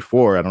said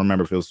before, I don't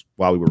remember if it was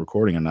while we were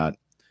recording or not,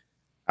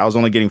 I was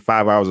only getting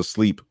 5 hours of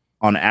sleep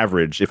on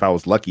average, if I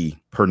was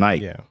lucky, per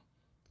night. Yeah.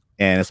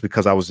 And it's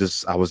because I was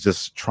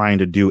just trying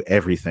to do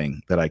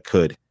everything that I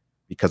could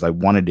because I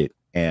wanted it.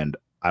 And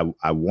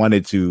I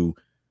wanted to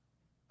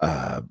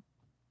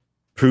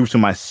prove to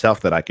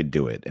myself that I could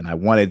do it. And I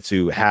wanted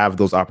to have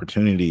those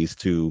opportunities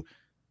to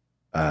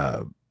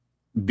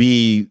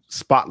be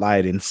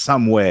spotlighted in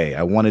some way.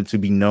 I wanted to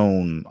be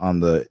known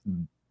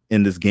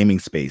in this gaming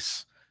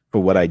space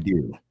for what I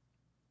do.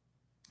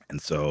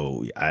 And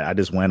so I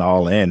just went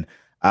all in.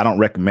 I don't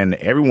recommend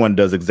that everyone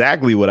does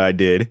exactly what I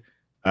did,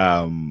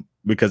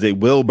 because it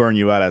will burn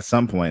you out at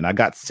some point. I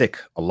got sick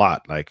a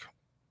lot. Like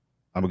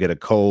I would get a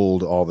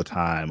cold all the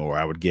time, or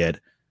I would get,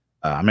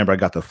 I remember I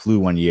got the flu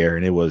one year,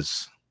 and it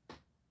was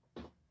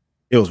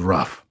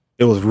rough.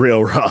 It was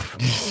real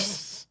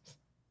rough.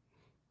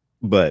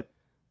 But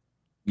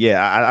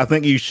yeah, I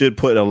think you should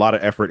put a lot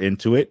of effort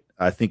into it.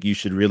 I think you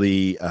should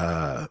really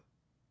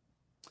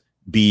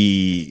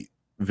be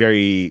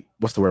very,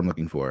 what's the word I'm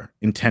looking for?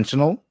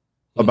 Intentional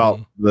about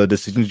the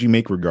decisions you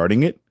make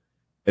regarding it.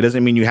 It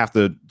doesn't mean you have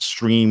to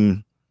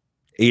stream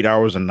 8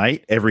 hours a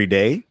night every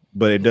day,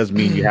 but it does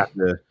mean you have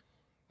to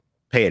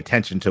pay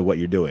attention to what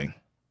you're doing.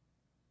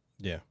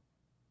 Yeah.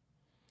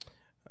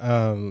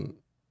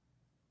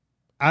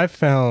 I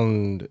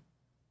found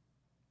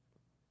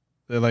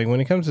that, like, when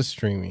it comes to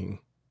streaming,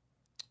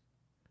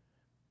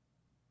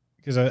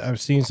 because I've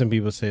seen some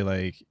people say,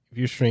 like, if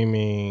you're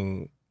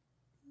streaming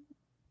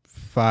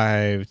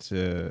 5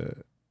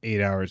 to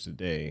 8 hours a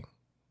day,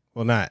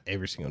 well, not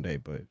every single day,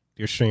 but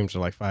your streams are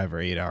like 5 or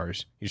 8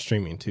 hours, you're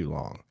streaming too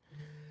long.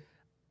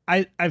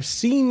 I've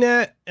seen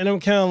that, and I'm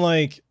kind of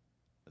like,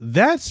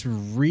 that's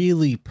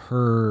really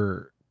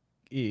per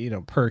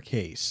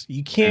case.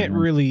 You can't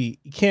really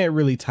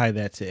tie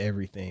that to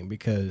everything,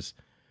 because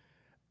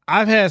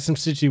I've had some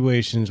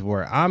situations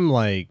where I'm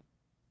like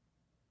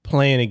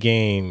playing a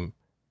game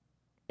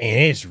and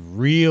it's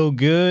real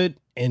good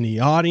and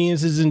the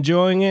audience is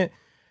enjoying it,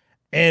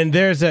 and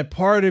there's that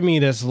part of me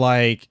that's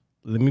like,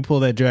 let me pull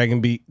that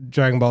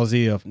Dragon Ball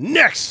Z off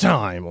next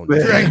time on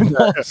Dragon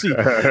Ball Z.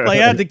 Like, I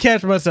had to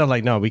catch myself,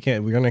 like, no, we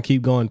can't. We're gonna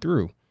keep going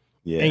through.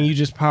 Yeah. And you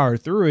just power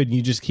through it, and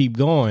you just keep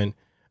going.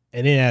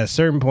 And then at a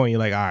certain point, you're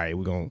like, all right,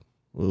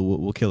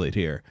 we'll kill it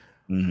here.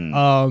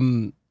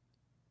 Mm-hmm.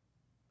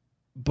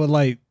 But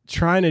like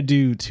trying to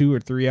do 2 or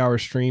 3 hour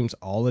streams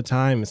all the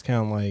time is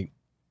kind of like,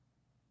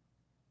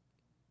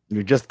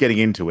 you're just getting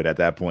into it at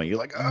that point. You're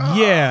like,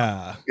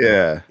 yeah,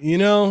 you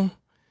know,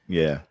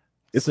 yeah.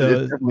 It's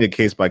definitely a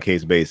case by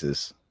case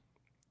basis.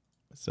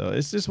 So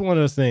it's just one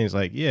of those things.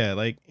 Like, yeah,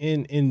 like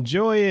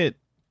enjoy it.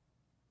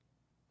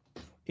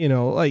 You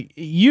know, like,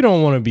 you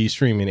don't want to be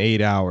streaming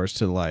 8 hours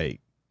to like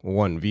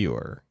 1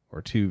 viewer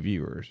or 2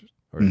 viewers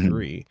or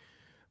 3.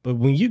 But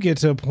when you get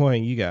to a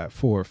point, you got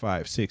 4,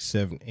 5, 6,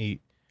 7,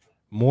 8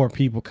 more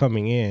people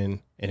coming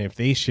in. And if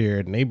they share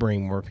it and they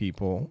bring more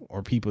people,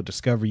 or people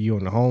discover you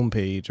on the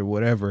homepage or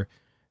whatever,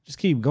 just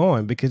keep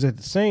going. Because at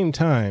the same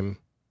time,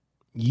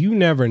 you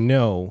never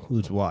know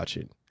who's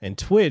watching. And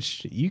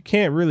Twitch, you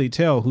can't really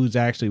tell who's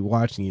actually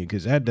watching you,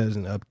 because that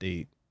doesn't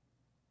update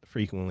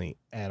frequently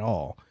at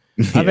all.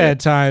 Yeah. I've had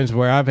times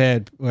where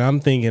I'm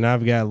thinking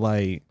I've got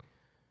like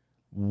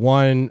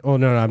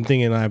I'm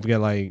thinking I've got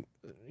like,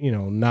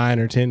 9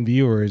 or 10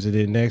 viewers, and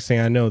then next thing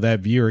I know, that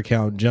viewer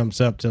count jumps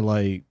up to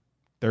like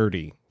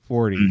 30,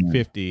 40,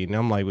 50. And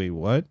I'm like, wait,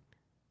 what?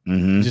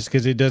 Just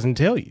because it doesn't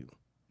tell you.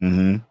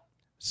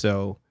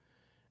 So,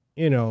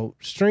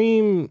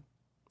 stream.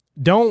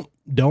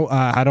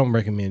 I don't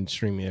recommend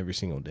streaming every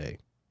single day.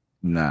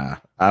 Nah,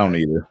 I don't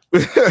either.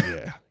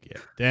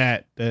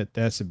 Yeah.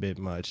 That's a bit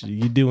much.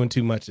 You're doing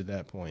too much at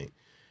that point,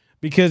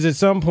 because at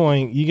some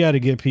point you got to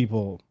give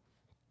people,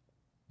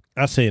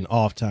 I say, an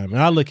off time.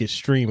 And I look at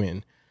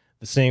streaming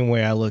the same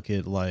way I look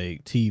at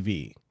like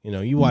TV.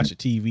 You watch a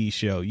TV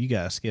show, you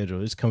got a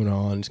schedule. It's coming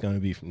on. It's going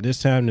to be from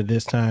this time to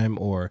this time,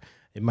 or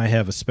it might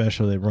have a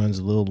special that runs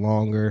a little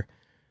longer.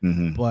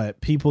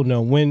 But people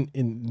know when,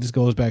 and this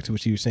goes back to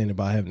what you were saying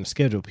about having a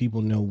schedule.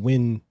 People know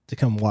when to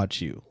come watch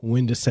you,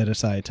 when to set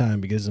aside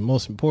time, because the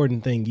most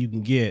important thing you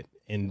can get,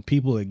 and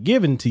people are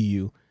giving to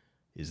you,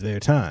 is their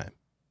time.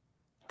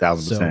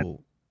 1000%. So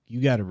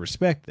you got to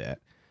respect that.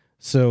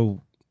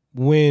 So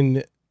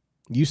when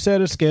you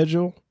set a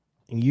schedule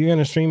and you're going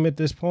to stream at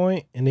this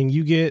point, and then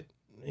you get,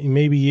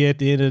 maybe at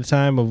the end of the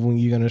time of when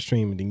you're going to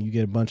stream it, and you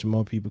get a bunch of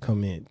more people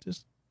come in,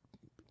 just,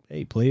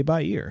 hey, play it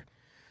by ear.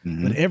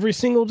 But every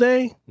single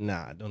day,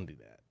 nah, don't do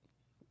that.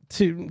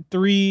 2,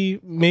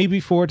 3,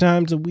 maybe 4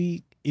 times a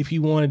week if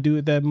you want to do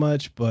it that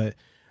much. But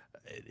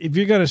if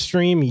you're going to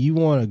stream and you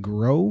want to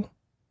grow,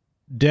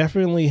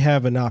 definitely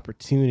have an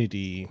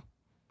opportunity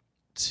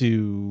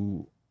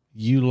to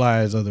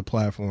utilize other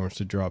platforms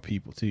to draw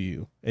people to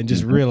you, and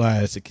just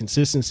realize that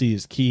consistency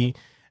is key.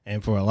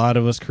 And for a lot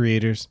of us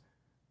creators,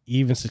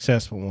 even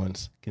successful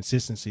ones,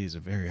 consistency is a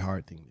very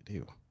hard thing to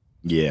do.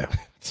 Yeah,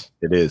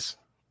 it is.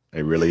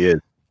 It really is.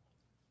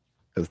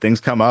 Because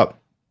things come up,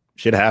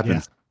 shit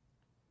happens,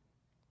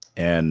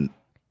 and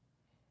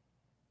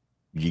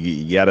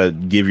you gotta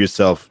give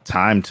yourself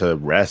time to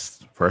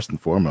rest first and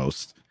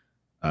foremost.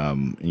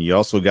 And you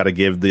also got to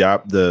give the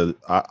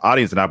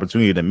audience an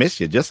opportunity to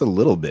miss you just a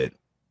little bit.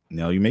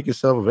 You make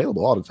yourself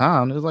available all the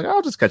time. It's like,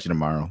 I'll just catch you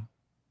tomorrow.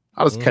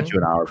 I'll just catch you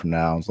an hour from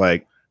now. It's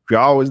like, if you're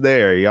always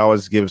there, you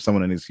always give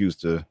someone an excuse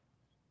to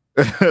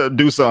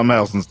do something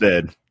else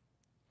instead.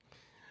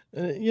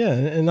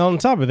 And on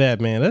top of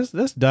that, man,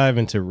 let's dive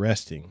into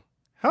resting.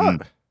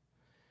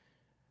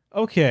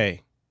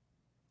 Okay.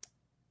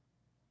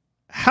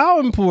 How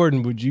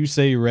important would you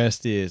say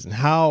rest is, and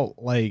how,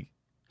 like,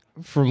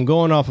 from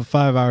going off of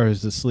 5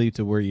 hours of sleep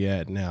to where you're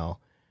at now,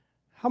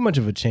 how much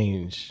of a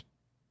change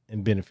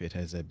and benefit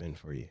has that been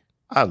for you?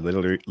 I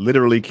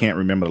literally can't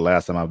remember the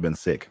last time I've been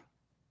sick.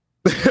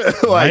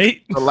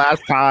 Right? The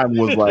last time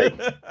was like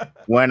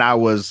when I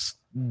was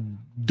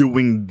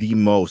doing the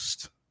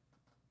most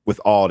with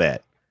all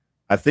that.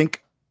 I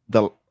think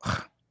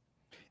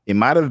it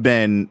might have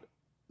been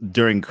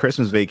during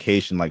Christmas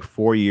vacation, like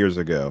 4 years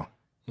ago.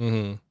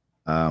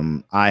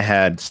 I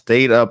had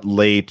stayed up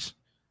late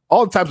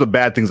all types of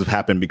bad things have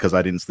happened because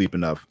I didn't sleep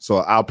enough. So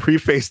I'll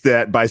preface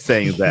that by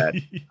saying that.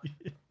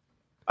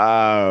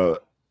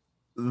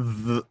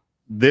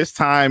 This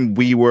time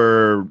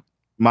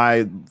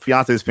my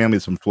fiance's family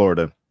is from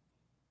Florida.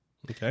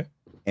 Okay.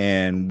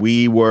 And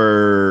we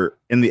were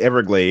in the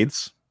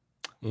Everglades,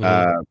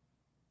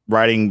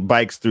 riding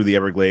bikes through the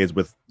Everglades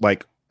with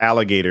like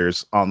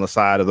alligators on the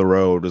side of the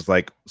road. It was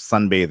like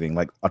sunbathing,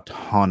 like a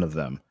ton of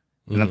them.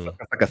 And that's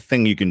like a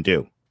thing you can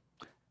do.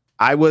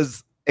 I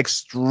was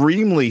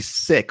extremely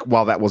sick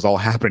while that was all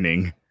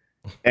happening.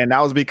 And that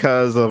was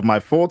because of my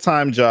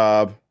full-time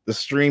job, the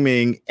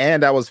streaming,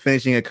 and I was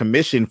finishing a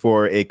commission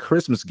for a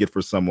Christmas gift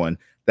for someone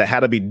that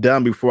had to be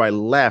done before I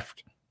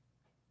left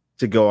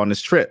to go on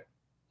this trip.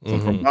 So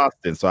I'm from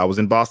Boston. So I was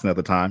in Boston at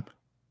the time.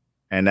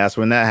 And that's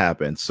when that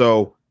happened.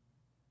 So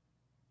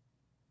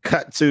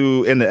cut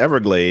to in the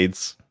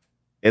Everglades.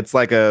 It's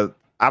like I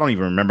don't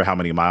even remember how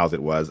many miles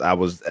it was.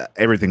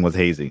 Everything was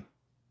hazy.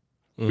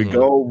 We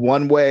go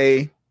one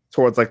way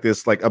towards like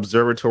this like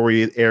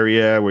observatory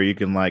area where you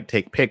can like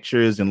take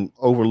pictures and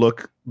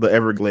overlook the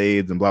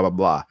Everglades and blah, blah,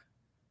 blah.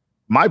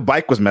 My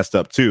bike was messed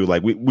up too.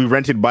 Like we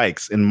rented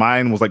bikes and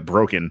mine was like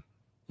broken.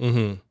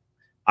 On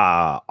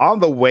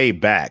the way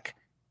back,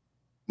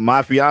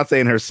 my fiance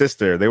and her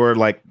sister, they were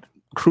like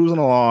cruising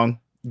along,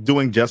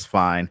 doing just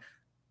fine.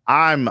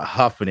 I'm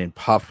huffing and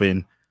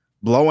puffing,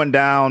 blowing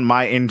down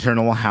my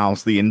internal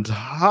house the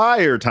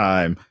entire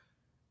time.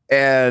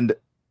 And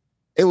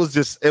it was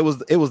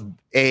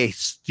a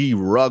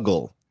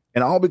struggle.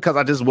 And all because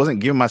I just wasn't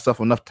giving myself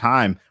enough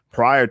time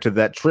prior to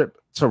that trip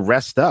to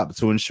rest up,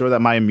 to ensure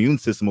that my immune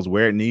system was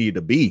where it needed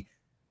to be.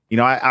 You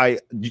know, I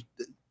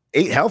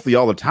ate healthy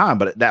all the time,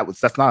 but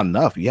that's not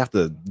enough. You have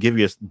to give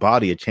your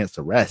body a chance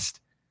to rest.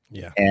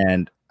 Yeah.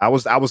 And I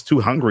was too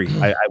hungry.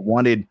 I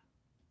wanted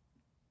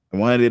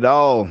it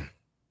all.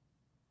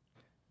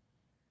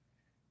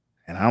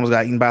 And I almost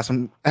got eaten by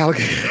some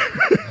alligator.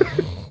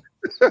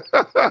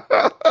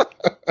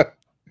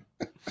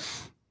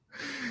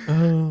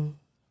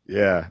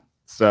 Yeah.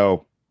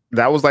 So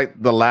that was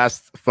like the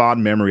last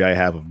fond memory I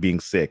have of being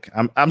sick.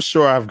 I'm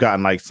sure I've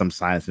gotten like some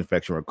sinus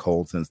infection or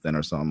cold since then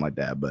or something like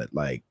that. But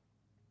like,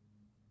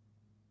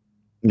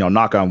 you know,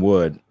 knock on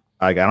wood,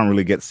 like I don't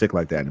really get sick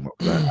like that anymore.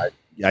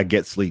 I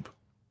get sleep.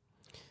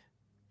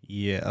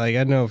 Yeah, like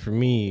I know for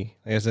me,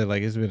 like I said,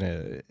 like it's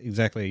been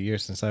exactly a year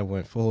since I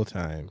went full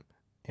time.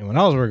 And when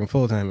I was working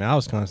full time, I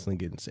was constantly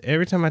getting sick.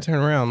 Every time I turn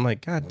around, I'm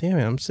like, God damn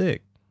it, I'm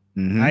sick.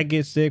 I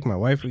get sick, my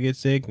wife would get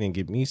sick, then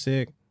get me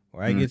sick,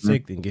 or I get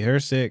sick, then get her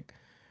sick.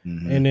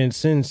 And then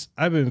since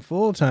I've been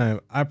full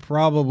time, I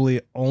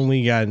probably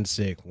only gotten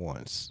sick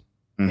once.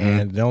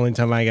 And the only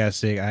time I got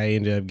sick, I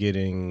ended up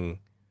getting,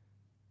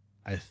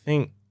 I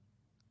think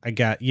I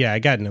got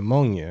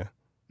pneumonia.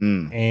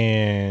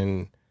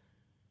 And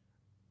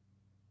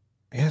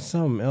I got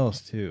something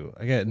else too.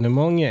 I got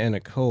pneumonia and a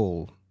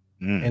cold.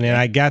 And then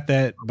I got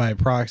that by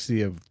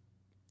proxy of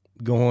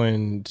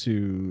going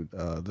to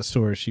the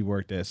store she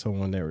worked at,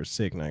 someone that was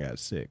sick, and I got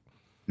sick.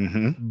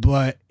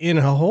 But in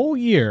a whole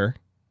year,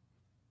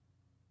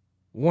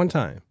 one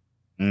time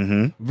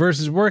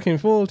versus working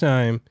full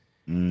time,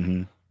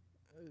 you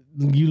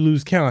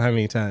lose count how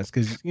many times,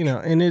 because you know,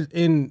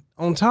 and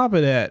on top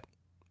of that,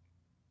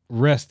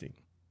 resting.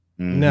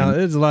 Now,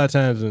 there's a lot of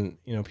times when,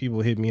 you know,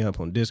 people hit me up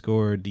on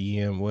Discord,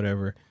 DM,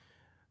 whatever.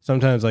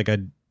 Sometimes like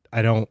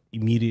I don't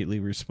immediately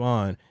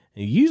respond,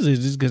 and usually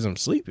it's just because I'm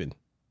sleeping.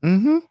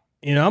 You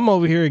know, I'm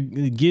over here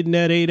getting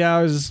that 8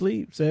 hours of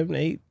sleep, 7,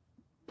 8.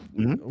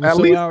 At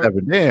least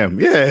 7. Damn,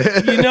 yeah.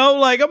 You know,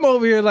 like I'm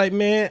over here like,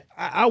 man,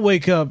 I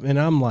wake up and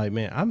I'm like,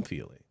 man, I'm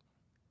feeling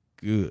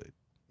good.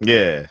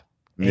 Yeah.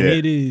 And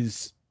it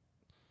is,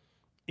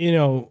 you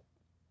know,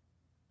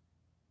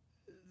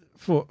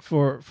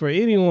 for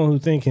anyone who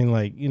thinking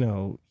like, you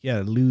know, you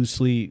gotta lose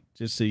sleep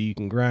just so you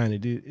can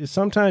grind it.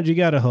 Sometimes you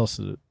gotta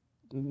hustle.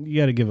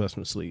 You gotta give us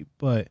some sleep,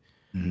 but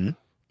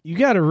you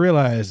gotta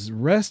realize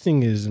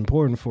resting is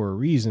important for a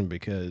reason,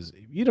 because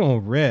if you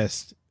don't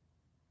rest,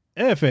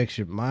 it affects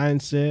your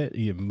mindset,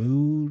 your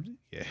mood,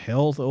 your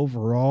health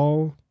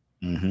overall.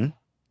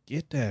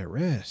 Get that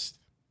rest.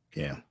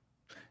 Yeah.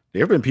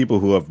 There have been people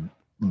who have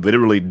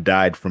literally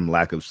died from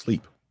lack of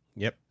sleep.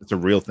 Yep. It's a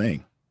real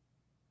thing.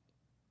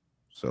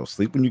 So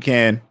sleep when you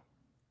can.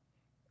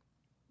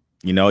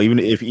 You know, even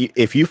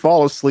if you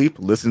fall asleep,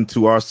 listen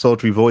to our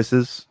sultry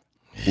voices,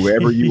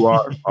 wherever you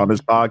are on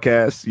this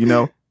podcast, you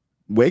know,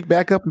 wake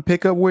back up and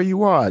pick up where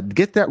you are.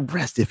 Get that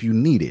rest if you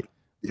need it.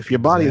 If your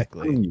body is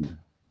telling you,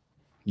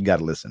 you got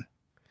to listen.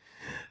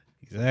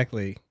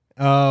 Exactly.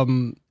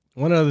 One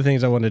of the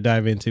things I want to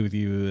dive into with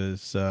you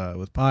is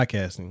with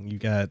podcasting. You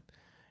got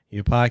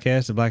your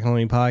podcast, the Black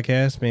Only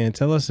Podcast, man.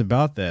 Tell us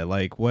about that.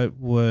 Like what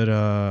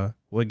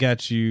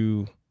got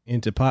you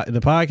into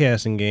the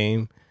podcasting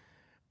game,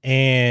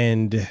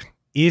 and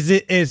is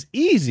it as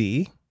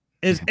easy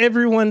as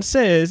everyone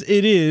says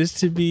it is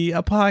to be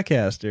a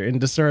podcaster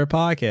and to start a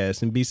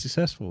podcast and be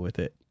successful with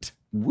it?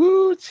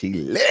 Woo,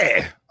 Chile.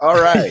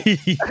 All right.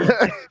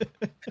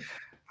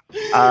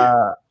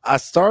 I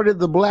started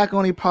the Black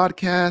Only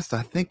Podcast.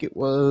 I think it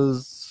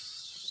was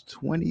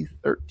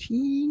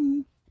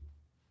 2013,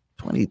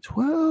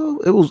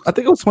 2012. I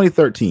think it was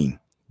 2013.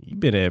 You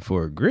been at it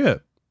for a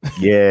grip.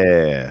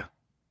 Yeah.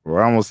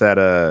 We're almost at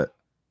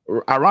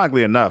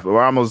ironically enough,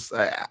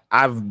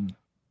 I've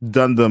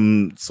done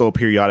them so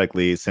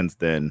periodically since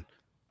then,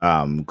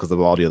 because of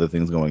all the other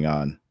things going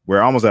on.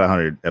 We're almost at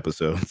 100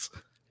 episodes.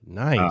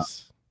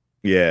 Nice.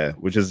 Yeah,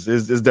 which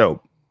is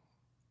dope.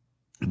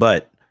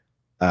 But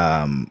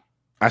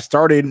I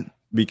started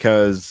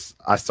because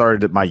I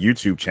started my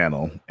YouTube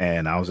channel,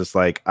 and I was just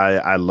like,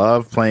 I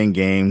love playing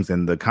games,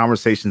 and the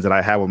conversations that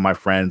I have with my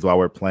friends while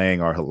we're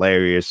playing are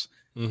hilarious.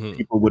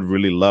 People would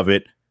really love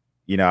it.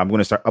 You know, I'm going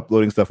to start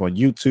uploading stuff on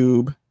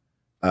YouTube,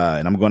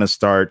 and I'm going to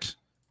start.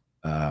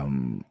 We're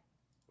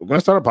going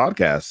to start a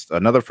podcast.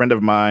 Another friend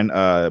of mine,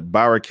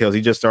 Bauer Kills,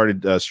 he just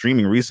started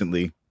streaming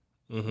recently.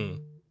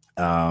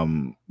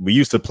 We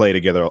used to play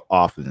together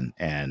often,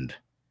 and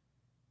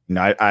you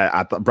know,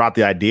 I brought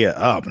the idea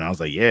up, and I was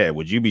like, "Yeah,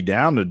 would you be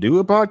down to do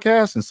a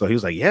podcast?" And so he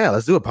was like, "Yeah,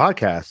 let's do a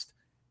podcast."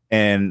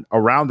 And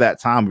around that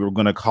time, we were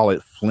going to call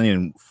it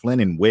Flynn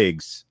and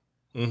Wigs,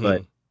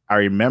 but I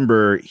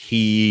remember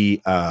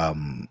he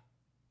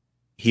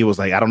was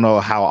like, "I don't know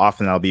how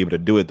often I'll be able to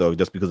do it though,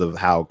 just because of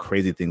how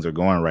crazy things are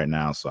going right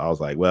now." So I was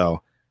like,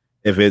 "Well,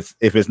 if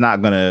it's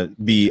not going to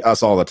be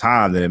us all the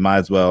time, then it might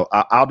as well.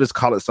 I'll just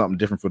call it something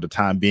different for the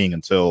time being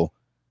until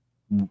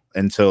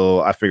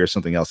I figure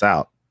something else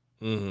out."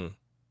 And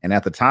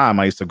at the time,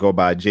 I used to go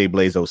by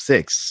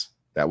JBlaze06.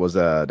 That was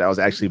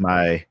actually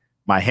my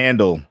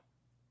handle.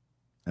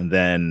 And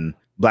then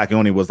Black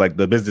Oni was like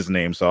the business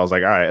name. So I was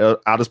like, all right,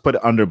 I'll just put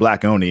it under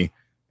Black Oni,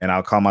 and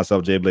I'll call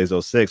myself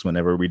JBlaze06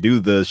 whenever we do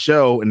the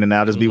show, and then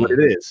that'll just be what it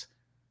is.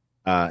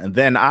 And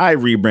then I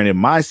rebranded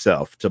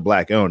myself to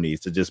Black Oni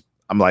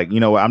I'm like, you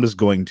know what? I'm just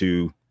going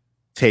to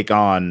take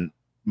on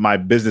my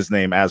business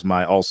name as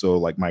my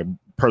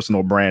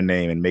personal brand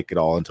name and make it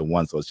all into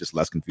one, so it's just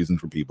less confusing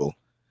for people.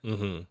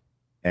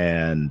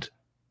 And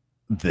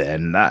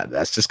then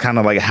that's just kind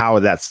of like how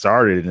that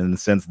started. And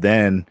since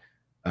then,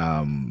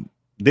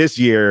 last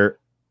year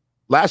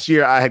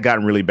I had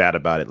gotten really bad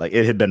about it. Like,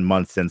 it had been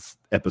months since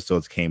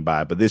episodes came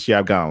by, but this year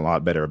I've gotten a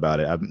lot better about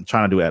it. I'm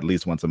trying to do it at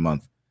least once a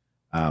month.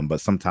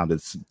 But sometimes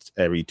it's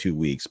every 2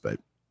 weeks,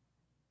 but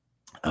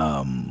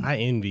I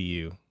envy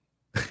you.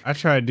 I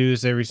try to do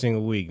this every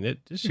single week.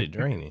 This shit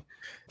draining.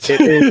 It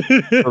is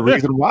the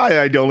reason why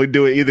I only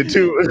do it either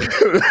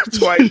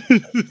twice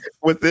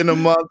within a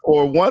month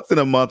or once in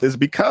a month is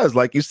because,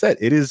 like you said,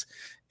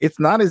 it's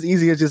not as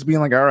easy as just being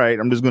like, all right,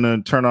 I'm just going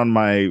to turn on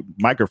my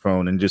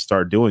microphone and just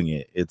start doing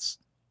it. It's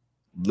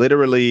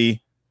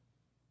literally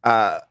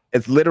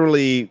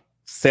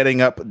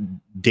setting up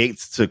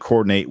dates to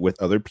coordinate with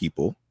other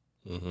people.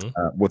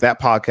 With that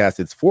podcast,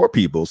 it's 4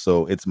 people,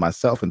 so it's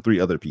myself and 3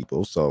 other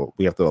people. So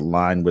we have to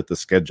align with the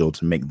schedule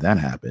to make that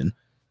happen.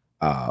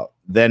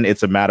 Then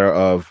it's a matter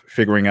of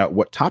figuring out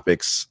what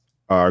topics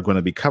are going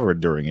to be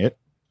covered during it.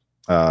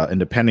 And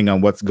depending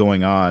on what's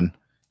going on,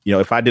 you know,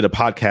 if I did a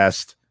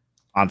podcast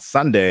on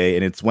Sunday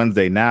and it's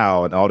Wednesday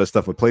now and all this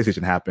stuff with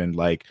PlayStation happened,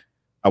 like,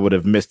 I would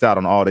have missed out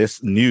on all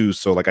this news.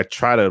 So like, I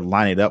try to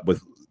line it up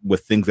with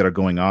things that are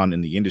going on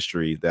in the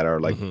industry that are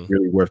like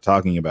really worth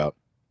talking about.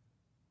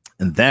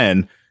 And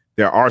then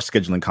there are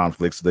scheduling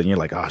conflicts. So then you're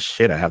like, oh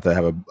shit, I have to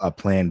have a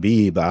plan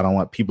B, but I don't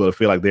want people to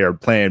feel like they're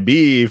plan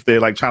B if they're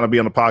like trying to be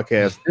on the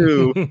podcast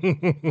too.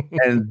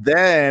 And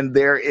then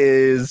there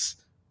is,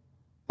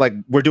 like,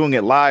 we're doing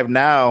it live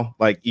now.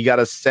 Like, you got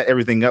to set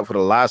everything up for the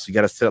live. So you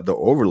got to set up the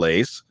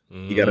overlays.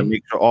 You got to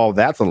make sure all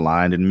that's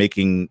aligned and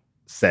making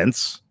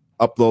sense.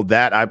 Upload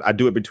that. I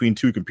do it between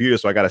 2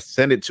 computers. So I got to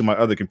send it to my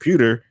other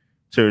computer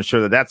to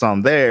ensure that that's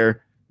on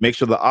there. Make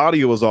sure the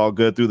audio is all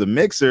good through the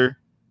mixer.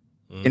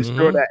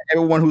 Ensure that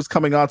everyone who's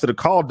coming onto the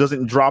call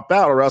doesn't drop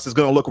out, or else it's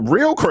going to look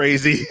real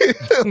crazy.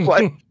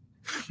 Like,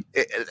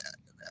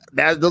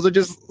 those are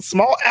just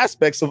small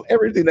aspects of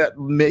everything that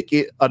make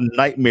it a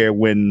nightmare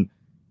when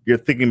you're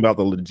thinking about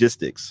the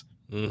logistics.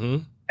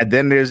 And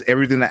then there's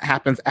everything that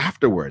happens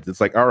afterwards. It's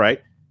like, all right,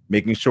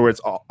 making sure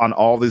it's on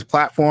all these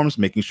platforms,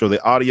 making sure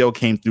the audio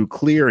came through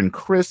clear and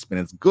crisp and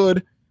it's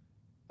good.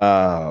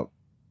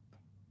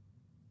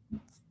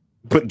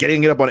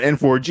 Getting it up on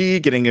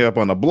N4G, getting it up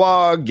on the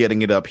blog,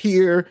 getting it up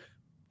here,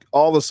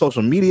 all the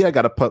social media. I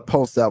got to put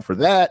posts out for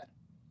that.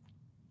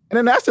 And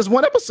then that's just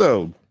one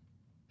episode.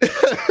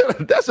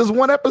 That's just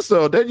one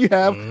episode. Then you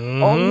have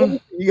all the other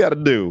you got to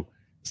do.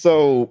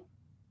 So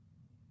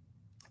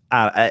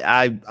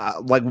I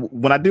like,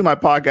 when I do my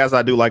podcast,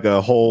 I do like a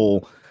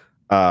whole,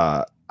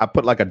 I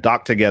put like a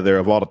doc together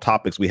of all the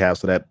topics we have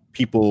so that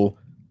people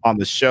on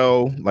the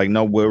show like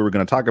know where we're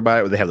going to talk about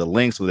it, or they have the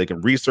link so they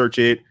can research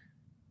it.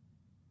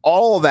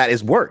 All of that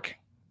is work.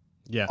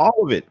 Yeah.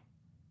 All of it.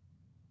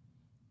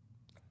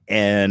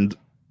 And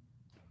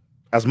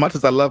as much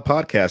as I love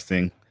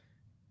podcasting,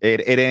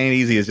 it ain't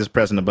easy as just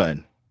pressing a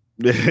button.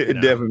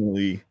 It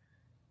definitely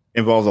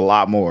involves a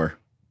lot more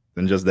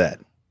than just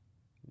that.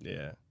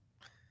 Yeah.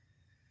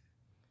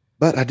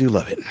 But I do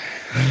love it.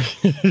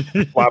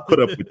 That's why I put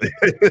up with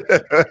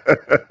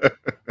it.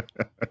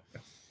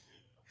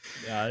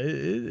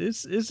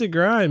 It's a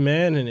grind,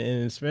 man, and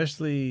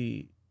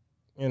especially,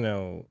 you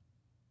know,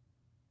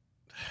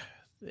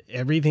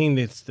 everything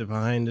that's the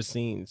behind the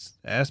scenes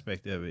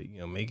aspect of it. You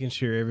know, making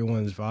sure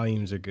everyone's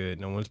volumes are good,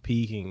 no one's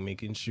peaking,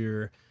 making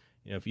sure,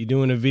 you know, if you're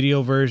doing a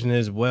video version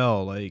as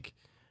well, like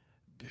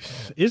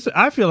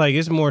I feel like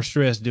it's more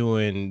stress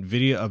doing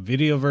a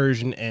video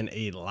version and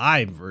a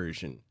live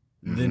version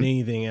than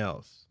anything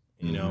else,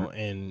 you know.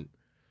 And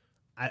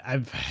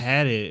I've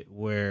had it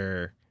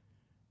where,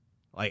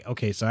 like,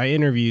 okay, so I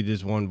interviewed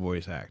this one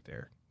voice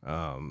actor.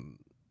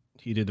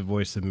 He did the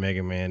voice of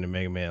Mega Man and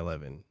Mega Man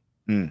 11.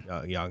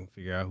 Y'all can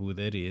figure out who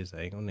that is.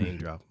 I ain't gonna name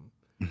drop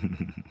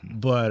him.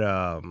 But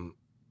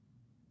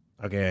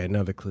okay,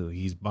 another clue.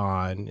 He's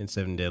Bond in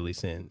Seven Deadly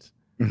Sins.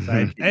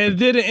 So I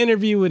did an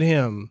interview with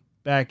him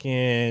back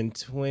in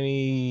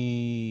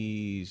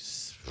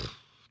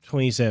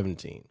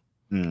 2017.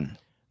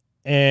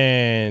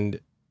 And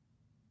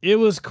it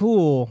was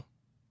cool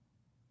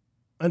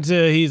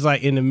until he's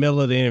like in the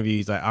middle of the interview.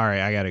 He's like, all right,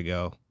 I gotta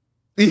go.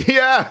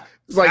 Yeah.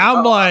 It's like,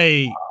 I'm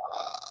like,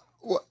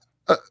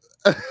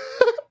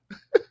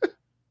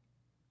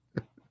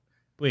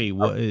 wait,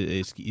 what?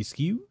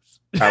 Excuse?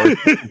 But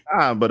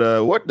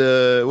what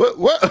the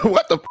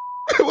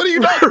what are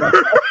you talking about?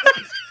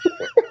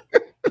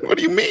 What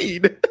do you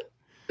mean?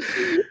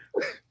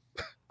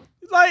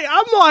 Like,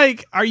 I'm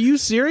like, are you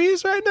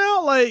serious right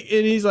now? Like,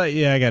 and he's like,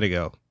 yeah, I gotta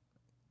go.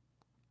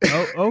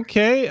 Oh,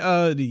 okay.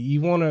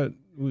 You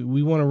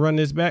we want to run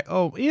this back?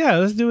 Oh, yeah,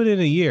 let's do it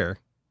in a year.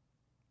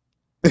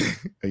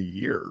 A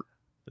year.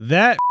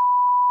 That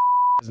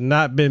has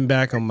not been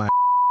back on my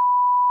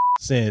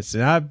since,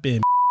 and I've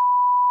been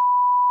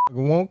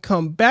won't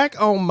come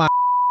back on my.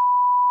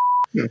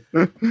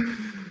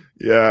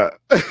 Yeah.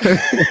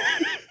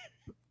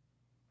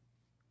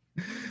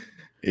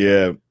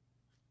 Yeah.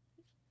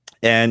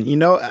 And you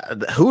know,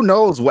 who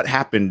knows what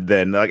happened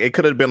then? Like, it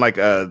could have been like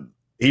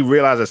he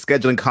realized a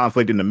scheduling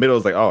conflict in the middle.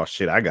 It's like, oh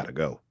shit, I gotta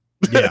go.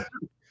 Yeah.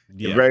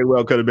 It very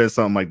well could have been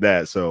something like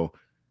that. So,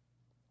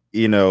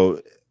 you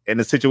know, in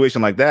a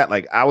situation like that,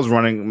 like I'm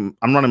running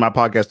my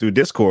podcast through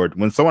Discord.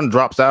 When someone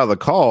drops out of the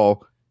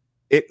call,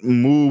 it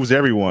moves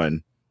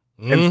everyone.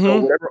 And so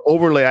whatever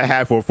overlay I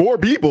had for 4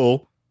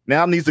 people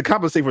now needs to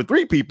compensate for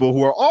 3 people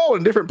who are all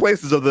in different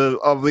places of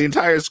the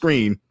entire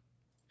screen.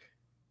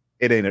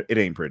 It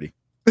ain't pretty.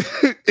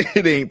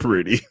 It ain't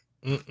pretty.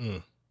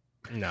 No,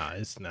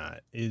 it's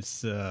not.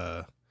 It's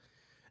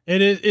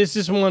it's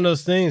just one of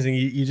those things, and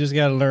you just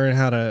got to learn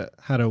how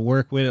to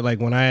work with it.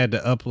 Like when I had to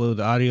upload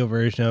the audio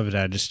version of it,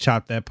 I just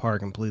chopped that part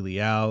completely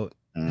out.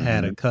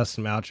 Had a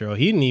custom outro.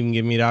 He didn't even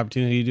give me the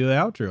opportunity to do the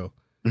outro.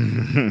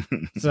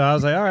 So I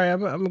was like, all right, I'm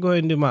gonna go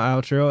ahead and do my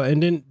outro.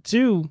 And then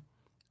 2,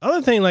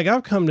 other thing, like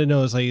I've come to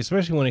know is like,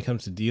 especially when it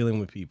comes to dealing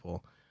with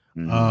people,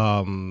 you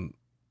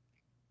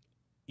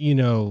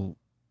know,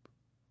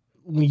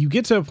 when you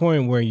get to a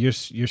point where your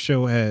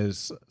show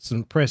has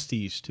some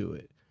prestige to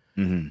it,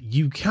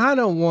 you kind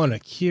of want to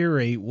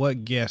curate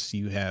what guests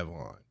you have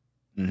on.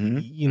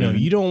 You know,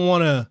 you don't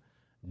want to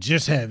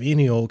just have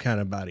any old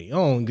kind of body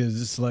on,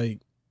 because it's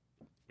like,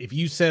 if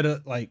you set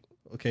up like,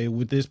 okay,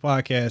 with this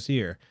podcast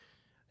here,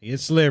 I get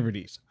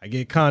celebrities, I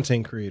get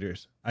content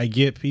creators, I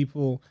get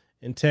people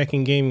in tech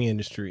and gaming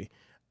industry.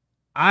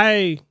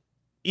 Any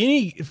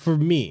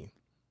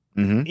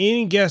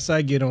guest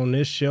I get on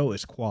this show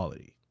is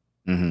quality.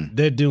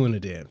 They're doing the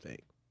damn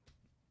thing.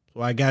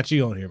 So I got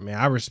you on here, man.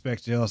 I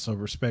respect you. Also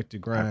respect the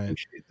grind. I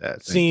appreciate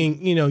that.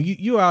 Seeing, you know,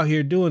 you out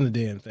here doing the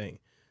damn thing.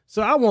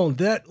 So I want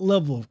that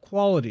level of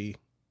quality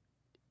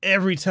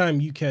every time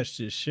you catch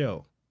this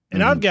show.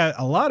 And I've got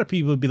a lot of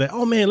people be like,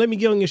 oh man, let me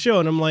get on your show.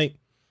 And I'm like,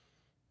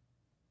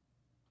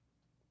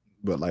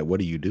 but like, what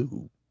do you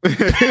do? Like,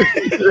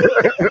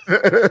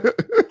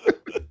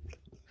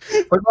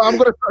 oh, I'm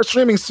gonna start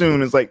streaming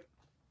soon. It's like,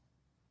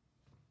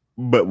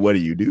 but what do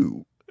you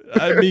do?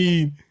 I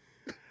mean,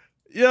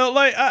 you know,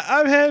 like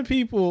I've had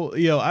people,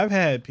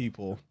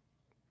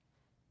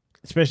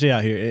 especially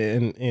out here,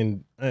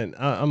 and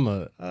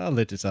I'll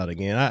let this out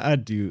again. I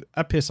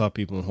piss off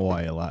people in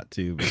Hawaii a lot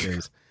too,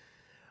 because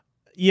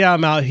yeah,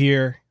 I'm out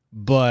here,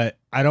 but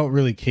I don't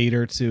really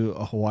cater to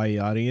a Hawaii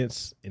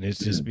audience, and it's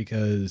just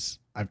because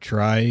I've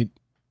tried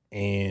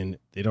and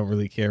they don't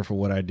really care for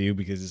what I do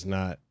because it's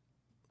not,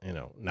 you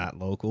know, not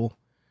local.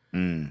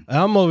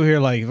 I'm over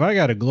here like, if I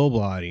got a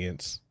global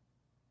audience,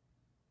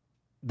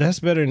 that's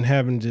better than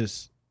having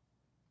just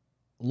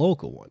a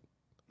local one.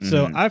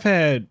 So I've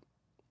had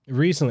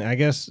recently, I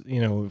guess,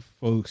 you know,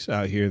 folks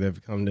out here that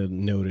have come to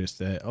notice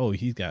that, oh,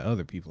 he's got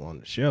other people on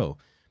the show,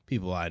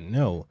 people I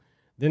know.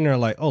 Then they're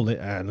like, oh,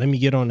 let me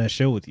get on that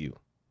show with you.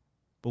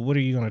 But what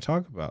are you going to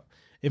talk about?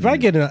 If I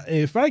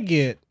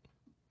get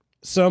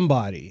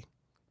somebody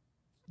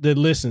that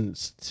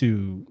listens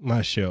to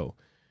my show,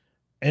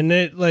 and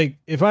that, like,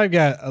 if I've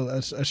got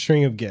a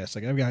string of guests,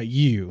 like I've got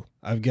you,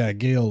 I've got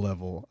Gail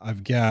Level,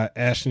 I've got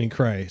Ashley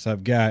Christ,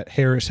 I've got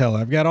Harris Heller,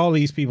 I've got all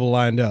these people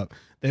lined up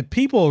that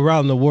people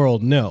around the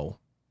world know.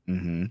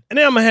 And then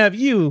I'm gonna have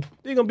you,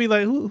 they're gonna be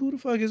like, who the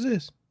fuck is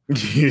this?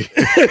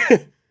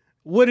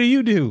 What do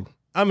you do?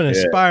 I'm an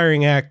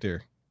aspiring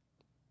actor.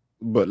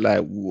 But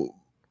like,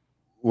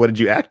 what did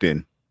you act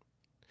in?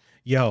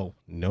 Yo,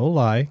 no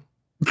lie.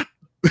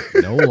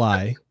 No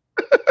lie.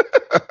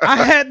 I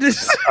had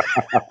this.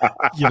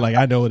 You're like,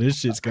 I know where this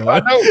shit's going. I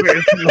know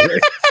exactly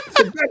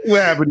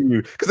what happened to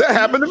you, because that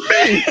happened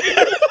to me.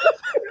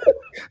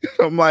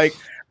 I'm like,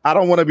 I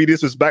don't want to be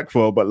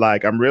disrespectful, but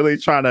like, I'm really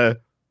trying to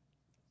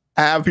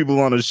have people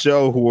on the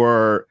show who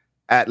are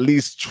at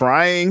least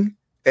trying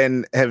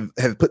and have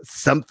put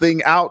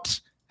something out,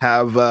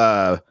 have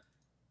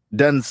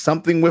done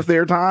something with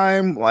their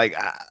time. Like,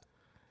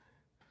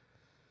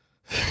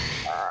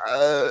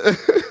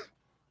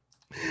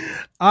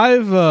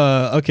 I've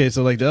okay,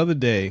 so like the other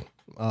day,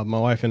 my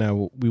wife and I,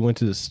 we went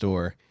to the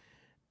store,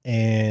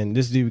 and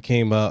this dude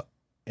came up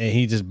and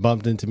he just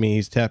bumped into me.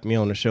 He's tapped me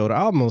on the shoulder.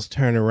 I almost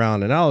turned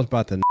around and I was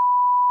about to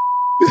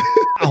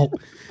out.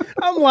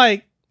 I'm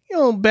like, you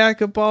know,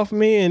 back up off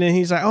me. And then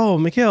he's like, oh,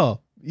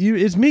 Mikhail,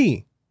 it's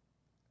me.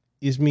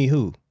 It's me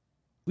who?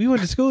 We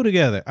went to school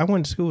together. I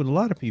went to school with a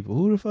lot of people.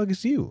 Who the fuck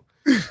is you?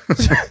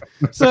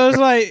 So it's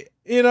like,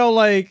 you know,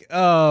 like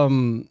I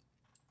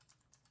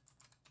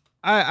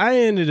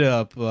ended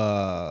up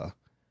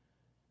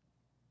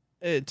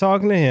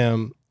talking to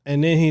him,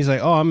 and then he's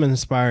like, oh, I'm an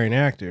aspiring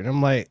actor. And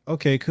I'm like,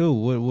 okay,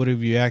 cool. What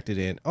have you acted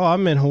in? Oh,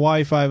 I'm in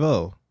Hawaii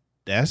Five-0.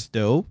 That's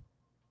dope.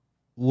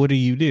 What do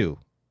you do?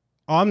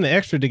 Oh, I'm the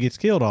extra that gets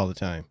killed all the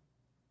time.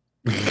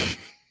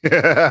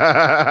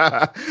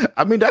 I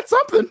mean, that's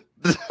something.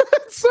 That's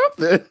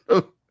something.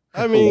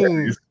 I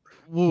mean,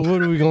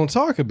 what are we going to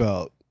talk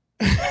about?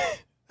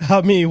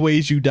 How many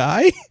ways you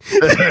die? You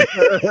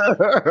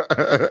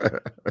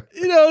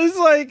know, it's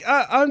like,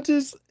 I'm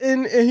just,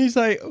 and he's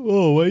like,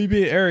 oh, why are you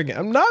being arrogant?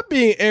 I'm not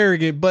being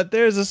arrogant, but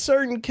there's a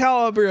certain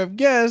caliber of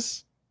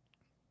guests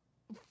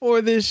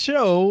for this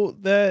show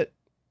that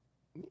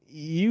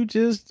you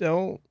just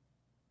don't,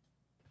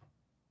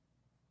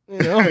 you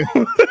know,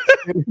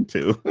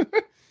 too.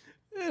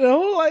 You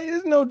know, like,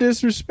 it's no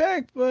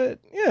disrespect, but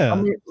yeah. I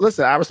mean,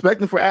 listen, I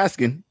respect him for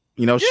asking,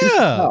 you know, shoot your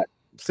shot.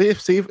 See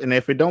if, and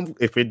if it don't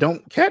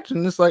catch,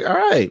 and it's like, all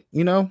right,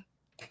 you know,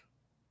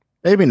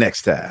 maybe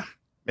next time,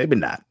 maybe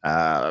not.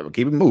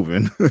 Keep it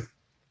moving.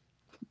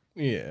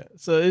 Yeah.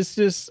 So it's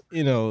just,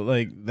 you know,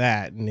 like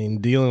that, and then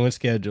dealing with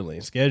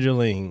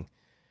scheduling,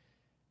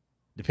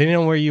 depending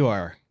on where you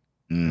are,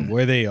 and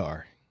where they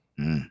are.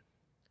 You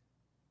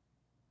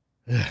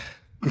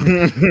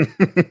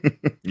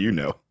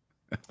know.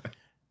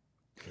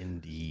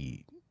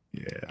 Indeed.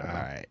 Yeah. All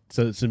right.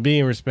 So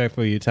being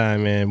respectful of your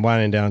time, man,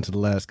 winding down to the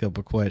last couple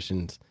of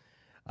questions.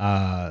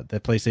 That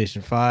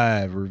PlayStation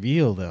 5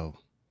 reveal, though.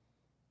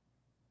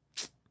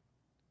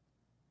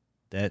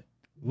 That,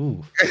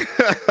 ooh.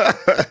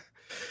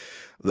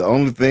 The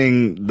only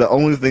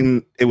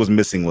thing it was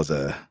missing was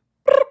a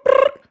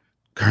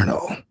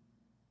Colonel.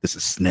 This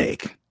is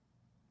Snake. I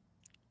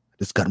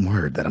just got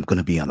word that I'm going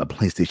to be on the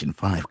PlayStation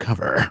 5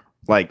 cover.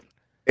 Like,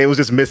 it was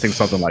just missing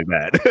something like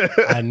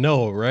that. I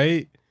know,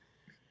 right?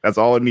 That's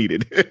all it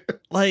needed.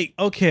 Like,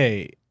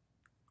 okay,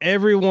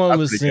 everyone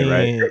was saying,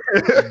 right?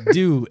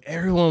 Dude,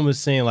 everyone was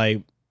saying,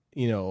 like,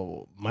 you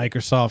know,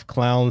 Microsoft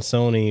clowned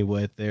Sony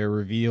with their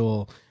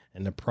reveal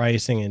and the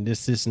pricing and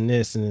this, and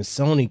this, and then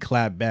Sony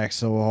clapped back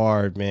so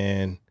hard,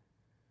 man.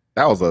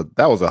 That was a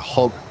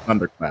Hulk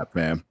thunderclap,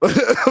 man.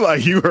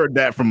 Like, you heard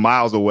that from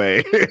miles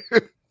away.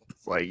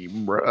 It's like,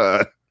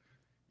 bruh,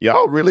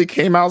 y'all really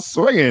came out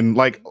swinging,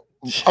 like,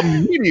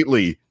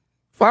 immediately.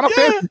 Final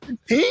Fantasy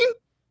 15?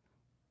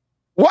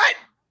 What?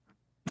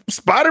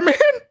 Spider-Man?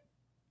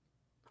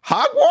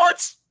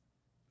 Hogwarts?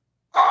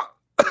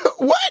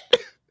 What?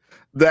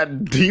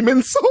 That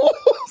Demon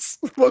Souls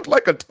looked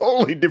like a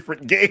totally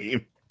different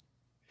game.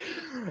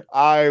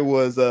 I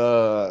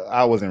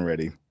wasn't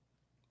ready.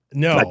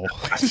 No. Like,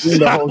 I seen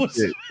the whole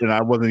shit, and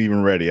I wasn't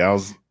even ready. I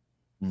was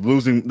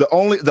losing. The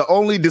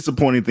only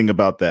disappointing thing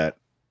about that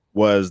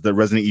was the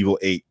Resident Evil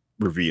 8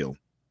 reveal,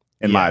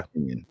 in my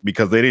opinion,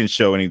 because they didn't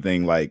show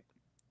anything like.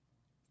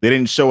 They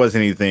didn't show us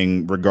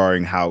anything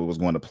regarding how it was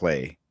going to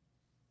play.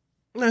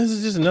 No, this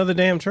is just another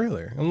damn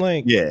trailer. I'm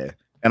like, yeah,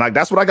 and like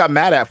that's what I got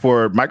mad at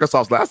for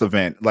Microsoft's last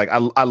event. Like,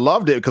 I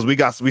loved it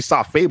because we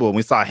saw Fable and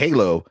we saw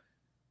Halo,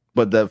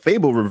 but the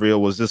Fable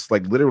reveal was just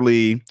like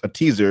literally a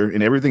teaser,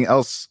 and everything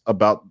else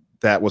about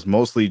that was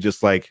mostly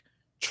just like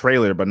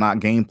trailer, but not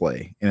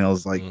gameplay. And I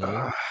was like,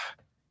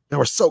 they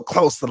were so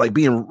close to like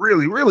being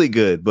really, really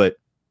good, but.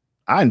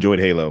 I enjoyed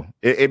Halo.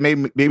 It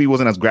maybe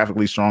wasn't as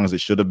graphically strong as it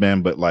should have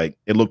been, but like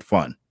it looked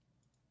fun.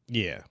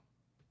 Yeah.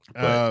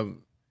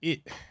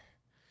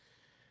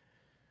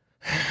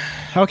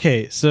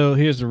 Okay, so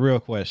here's the real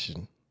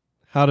question: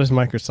 how does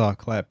Microsoft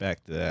clap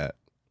back to that?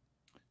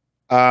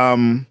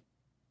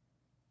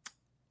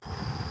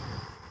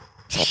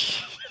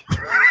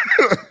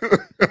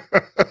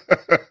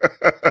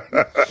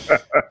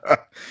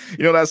 You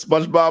know that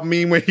SpongeBob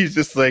meme where he's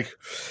just like.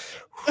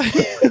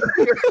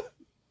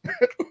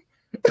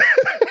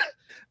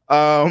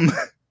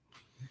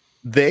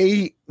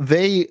 They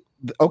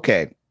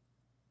okay.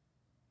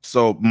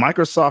 So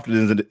Microsoft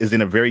is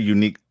in a very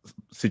unique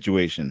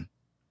situation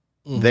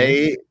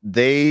They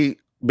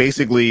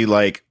basically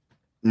like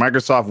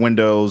Microsoft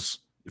Windows.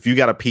 If you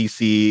got a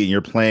PC and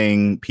you're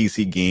playing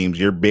PC games,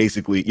 you're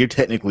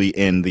technically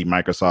in the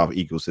Microsoft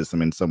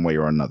ecosystem in some way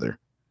or another.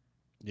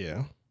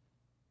 Yeah.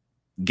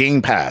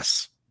 Game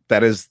Pass.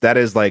 That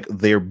is like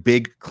their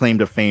big claim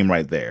to fame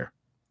right there.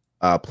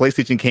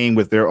 PlayStation came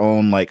with their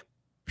own like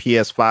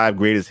PS5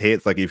 greatest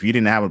hits. Like if you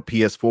didn't have a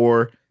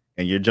PS4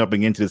 and you're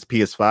jumping into this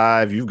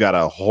PS5, you've got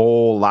a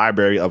whole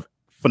library of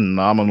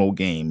phenomenal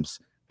games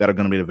that are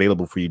going to be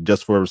available for you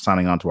just for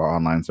signing on to our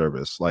online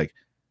service. Like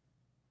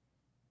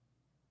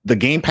the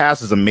Game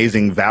Pass is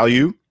amazing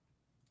value,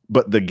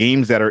 but the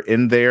games that are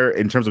in there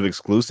in terms of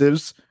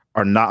exclusives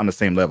are not on the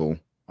same level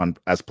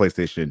as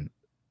PlayStation.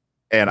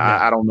 And No.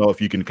 I don't know if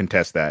you can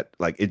contest that.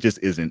 Like it just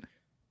isn't.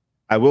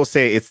 I will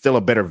say it's still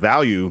a better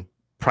value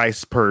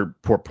price per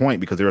point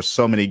because there are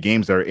so many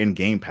games that are in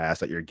Game Pass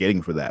that you're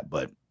getting for that.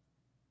 But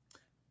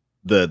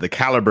the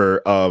caliber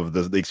of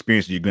the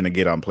experience you're going to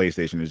get on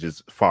PlayStation is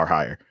just far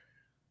higher.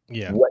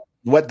 Yeah.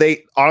 What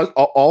they are,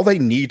 all they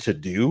need to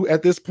do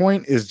at this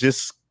point is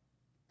just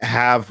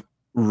have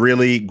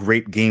really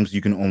great games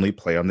you can only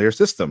play on their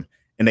system.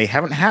 And they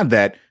haven't had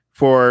that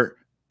for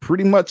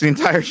pretty much the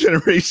entire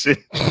generation.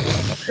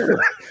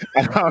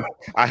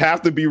 I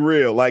have to be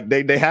real. Like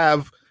they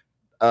have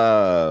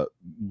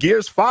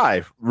Gears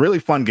 5, really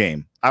fun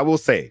game. I will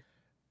say.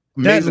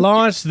 That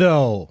launch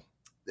though.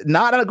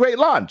 Not a great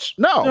launch.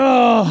 No.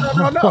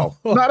 Oh. No.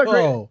 Not a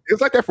great.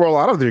 It's like that for a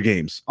lot of their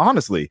games,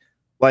 honestly.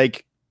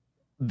 Like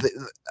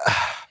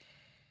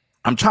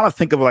I'm trying to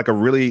think of like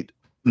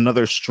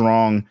another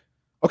strong.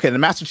 Okay, the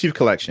Master Chief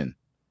Collection.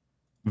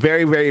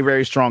 Very, very,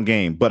 very strong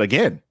game. But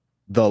again,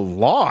 the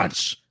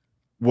launch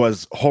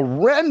was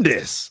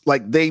horrendous.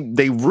 Like they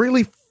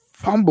really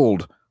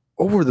fumbled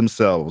over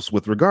themselves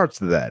with regards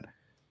to that.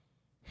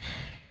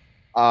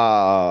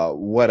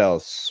 What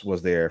else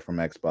was there from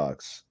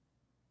Xbox?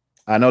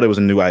 I know there was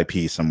a new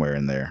IP somewhere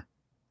in there.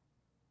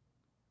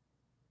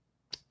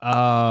 Shit,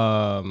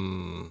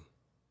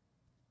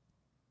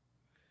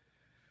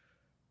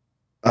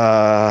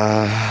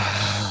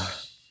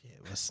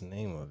 what's the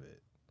name of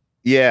it?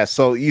 Yeah,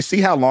 so you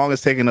see how long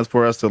it's taking us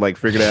for us to like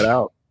figure that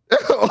out.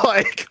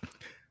 Like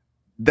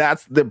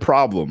that's the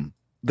problem.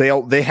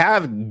 They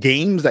have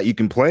games that you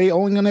can play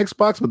only on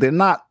Xbox, but they're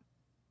not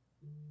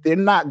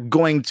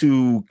going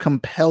to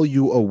compel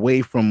you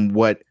away from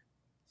what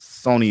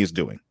Sony is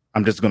doing.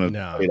 I'm just gonna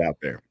put it out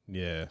there.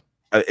 Yeah,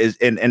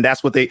 and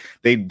that's what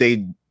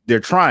they're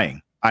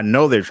trying. I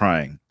know they're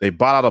trying. They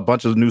bought out a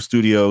bunch of new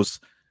studios.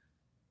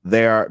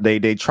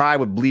 They tried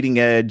with Bleeding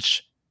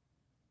Edge,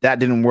 that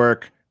didn't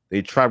work.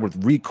 They tried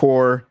with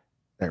Recore,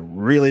 that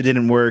really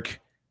didn't work.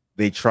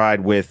 They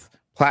tried with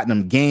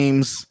Platinum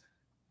Games,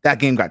 that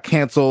game got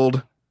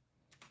canceled.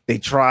 They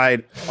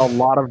tried a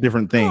lot of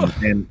different things,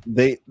 and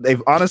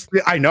they've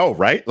honestly, I know,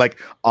 right? Like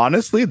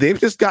honestly, they've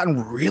just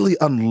gotten really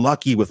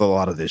unlucky with a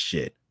lot of this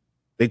shit.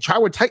 They tried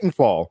with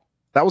Titanfall.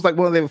 That was like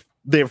one of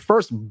their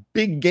first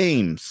big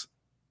games.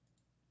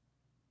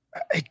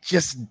 It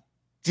just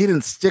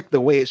didn't stick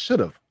the way it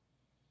should have,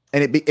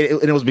 and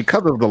it was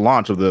because of the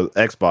launch of the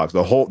Xbox.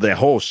 That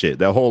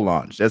whole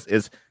launch.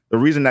 It's the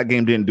reason that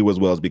game didn't do as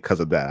well is because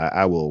of that.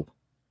 I will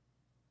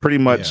pretty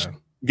much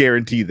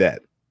guarantee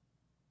that.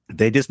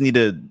 They just need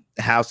to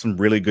have some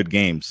really good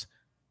games.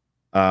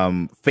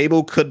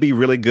 Fable could be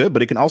really good,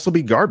 but it can also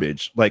be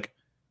garbage. Like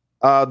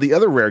the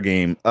other Rare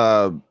game,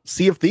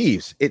 Sea of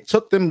Thieves. It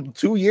took them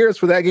 2 years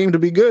for that game to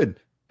be good,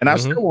 and I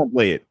still won't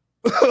play it.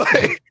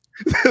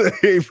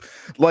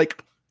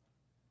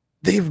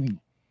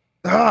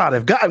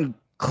 They've gotten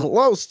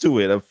close to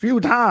it a few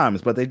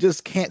times, but they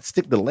just can't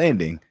stick the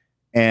landing,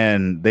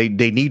 and they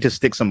need to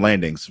stick some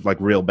landings like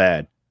real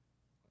bad.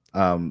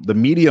 The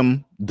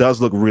Medium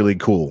does look really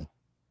cool.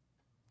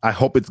 I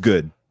hope it's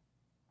good.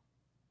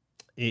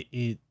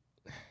 I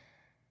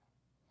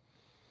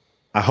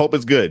hope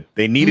it's good.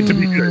 They need it to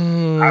be good.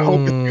 I hope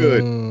it's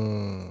good.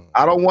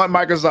 I don't want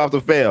Microsoft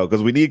to fail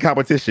because we need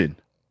competition.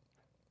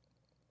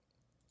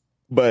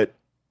 But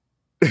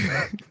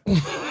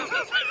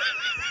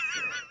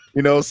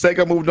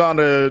Sega moved on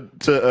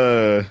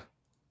to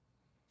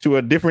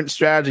a different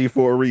strategy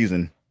for a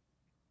reason.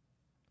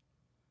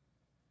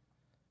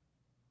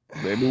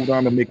 They moved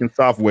on to making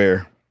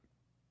software.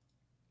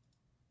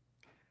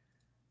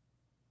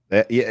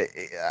 What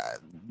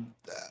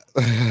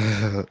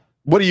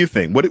do you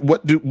think?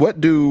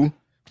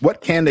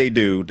 What can they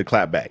do to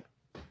clap back?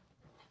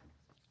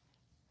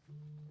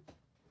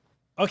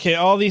 Okay,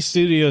 all these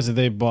studios that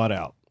they bought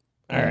out.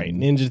 All right,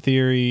 Ninja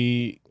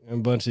Theory,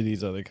 and a bunch of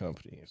these other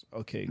companies.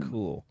 Okay,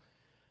 cool.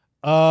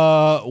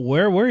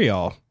 Where were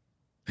y'all?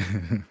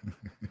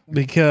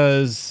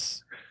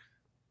 Because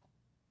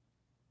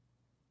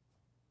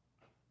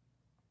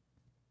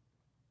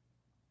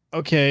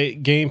okay,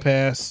 Game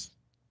Pass.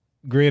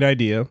 Great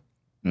idea.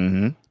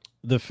 Mm-hmm.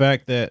 The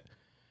fact that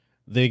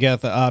they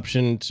got the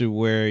option to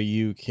where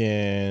you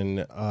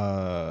can,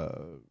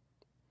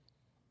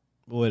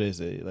 what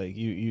is it? Like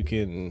you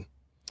can,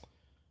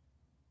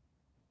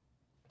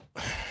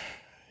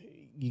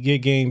 you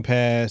get Game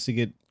Pass, you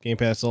get Game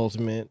Pass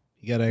Ultimate,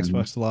 you got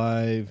Xbox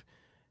Live,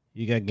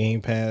 you got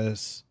Game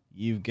Pass,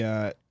 you've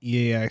got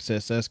EA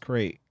Access. That's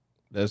great.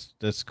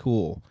 That's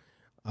cool.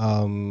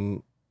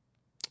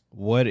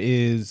 What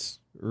is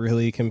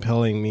really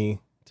compelling me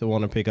to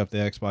want to pick up the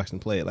Xbox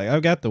and play it? Like,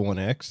 I've got the One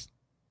X,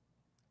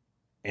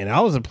 and I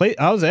was an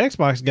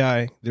Xbox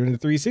guy during the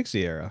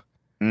 360 era.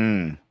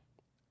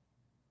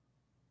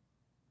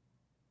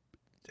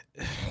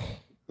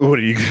 What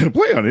are you gonna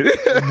play on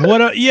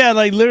it? Yeah,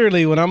 like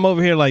literally when I'm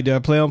over here, like, do I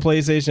play on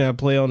PlayStation? I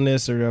play on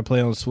this, or do I play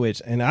on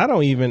Switch? And I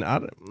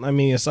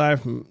mean, aside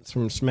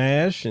from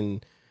Smash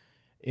and,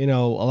 you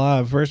know, a lot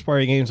of first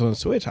party games on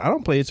Switch, I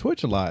don't play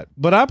Switch a lot,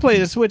 but I play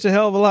the Switch a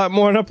hell of a lot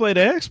more than I play the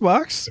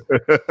Xbox.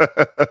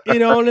 You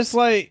know, and it's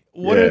like,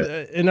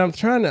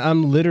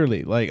 I'm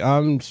literally like,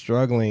 I'm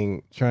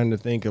struggling trying to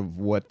think of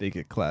what they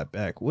could clap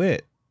back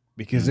with,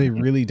 because they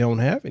really don't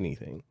have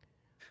anything.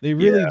 They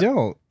really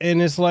don't.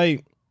 And it's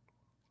like,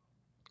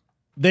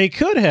 they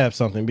could have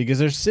something because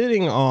they're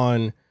sitting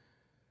on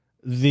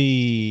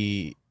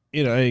the,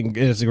 you know,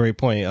 it's a great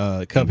point.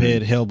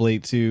 Cuphead,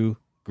 Hellblade 2,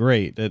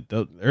 great.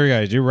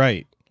 Guys, you're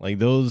right. Like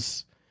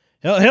those,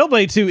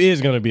 Hellblade 2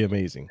 is going to be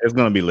amazing. It's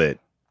going to be lit.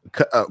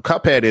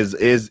 Cuphead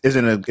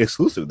isn't an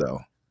exclusive though.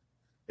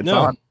 It's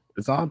on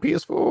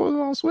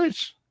PS4, on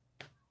Switch.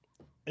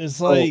 It's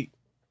like,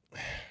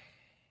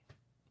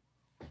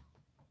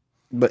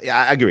 but yeah,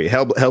 I agree.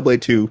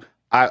 Hellblade 2.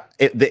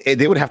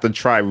 They would have to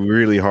try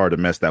really hard to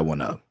mess that one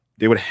up.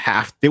 They would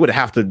have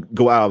to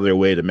go out of their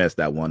way to mess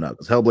that one up,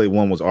 because Hellblade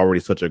 1 was already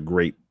such a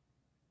great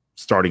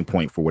starting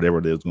point for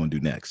whatever they was going to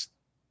do next.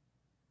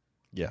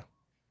 Yeah,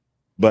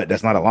 but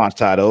that's not a launch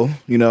title.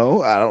 You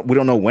know, we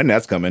don't know when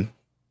that's coming.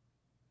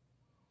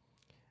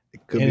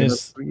 It could be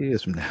 3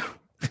 years from now.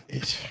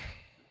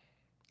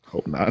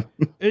 Hope not.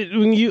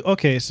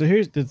 So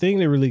here's the thing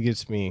that really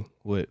gets me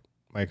with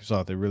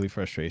Microsoft, that really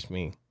frustrates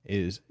me,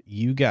 is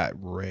you got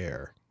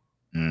Rare.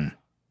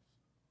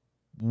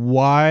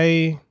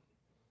 Why?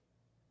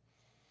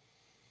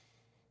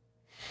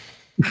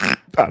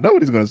 I know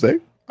what he's going to say.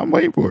 I'm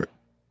waiting for it.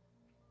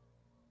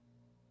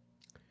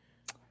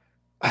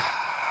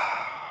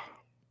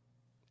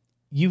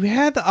 You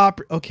had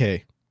the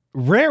okay.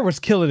 Rare was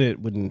killing it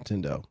with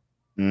Nintendo.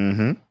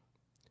 Then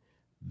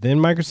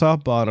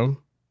Microsoft bought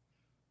them.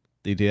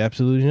 They did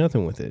absolutely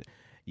nothing with it.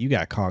 You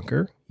got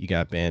Conker. You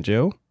got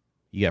Banjo.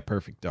 You got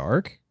Perfect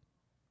Dark.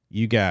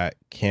 You got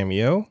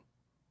Cameo.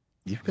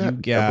 You've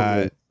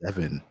got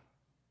 7.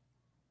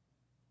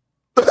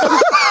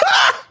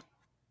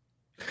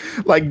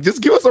 Like,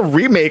 just give us a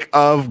remake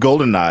of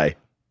GoldenEye.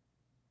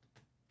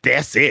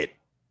 That's it.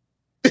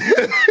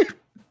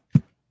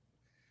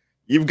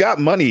 You've got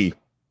money.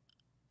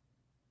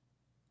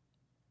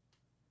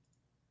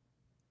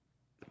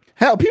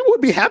 Hell, people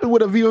would be happy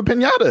with a Viva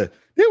Pinata.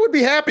 They would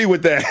be happy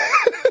with that.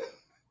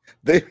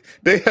 They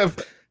have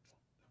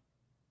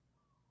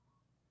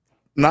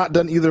not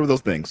done either of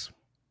those things.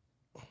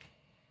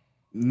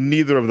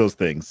 Neither of those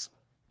things.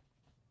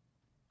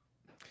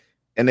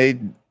 And they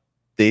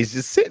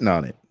just sitting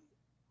on it.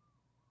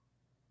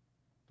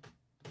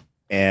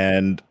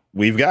 And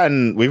we've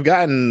gotten you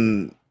got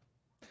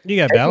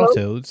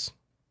Battletoads.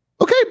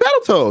 Okay,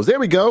 Battletoads. There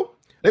we go.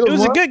 It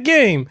was a good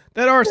game.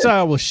 That art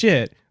style was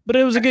shit, but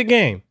it was a good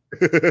game.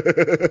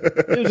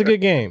 It was a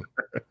good game.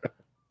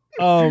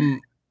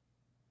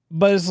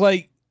 But it's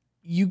like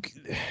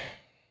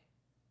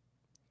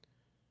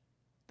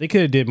they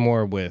could have did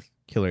more with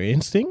Killer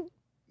Instinct.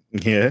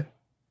 Yeah.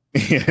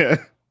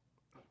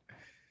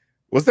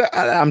 Was that?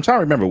 I'm trying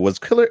to remember. Was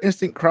Killer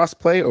Instinct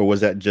crossplay, or was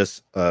that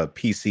just a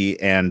PC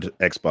and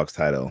Xbox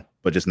title,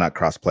 but just not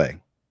crossplay?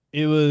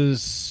 It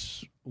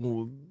was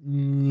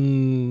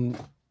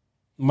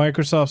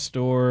Microsoft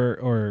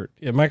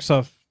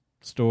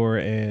Store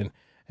and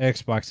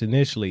Xbox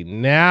initially.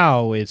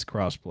 Now it's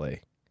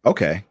crossplay.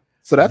 Okay,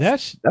 so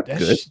that's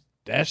good.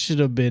 That should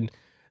have been.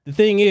 The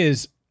thing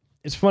is,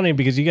 it's funny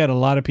because you got a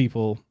lot of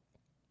people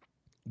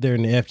there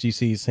in the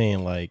FGC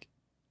saying like,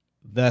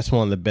 that's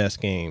one of the best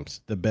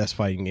games, the best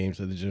fighting games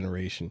of the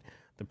generation.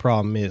 The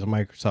problem is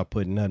Microsoft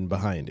put nothing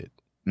behind it.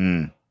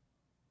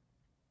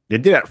 They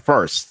did at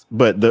first,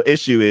 but the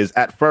issue is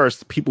at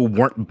first people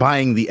weren't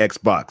buying the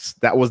Xbox.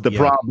 That was the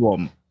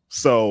problem.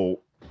 So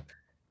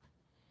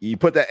you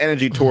put that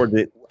energy toward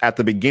it at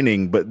the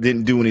beginning, but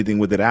didn't do anything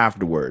with it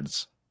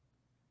afterwards.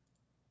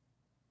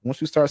 Once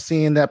you start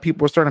seeing that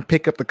people are starting to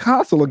pick up the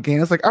console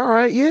again, it's like, all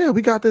right, yeah,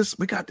 we got this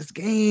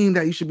game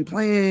that you should be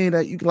playing,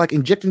 that you can like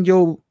inject in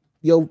your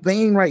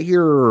vein right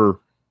here.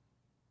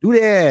 Do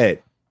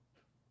that.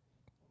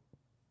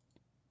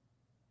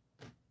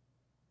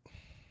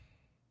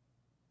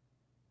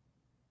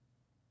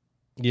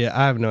 Yeah,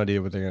 I have no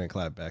idea what they're gonna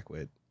clap back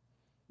with.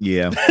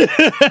 Yeah.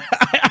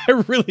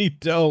 I really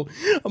don't.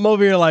 I'm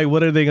over here like,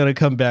 what are they gonna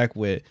come back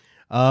with?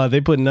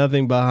 They put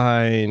nothing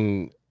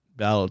behind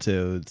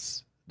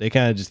Battletoads. They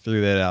kind of just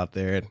threw that out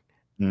there.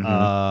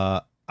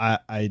 I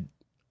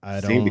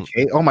don't. Save the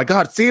K. Oh my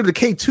God, Save the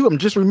K2. I'm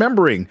just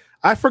remembering.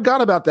 I forgot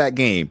about that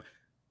game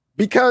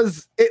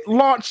because it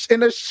launched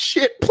in a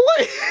shit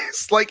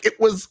place. Like it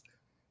was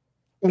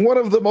one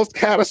of the most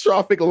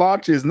catastrophic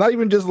launches, not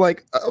even just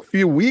like a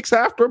few weeks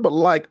after, but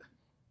like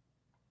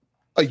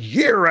a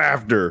year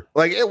after.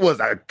 Like it was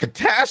a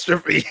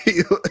catastrophe.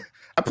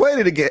 I played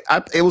it again.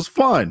 It was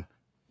fun,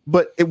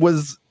 but it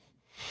was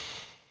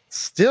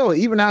still,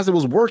 even as it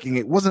was working,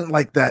 it wasn't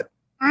like that.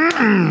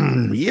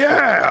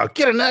 Yeah,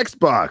 get an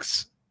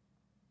Xbox.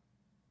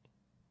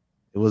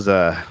 It was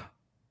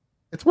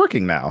it's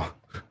working now.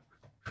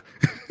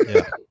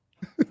 Yeah.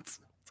 it's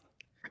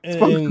and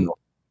functional.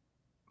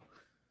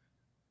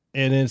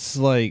 it's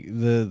like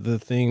the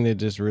thing that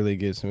just really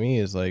gets me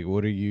is like,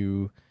 what are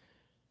you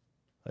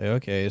like?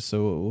 Okay,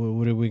 so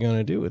what are we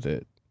gonna do with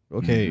it?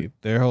 Okay,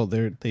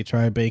 they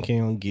tried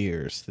banking on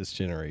Gears this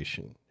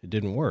generation. It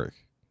didn't work.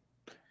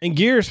 And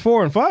Gears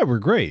 4 and 5 were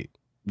great.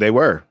 They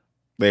were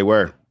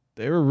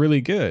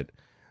really good.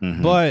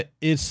 But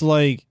it's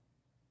like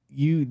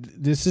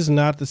this is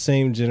not the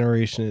same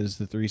generation as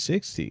the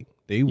 360.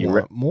 They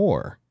want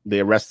more.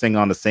 They're resting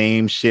on the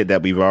same shit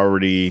that we've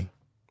already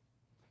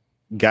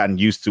gotten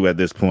used to at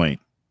this point.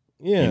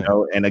 Yeah. You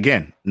know, and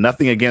again,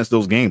 nothing against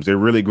those games. They're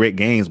really great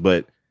games,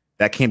 but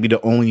that can't be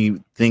the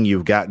only thing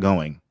you've got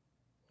going.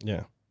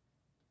 Yeah.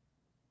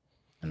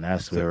 And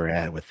that's where we're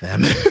at with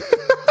them.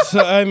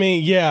 So I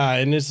mean, yeah,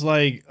 and it's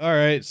like, all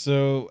right,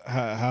 so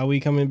how are we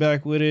coming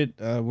back with it?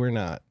 We're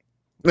not.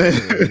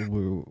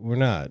 We're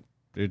not.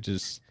 They're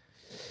just.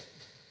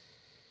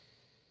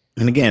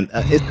 And again,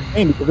 it's the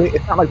same because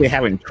it's not like they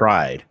haven't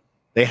tried.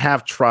 They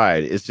have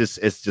tried. It's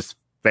just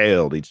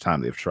failed each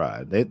time they've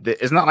tried.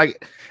 It's not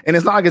like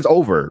it's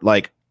over.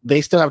 Like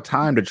they still have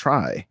time to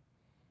try.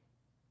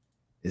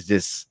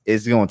 It's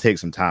going to take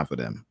some time for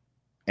them.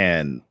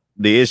 And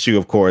the issue,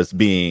 of course,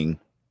 being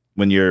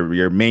when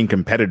your main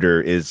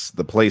competitor is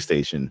the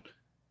PlayStation,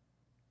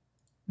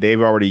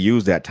 they've already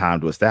used that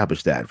time to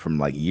establish that from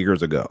like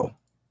years ago.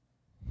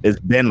 It's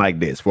been like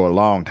this for a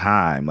long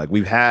time. Like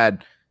we've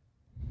had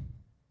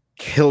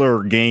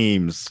killer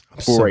games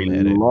for a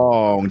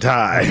long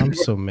time. I'm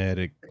so mad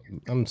at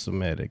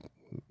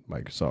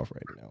Microsoft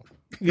right now.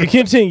 You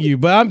continue,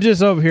 but I'm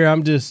just over here.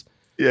 I'm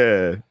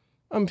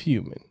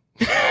fuming.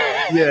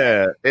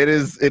 Yeah, it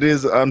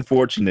is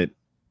unfortunate,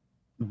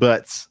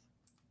 but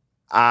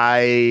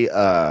I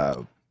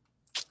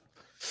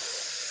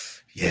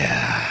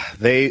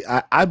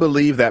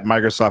believe that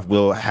Microsoft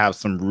will have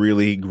some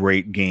really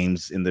great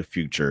games in the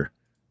future.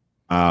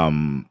 I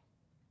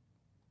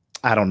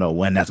don't know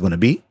when that's going to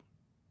be.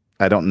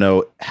 I don't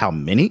know how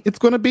many it's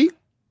going to be,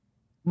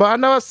 but I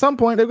know at some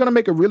point they're going to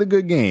make a really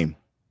good game.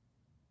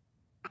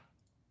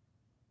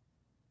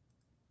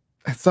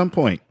 At some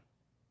point.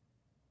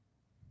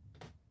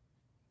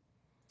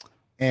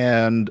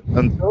 And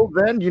until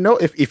then, you know,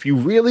 if you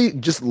really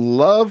just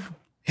love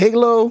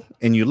Halo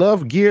and you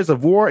love Gears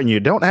of War and you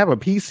don't have a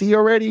PC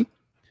already,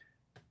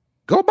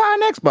 go buy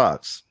an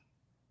Xbox.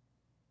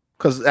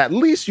 Because at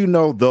least you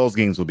know those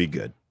games will be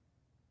good.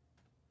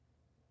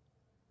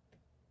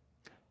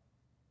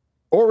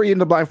 Ori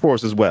and the Blind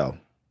Forest as well.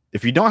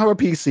 If you don't have a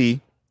PC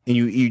and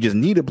you just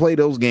need to play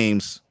those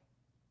games,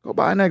 go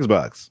buy an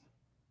Xbox.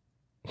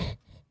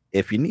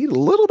 If you need a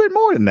little bit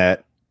more than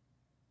that,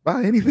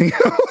 buy anything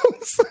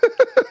else.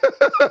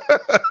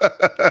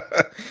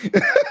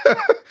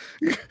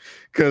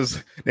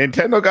 Because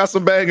Nintendo got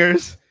some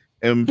bangers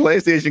and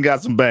PlayStation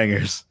got some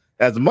bangers.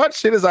 As much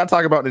shit as I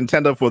talk about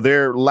Nintendo for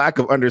their lack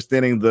of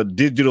understanding the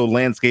digital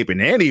landscape in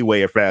any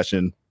way or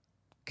fashion,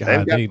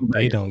 God,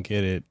 they don't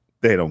get it.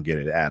 They don't get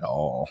it at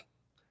all.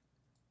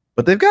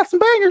 But they've got some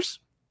bangers.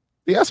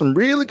 They got some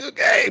really good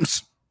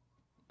games.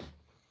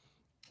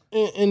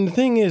 And the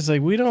thing is,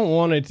 like, we don't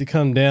want it to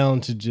come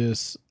down to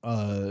just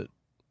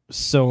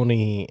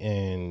Sony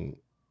and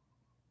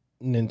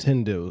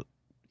Nintendo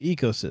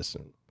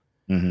ecosystem.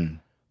 Mm-hmm.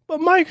 But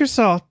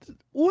Microsoft,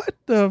 what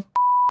the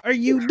are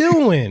you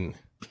doing?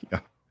 I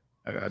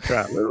gotta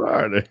try a little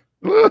harder.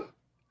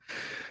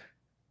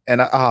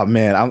 And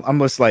I'm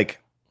just like,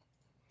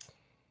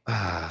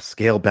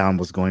 Scalebound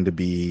was going to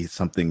be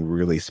something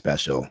really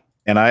special,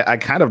 and I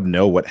kind of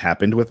know what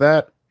happened with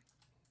that.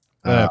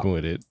 What happened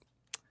with it?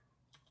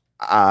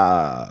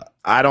 I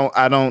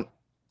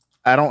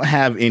don't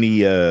have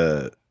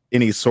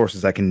any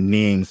sources I can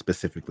name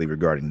specifically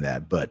regarding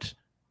that, but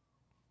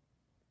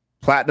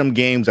Platinum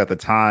Games at the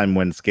time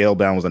when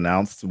Scalebound was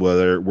announced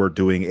were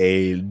doing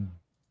a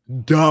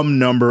dumb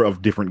number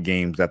of different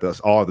games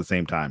all at the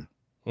same time.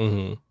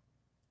 Mm-hmm.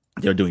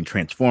 They were doing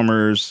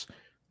Transformers.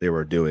 They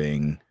were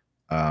doing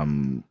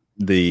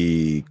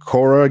the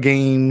Korra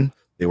game.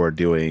 They were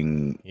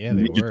doing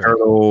Ninja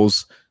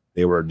Turtles.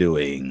 They were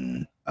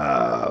doing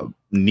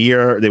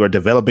They were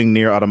developing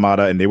Nier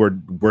Automata, and they were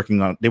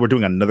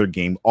doing another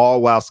game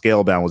all while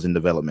Scalebound was in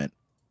development.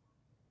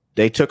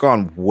 They took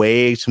on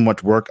way too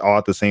much work all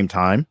at the same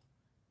time,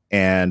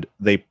 and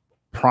they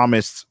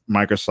promised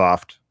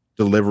Microsoft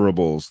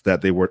deliverables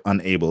that they were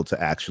unable to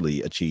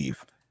actually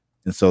achieve.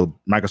 And so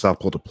Microsoft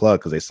pulled the plug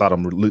because they saw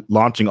them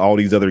launching all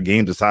these other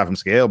games aside from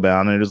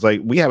Scalebound, and it was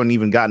like, we haven't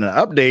even gotten an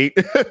update.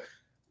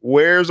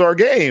 Where's our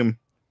game?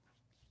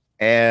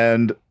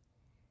 And,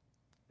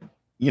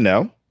 you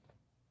know,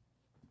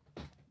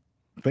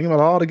 Think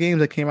about all the games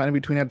that came out in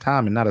between that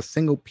time, and not a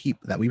single peep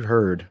that we've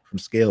heard from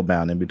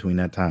Scalebound in between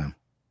that time.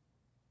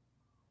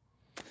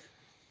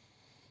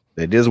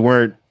 They just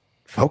weren't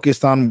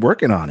focused on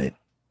working on it.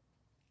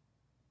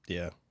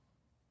 Yeah.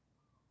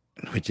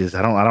 Which is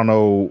I don't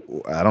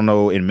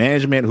know in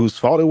management whose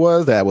fault it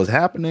was that was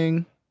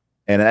happening.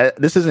 And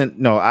this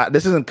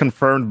isn't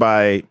confirmed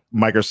by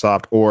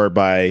Microsoft or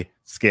by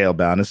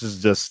Scalebound. This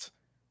is just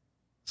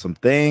some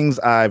things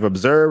I've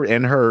observed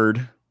and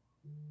heard.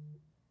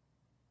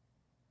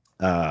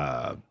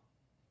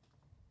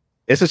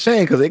 It's a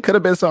shame because it could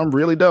have been something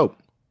really dope,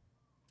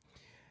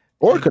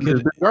 or it could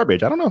have been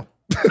garbage. I don't know.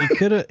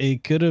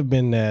 It could have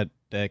been that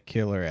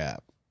killer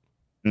app.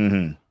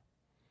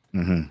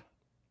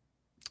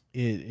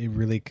 It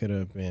really could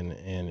have been,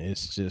 and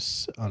it's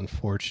just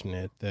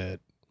unfortunate that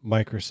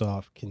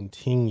Microsoft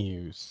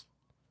continues.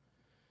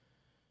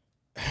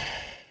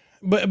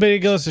 But it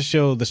goes to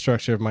show the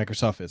structure of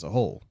Microsoft as a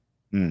whole.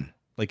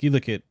 Like you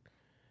look at,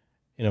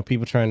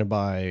 people trying to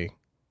buy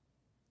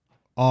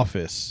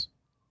Office,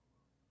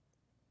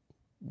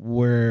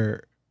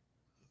 where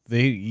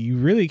you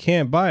really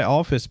can't buy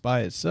Office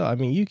by itself. I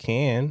mean, you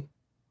can,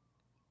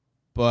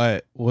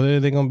 but what are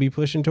they going to be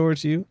pushing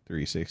towards you?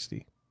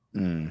 360.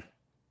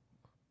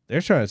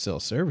 They're trying to sell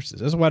services.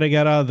 That's why they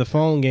got out of the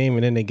phone game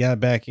and then they got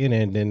back in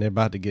it, and then they're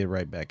about to get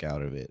right back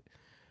out of it.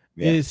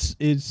 Yeah.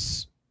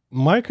 It's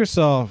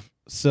Microsoft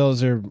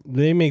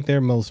they make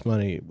their most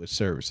money with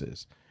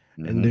services,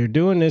 and they're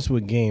doing this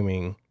with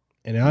gaming.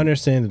 And I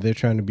understand that they're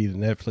trying to be the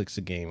Netflix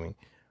of gaming,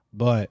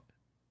 but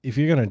if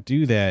you're going to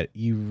do that,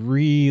 you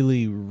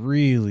really,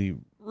 really,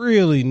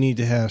 really need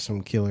to have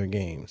some killer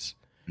games.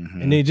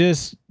 And they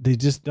just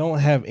don't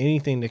have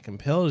anything that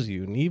compels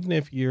you. And even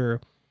if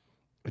you're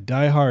a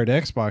diehard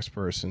Xbox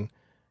person,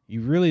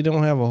 you really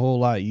don't have a whole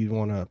lot you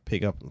want to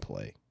pick up and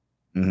play.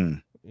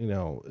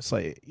 It's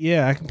like,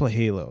 yeah, I can play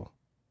Halo,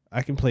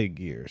 I can play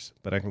Gears,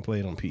 but I can play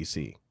it on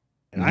PC,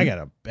 and I got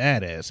a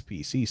badass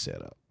PC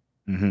setup.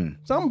 So I'm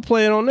gonna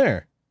play it on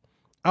there.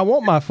 I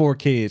want my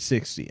 4K at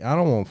 60. I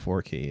don't want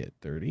 4K at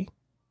 30.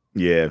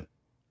 Yeah.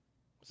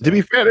 So, to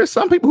be fair, there's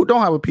some people who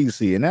don't have a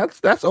PC, and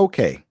that's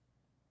okay.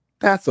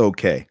 That's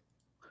okay.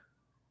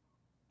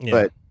 Yeah.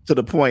 But to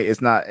the point,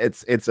 it's not.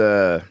 It's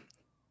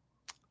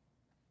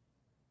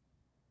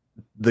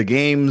the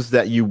games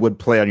that you would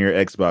play on your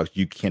Xbox,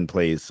 you can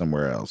play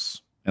somewhere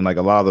else. And like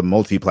a lot of the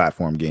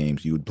multi-platform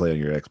games you would play on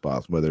your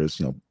Xbox, whether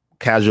it's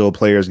casual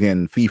players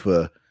getting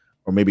FIFA,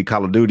 or maybe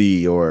Call of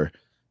Duty, or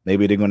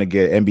maybe they're going to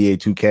get NBA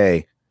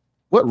 2K.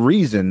 What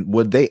reason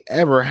would they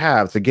ever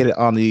have to get it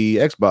on the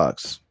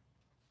Xbox?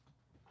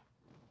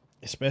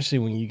 Especially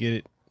when you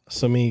get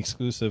so many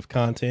exclusive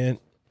content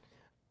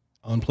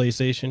on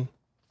PlayStation.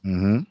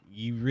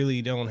 You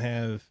really don't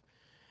have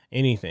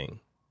anything.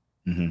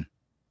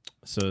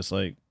 So it's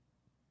like,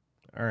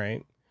 all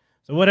right.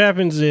 So what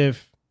happens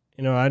if,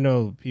 I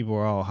know people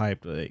are all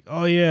hyped, like,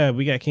 oh yeah,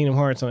 we got Kingdom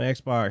Hearts on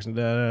Xbox and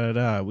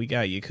da. We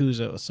got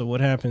Yakuza. So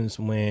what happens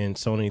when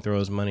Sony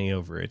throws money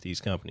over at these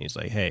companies?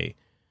 Like, hey,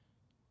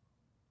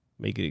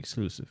 make it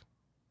exclusive.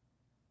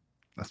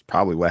 That's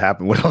probably what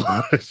happened with a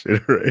lot of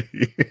shit, right?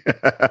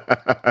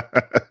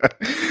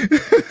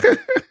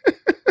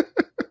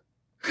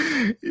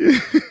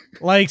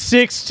 Like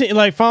 16,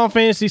 like Final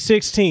Fantasy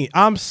 16.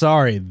 I'm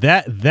sorry,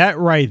 that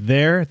right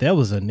there, that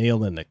was a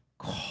nail in the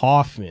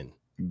coffin.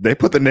 They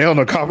put the nail in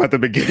the coffin at the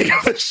beginning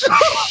of the show.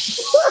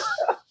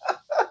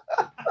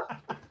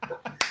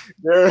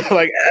 They're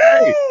like,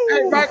 hey,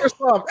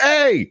 Microsoft,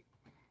 hey,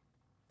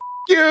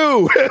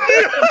 you.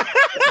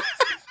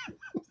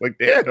 Like,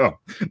 damn,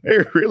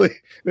 they're really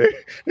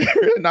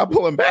not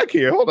pulling back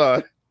here. Hold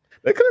on,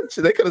 they could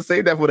have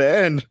saved that for the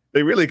end.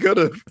 They really could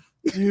have.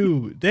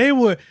 Dude,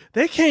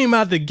 they came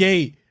out the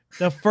gate.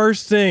 The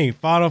first thing,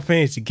 Final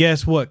Fantasy,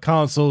 guess what?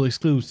 Console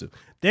exclusive.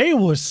 They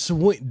were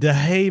the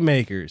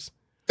haymakers.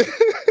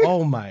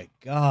 Oh my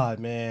God,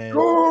 man.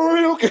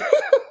 Oh, okay.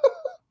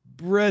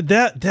 Bruh,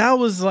 that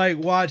was like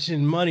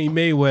watching Money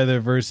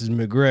Mayweather versus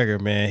McGregor,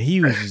 man.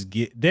 He was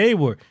just they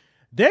were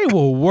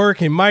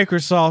working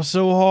Microsoft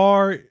so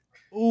hard.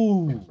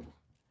 Ooh.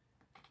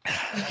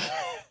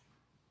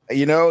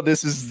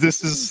 This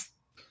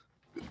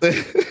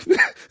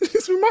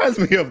reminds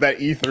me of that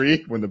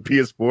E3 when the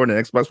PS4 and the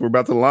Xbox were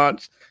about to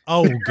launch.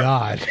 Oh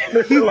God.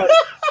 Like,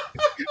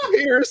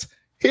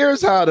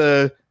 here's how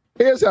to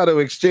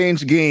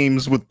exchange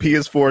games with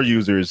PS4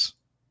 users.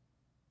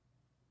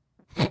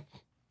 I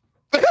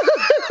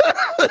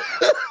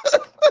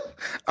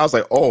was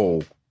like,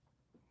 oh,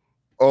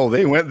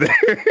 they went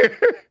there.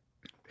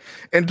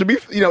 And to be,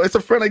 it's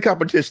a friendly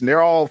competition.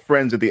 They're all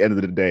friends at the end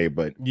of the day,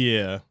 but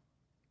yeah.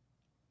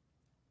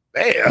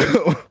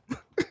 Damn.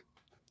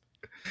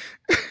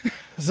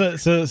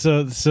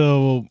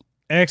 So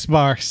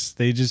Xbox,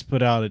 they just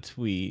put out a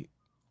tweet.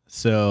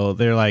 So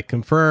they're like,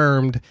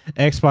 confirmed,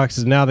 Xbox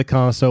is now the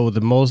console with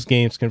the most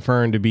games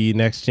confirmed to be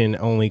next gen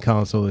only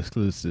console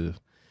exclusive.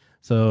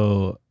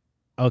 So,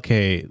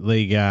 okay,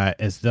 they got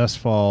As Dusk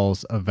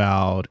Falls,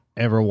 Avowed,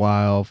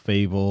 Everwild,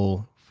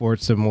 Fable,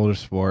 Forza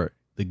Motorsport,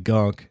 The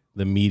Gunk,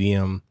 The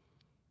Medium,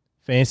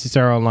 Phantasy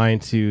Star Online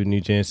 2,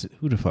 New Genesis.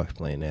 Who the fuck's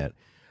playing that?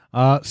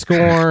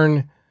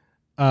 Scorn,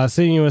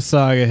 Senua's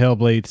Saga,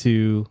 Hellblade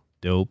 2,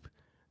 dope.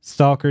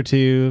 Stalker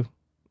 2.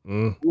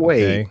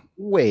 Okay.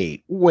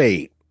 Wait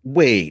a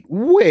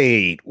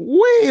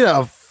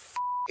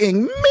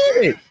fucking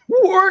minute.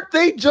 Weren't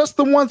they just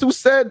the ones who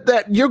said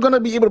that you're going to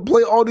be able to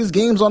play all these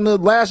games on the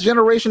last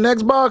generation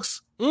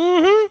Xbox?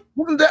 Mm-hmm.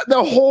 Wasn't that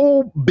the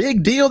whole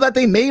big deal that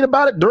they made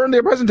about it during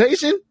their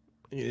presentation?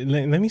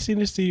 Let me see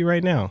this to you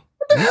right now.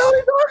 What the hell are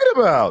you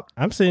talking about?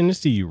 I'm saying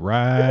this to you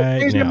right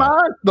Change your now.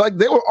 mind? Like,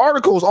 there were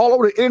articles all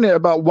over the internet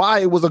about why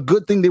it was a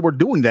good thing they were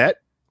doing that.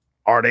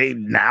 Are they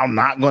now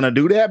not going to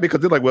do that? Because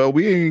they're like, well,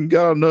 we ain't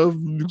got enough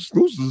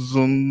exclusives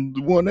on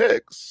the One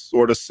X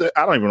or the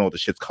I don't even know what the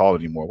shit's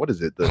called anymore. What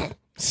is it? The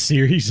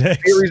Series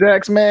X. Series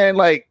X, man.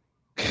 Like,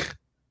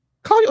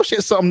 call your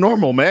shit something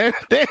normal, man.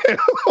 Damn.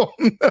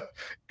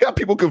 Got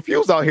people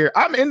confused out here.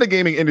 I'm in the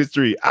gaming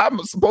industry. I'm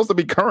supposed to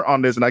be current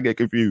on this and I get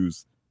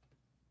confused.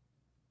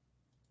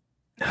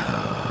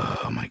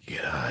 Oh my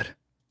God.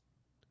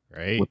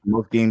 Right. With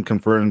most game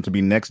confirmed to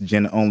be next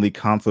gen only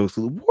consoles.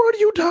 What are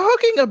you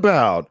talking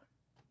about?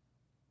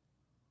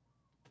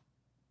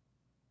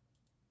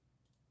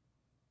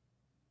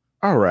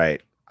 All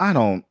right. I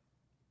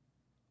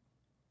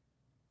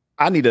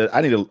need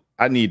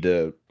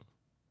to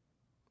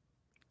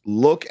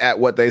look at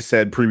what they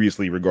said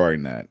previously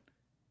regarding that.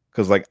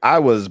 Because like I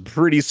was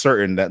pretty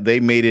certain that they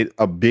made it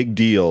a big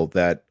deal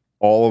that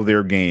all of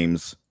their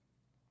games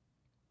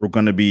were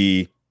going to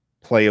be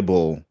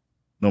playable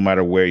no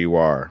matter where you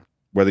are,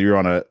 whether you're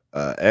on a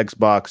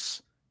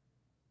Xbox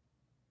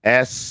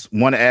S,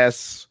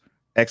 1S,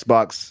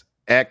 Xbox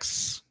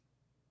X,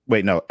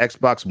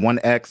 Xbox One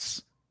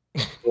X,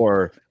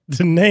 or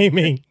the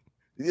naming.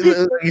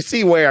 You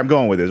see where I'm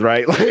going with this,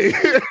 right? Like,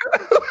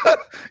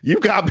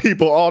 you've got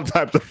people all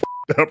types of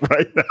up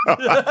right now.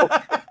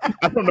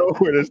 I don't know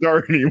where to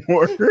start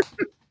anymore.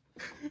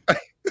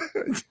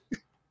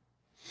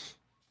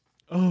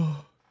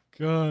 Oh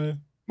God.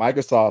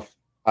 Microsoft,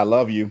 I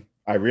love you.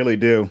 I really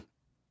do.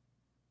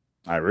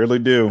 I really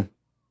do.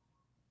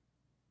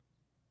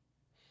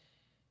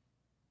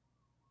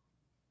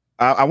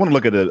 I want to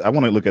look at the. I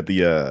want to look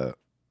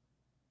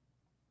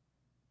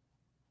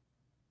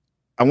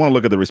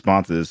at the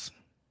responses.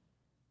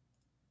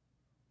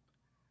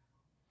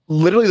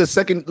 Literally, the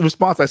second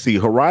response I see: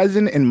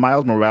 Horizon and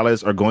Miles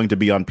Morales are going to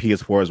be on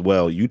PS4 as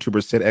well.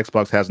 YouTubers said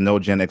Xbox has no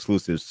gen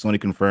exclusives. Sony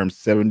confirmed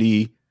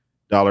 $70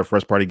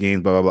 first party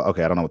games. Blah blah blah.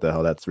 Okay, I don't know what the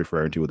hell that's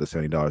referring to with the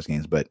 $70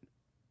 games, but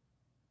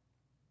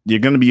you're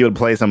going to be able to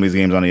play some of these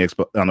games on the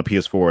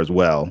PS4 as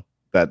well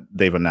that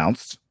they've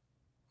announced.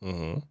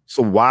 Mm-hmm.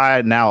 So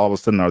why now all of a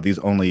sudden are these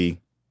only?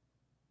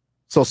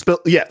 So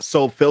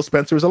Phil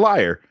Spencer is a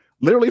liar.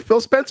 Literally, Phil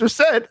Spencer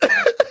said.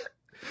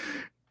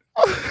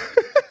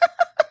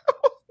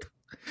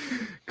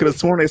 Could have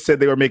sworn they said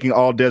they were making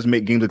all devs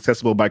make games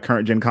accessible by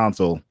current gen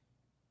console.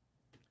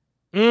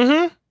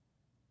 Mm-hmm.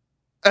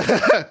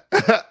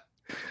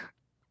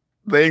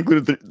 They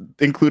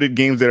included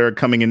games that are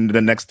coming in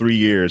the next 3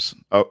 years.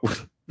 Oh.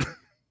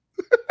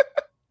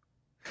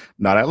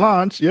 Not at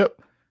launch. Yep.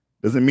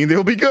 Doesn't mean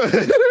they'll be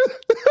good.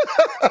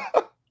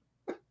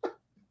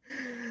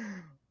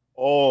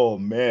 Oh,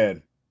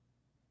 man.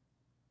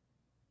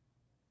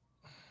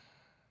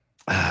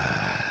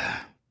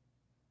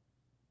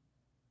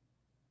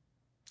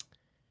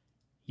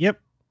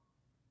 Yep.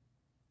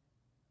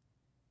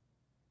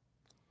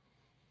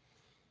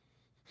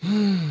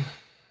 And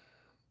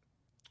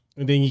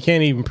then you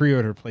can't even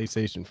pre-order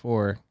PlayStation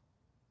 4.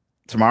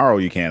 Tomorrow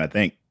you can, I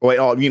think. Wait,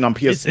 oh, you mean on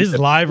PS? It's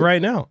live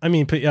right now. I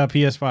mean,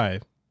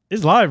 PS5.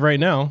 It's live right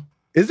now.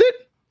 Is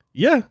it?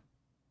 Yeah.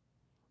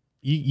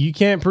 You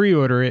can't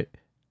pre-order it.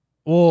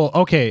 Well,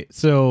 okay,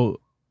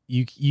 so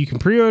you can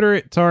pre-order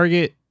it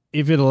Target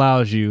if it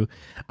allows you.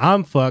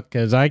 I'm fucked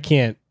because I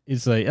can't.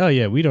 It's like, oh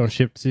yeah, we don't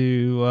ship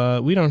to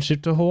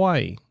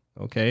Hawaii.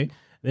 Okay.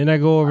 Then I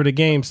go over to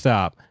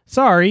GameStop.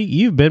 Sorry,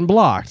 you've been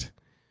blocked.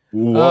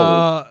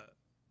 Whoa.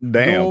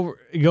 Damn.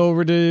 Go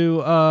over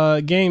to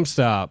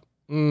GameStop.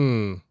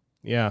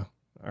 Yeah.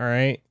 All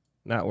right.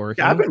 Not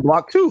working. Yeah, I've been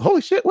blocked too.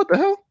 Holy shit. What the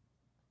hell?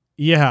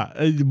 Yeah.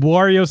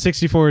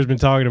 Wario64 has been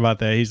talking about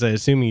that. He's like,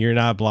 assuming you're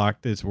not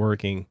blocked, it's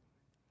working.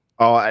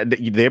 Oh,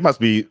 there must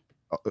be.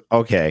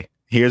 Okay.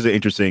 Here's an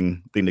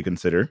interesting thing to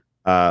consider.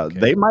 Okay.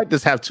 They might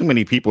just have too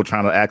many people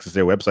trying to access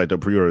their website to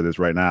pre-order this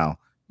right now,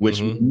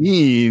 which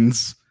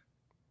means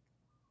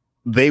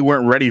they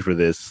weren't ready for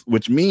this,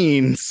 which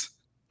means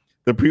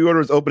the pre-order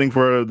is opening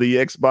for the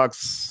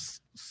Xbox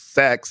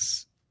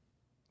Sex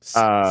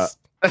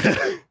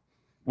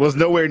was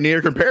nowhere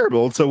near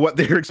comparable to what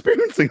they're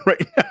experiencing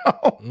right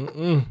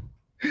now.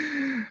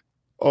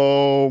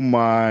 Oh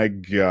my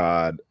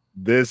God.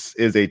 This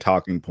is a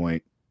talking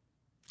point.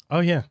 Oh,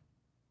 yeah.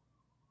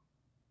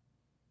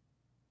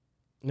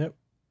 Yep.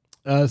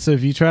 So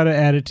if you try to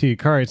add it to your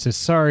cart, it says,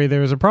 sorry,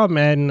 there was a problem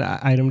adding an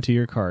item to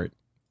your cart.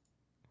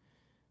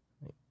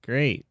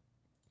 Great.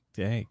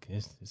 Dang,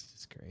 this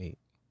is great.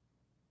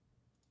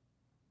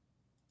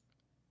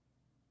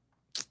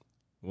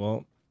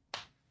 Well,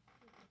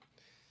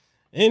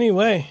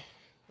 Anyway,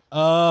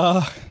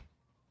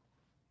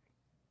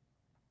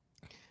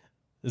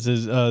 this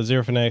is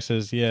Zero Fanatic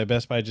says, yeah,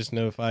 Best Buy just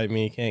notified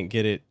me, can't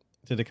get it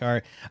to the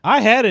cart.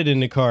 I had it in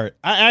the cart.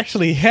 I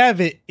actually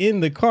have it in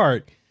the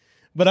cart,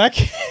 but I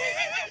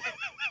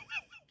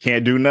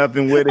can't do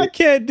nothing with it. I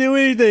can't do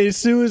anything. As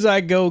soon as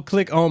I go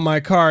click on my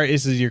cart,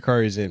 it says your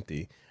cart is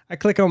empty. I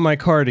click on my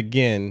cart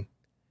again.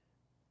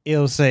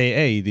 It'll say,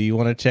 hey, do you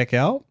want to check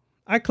out?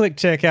 I click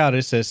check out.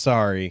 It says,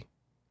 sorry,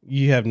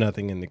 you have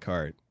nothing in the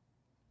cart.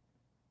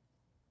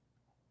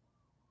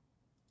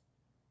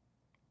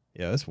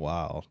 Yeah, that's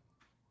wild.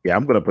 Yeah,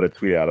 I'm gonna put a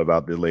tweet out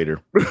about this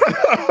later.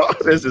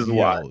 This is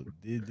wild.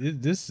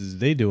 This is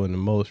they doing the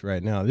most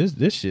right now.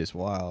 This shit's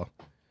wild.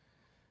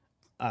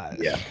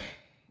 Yeah,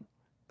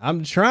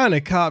 I'm trying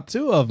to cop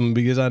 2 of them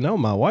because I know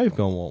my wife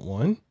gonna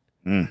want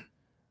one.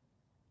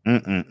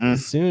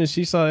 As soon as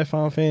she saw that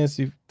Final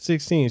Fantasy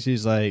 16,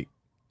 she's like,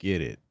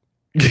 "Get it,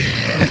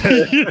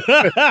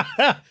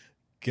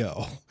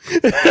 go."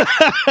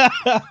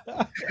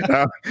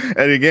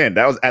 And again,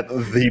 that was at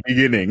the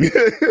beginning.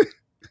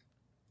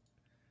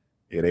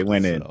 Yeah, they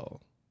went in.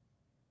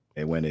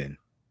 They went in.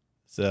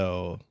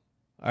 So,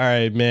 all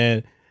right,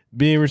 man.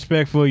 Being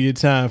respectful of your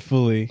time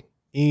fully.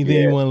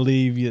 Anything you want to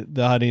leave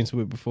the audience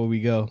with before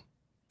we go?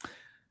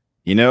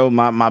 You know,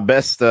 my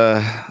best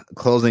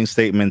closing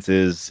statements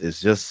is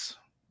just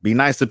be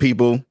nice to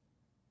people,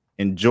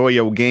 enjoy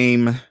your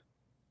game,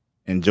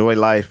 enjoy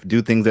life,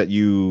 do things that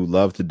you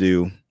love to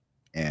do,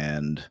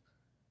 and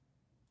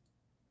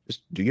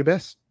just do your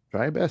best.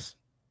 Try your best.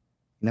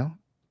 You know,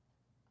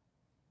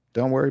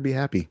 don't worry, be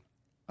happy.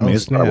 I mean,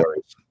 snap.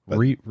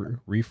 Worries,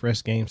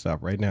 refresh GameStop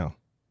right now.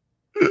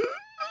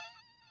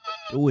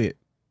 Do it.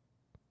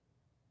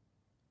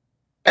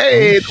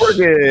 Hey, it's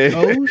working.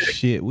 Oh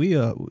shit, we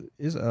up.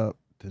 It's up.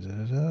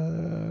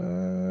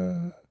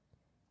 Da-da-da-da.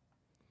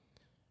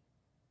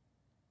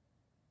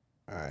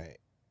 All right.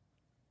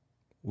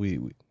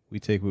 We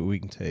take what we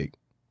can take.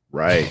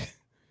 Right.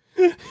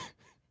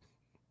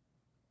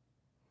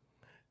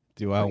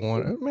 Do I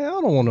want? Man, I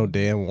don't want no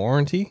damn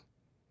warranty.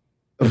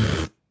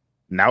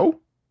 No.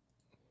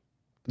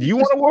 Do you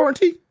want a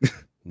warranty?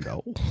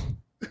 No.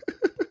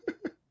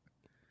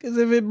 Because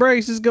if it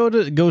breaks, just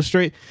go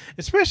straight.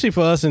 Especially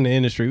for us in the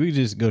industry, we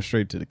just go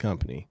straight to the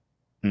company.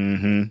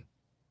 Mm-hmm.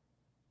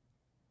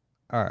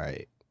 All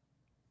right.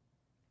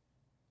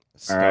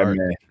 All right,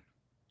 man.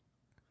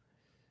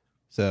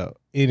 So,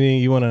 anything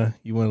you wanna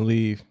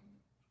leave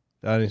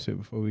the audience with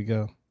before we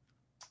go?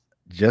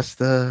 Just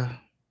just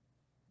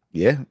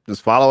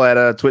follow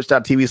at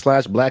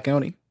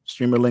twitch.tv/blackoni,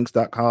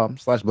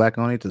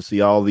 streamerlinks.com/blackoni to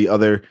see all the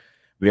other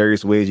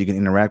various ways you can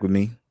interact with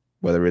me,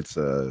 whether it's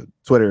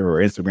Twitter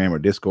or Instagram or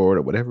Discord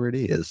or whatever it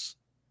is.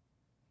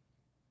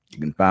 You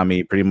can find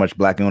me pretty much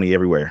Blackoni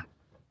everywhere.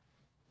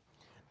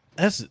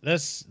 That's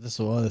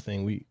the other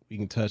thing we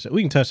can touch.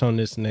 We can touch on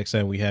this next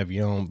time we have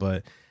you on,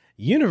 but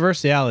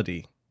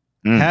universality,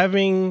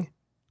 having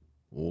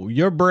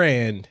your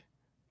brand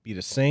be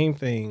the same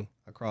thing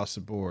across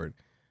the board.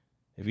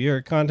 If you're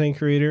a content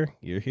creator,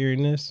 you're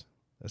hearing this,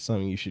 that's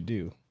something you should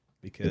do,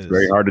 because it's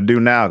very hard to do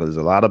now because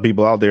there's a lot of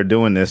people out there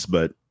doing this,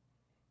 but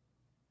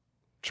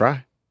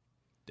try.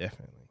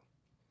 Definitely.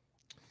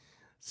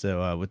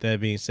 So with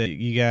that being said,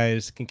 you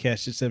guys can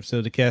catch this episode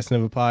of the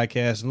Casanova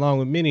Podcast along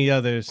with many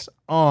others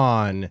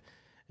on,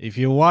 if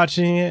you're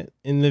watching it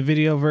in the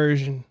video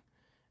version,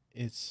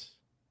 it's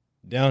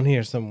down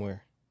here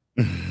somewhere.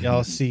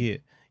 Y'all see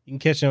it. You can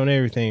catch it on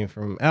everything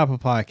from Apple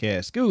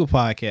Podcasts, Google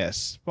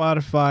Podcasts,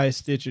 Spotify,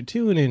 Stitcher,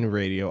 TuneIn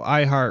Radio,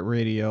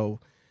 iHeartRadio,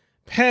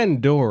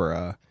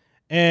 Pandora,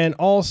 and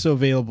also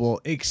available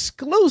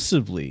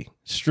exclusively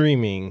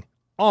streaming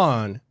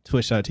on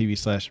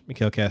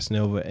twitch.tv/Mikhail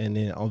Casanova, and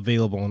then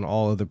available on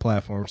all other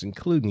platforms,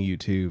 including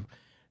YouTube,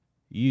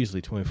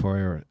 usually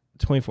 24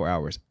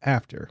 hours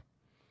after.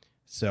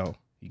 So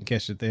you can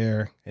catch it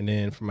there. And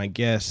then for my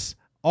guests,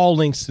 all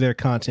links to their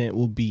content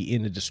will be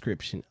in the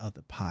description of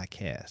the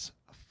podcast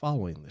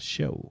following the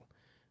show.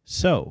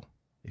 So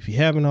if you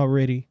haven't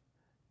already,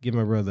 give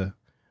my brother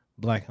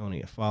Black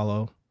Honey a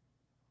follow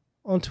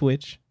on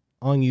Twitch,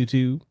 on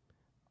YouTube,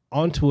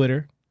 on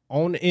Twitter,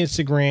 on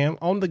Instagram,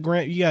 on the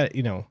gram. You got,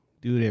 do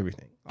it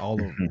everything, all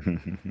over.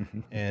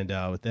 And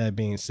with that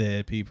being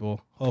said,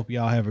 people, hope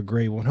y'all have a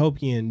great one.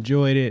 Hope you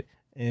enjoyed it.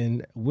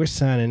 And we're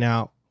signing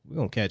out. We're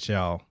going to catch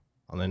y'all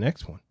on the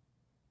next one.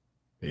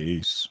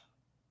 Peace.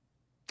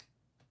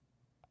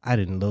 I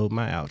didn't load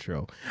my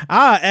outro.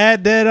 I'll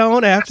add that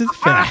on after the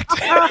fact.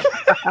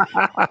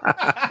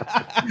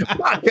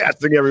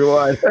 Podcasting,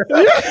 everyone.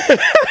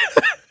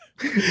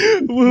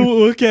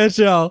 We'll catch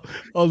y'all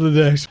on the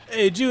next.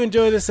 Hey, did you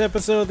enjoy this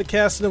episode of the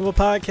Casanova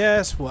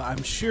Podcast? Well,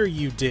 I'm sure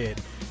you did.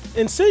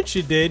 And since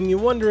you did, and you're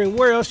wondering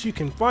where else you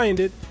can find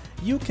it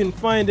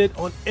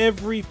on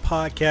every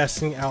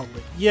podcasting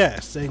outlet.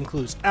 Yes, that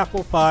includes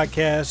Apple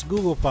Podcasts,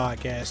 Google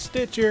Podcasts,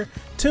 Stitcher,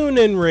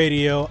 TuneIn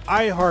Radio,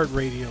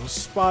 iHeartRadio,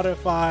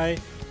 Spotify,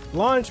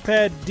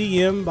 Launchpad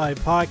DM by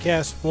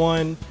Podcast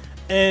One,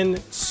 and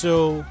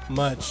so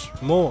much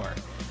more.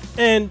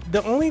 And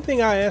the only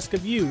thing I ask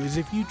of you is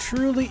if you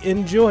truly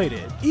enjoyed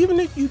it, even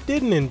if you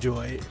didn't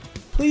enjoy it,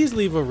 please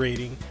leave a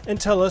rating and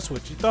tell us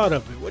what you thought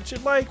of it, what you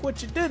like,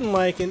 what you didn't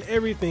like, and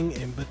everything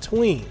in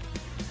between.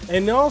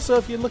 And also,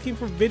 if you're looking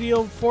for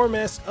video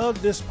formats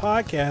of this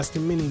podcast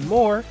and many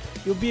more,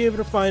 you'll be able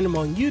to find them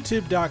on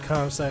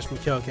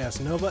youtube.com/Mikhail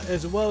Casanova,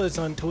 as well as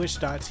on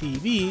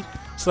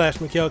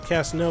twitch.tv/Mikhail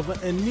Casanova,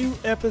 and new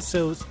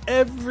episodes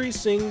every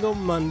single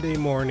Monday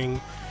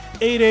morning,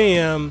 8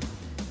 a.m.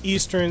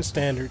 Eastern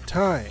Standard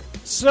Time.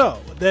 So,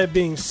 with that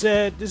being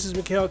said, this is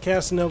Mikhail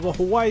Casanova,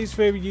 Hawaii's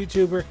favorite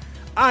YouTuber.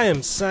 I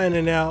am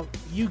signing out.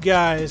 You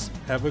guys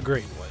have a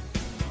great one.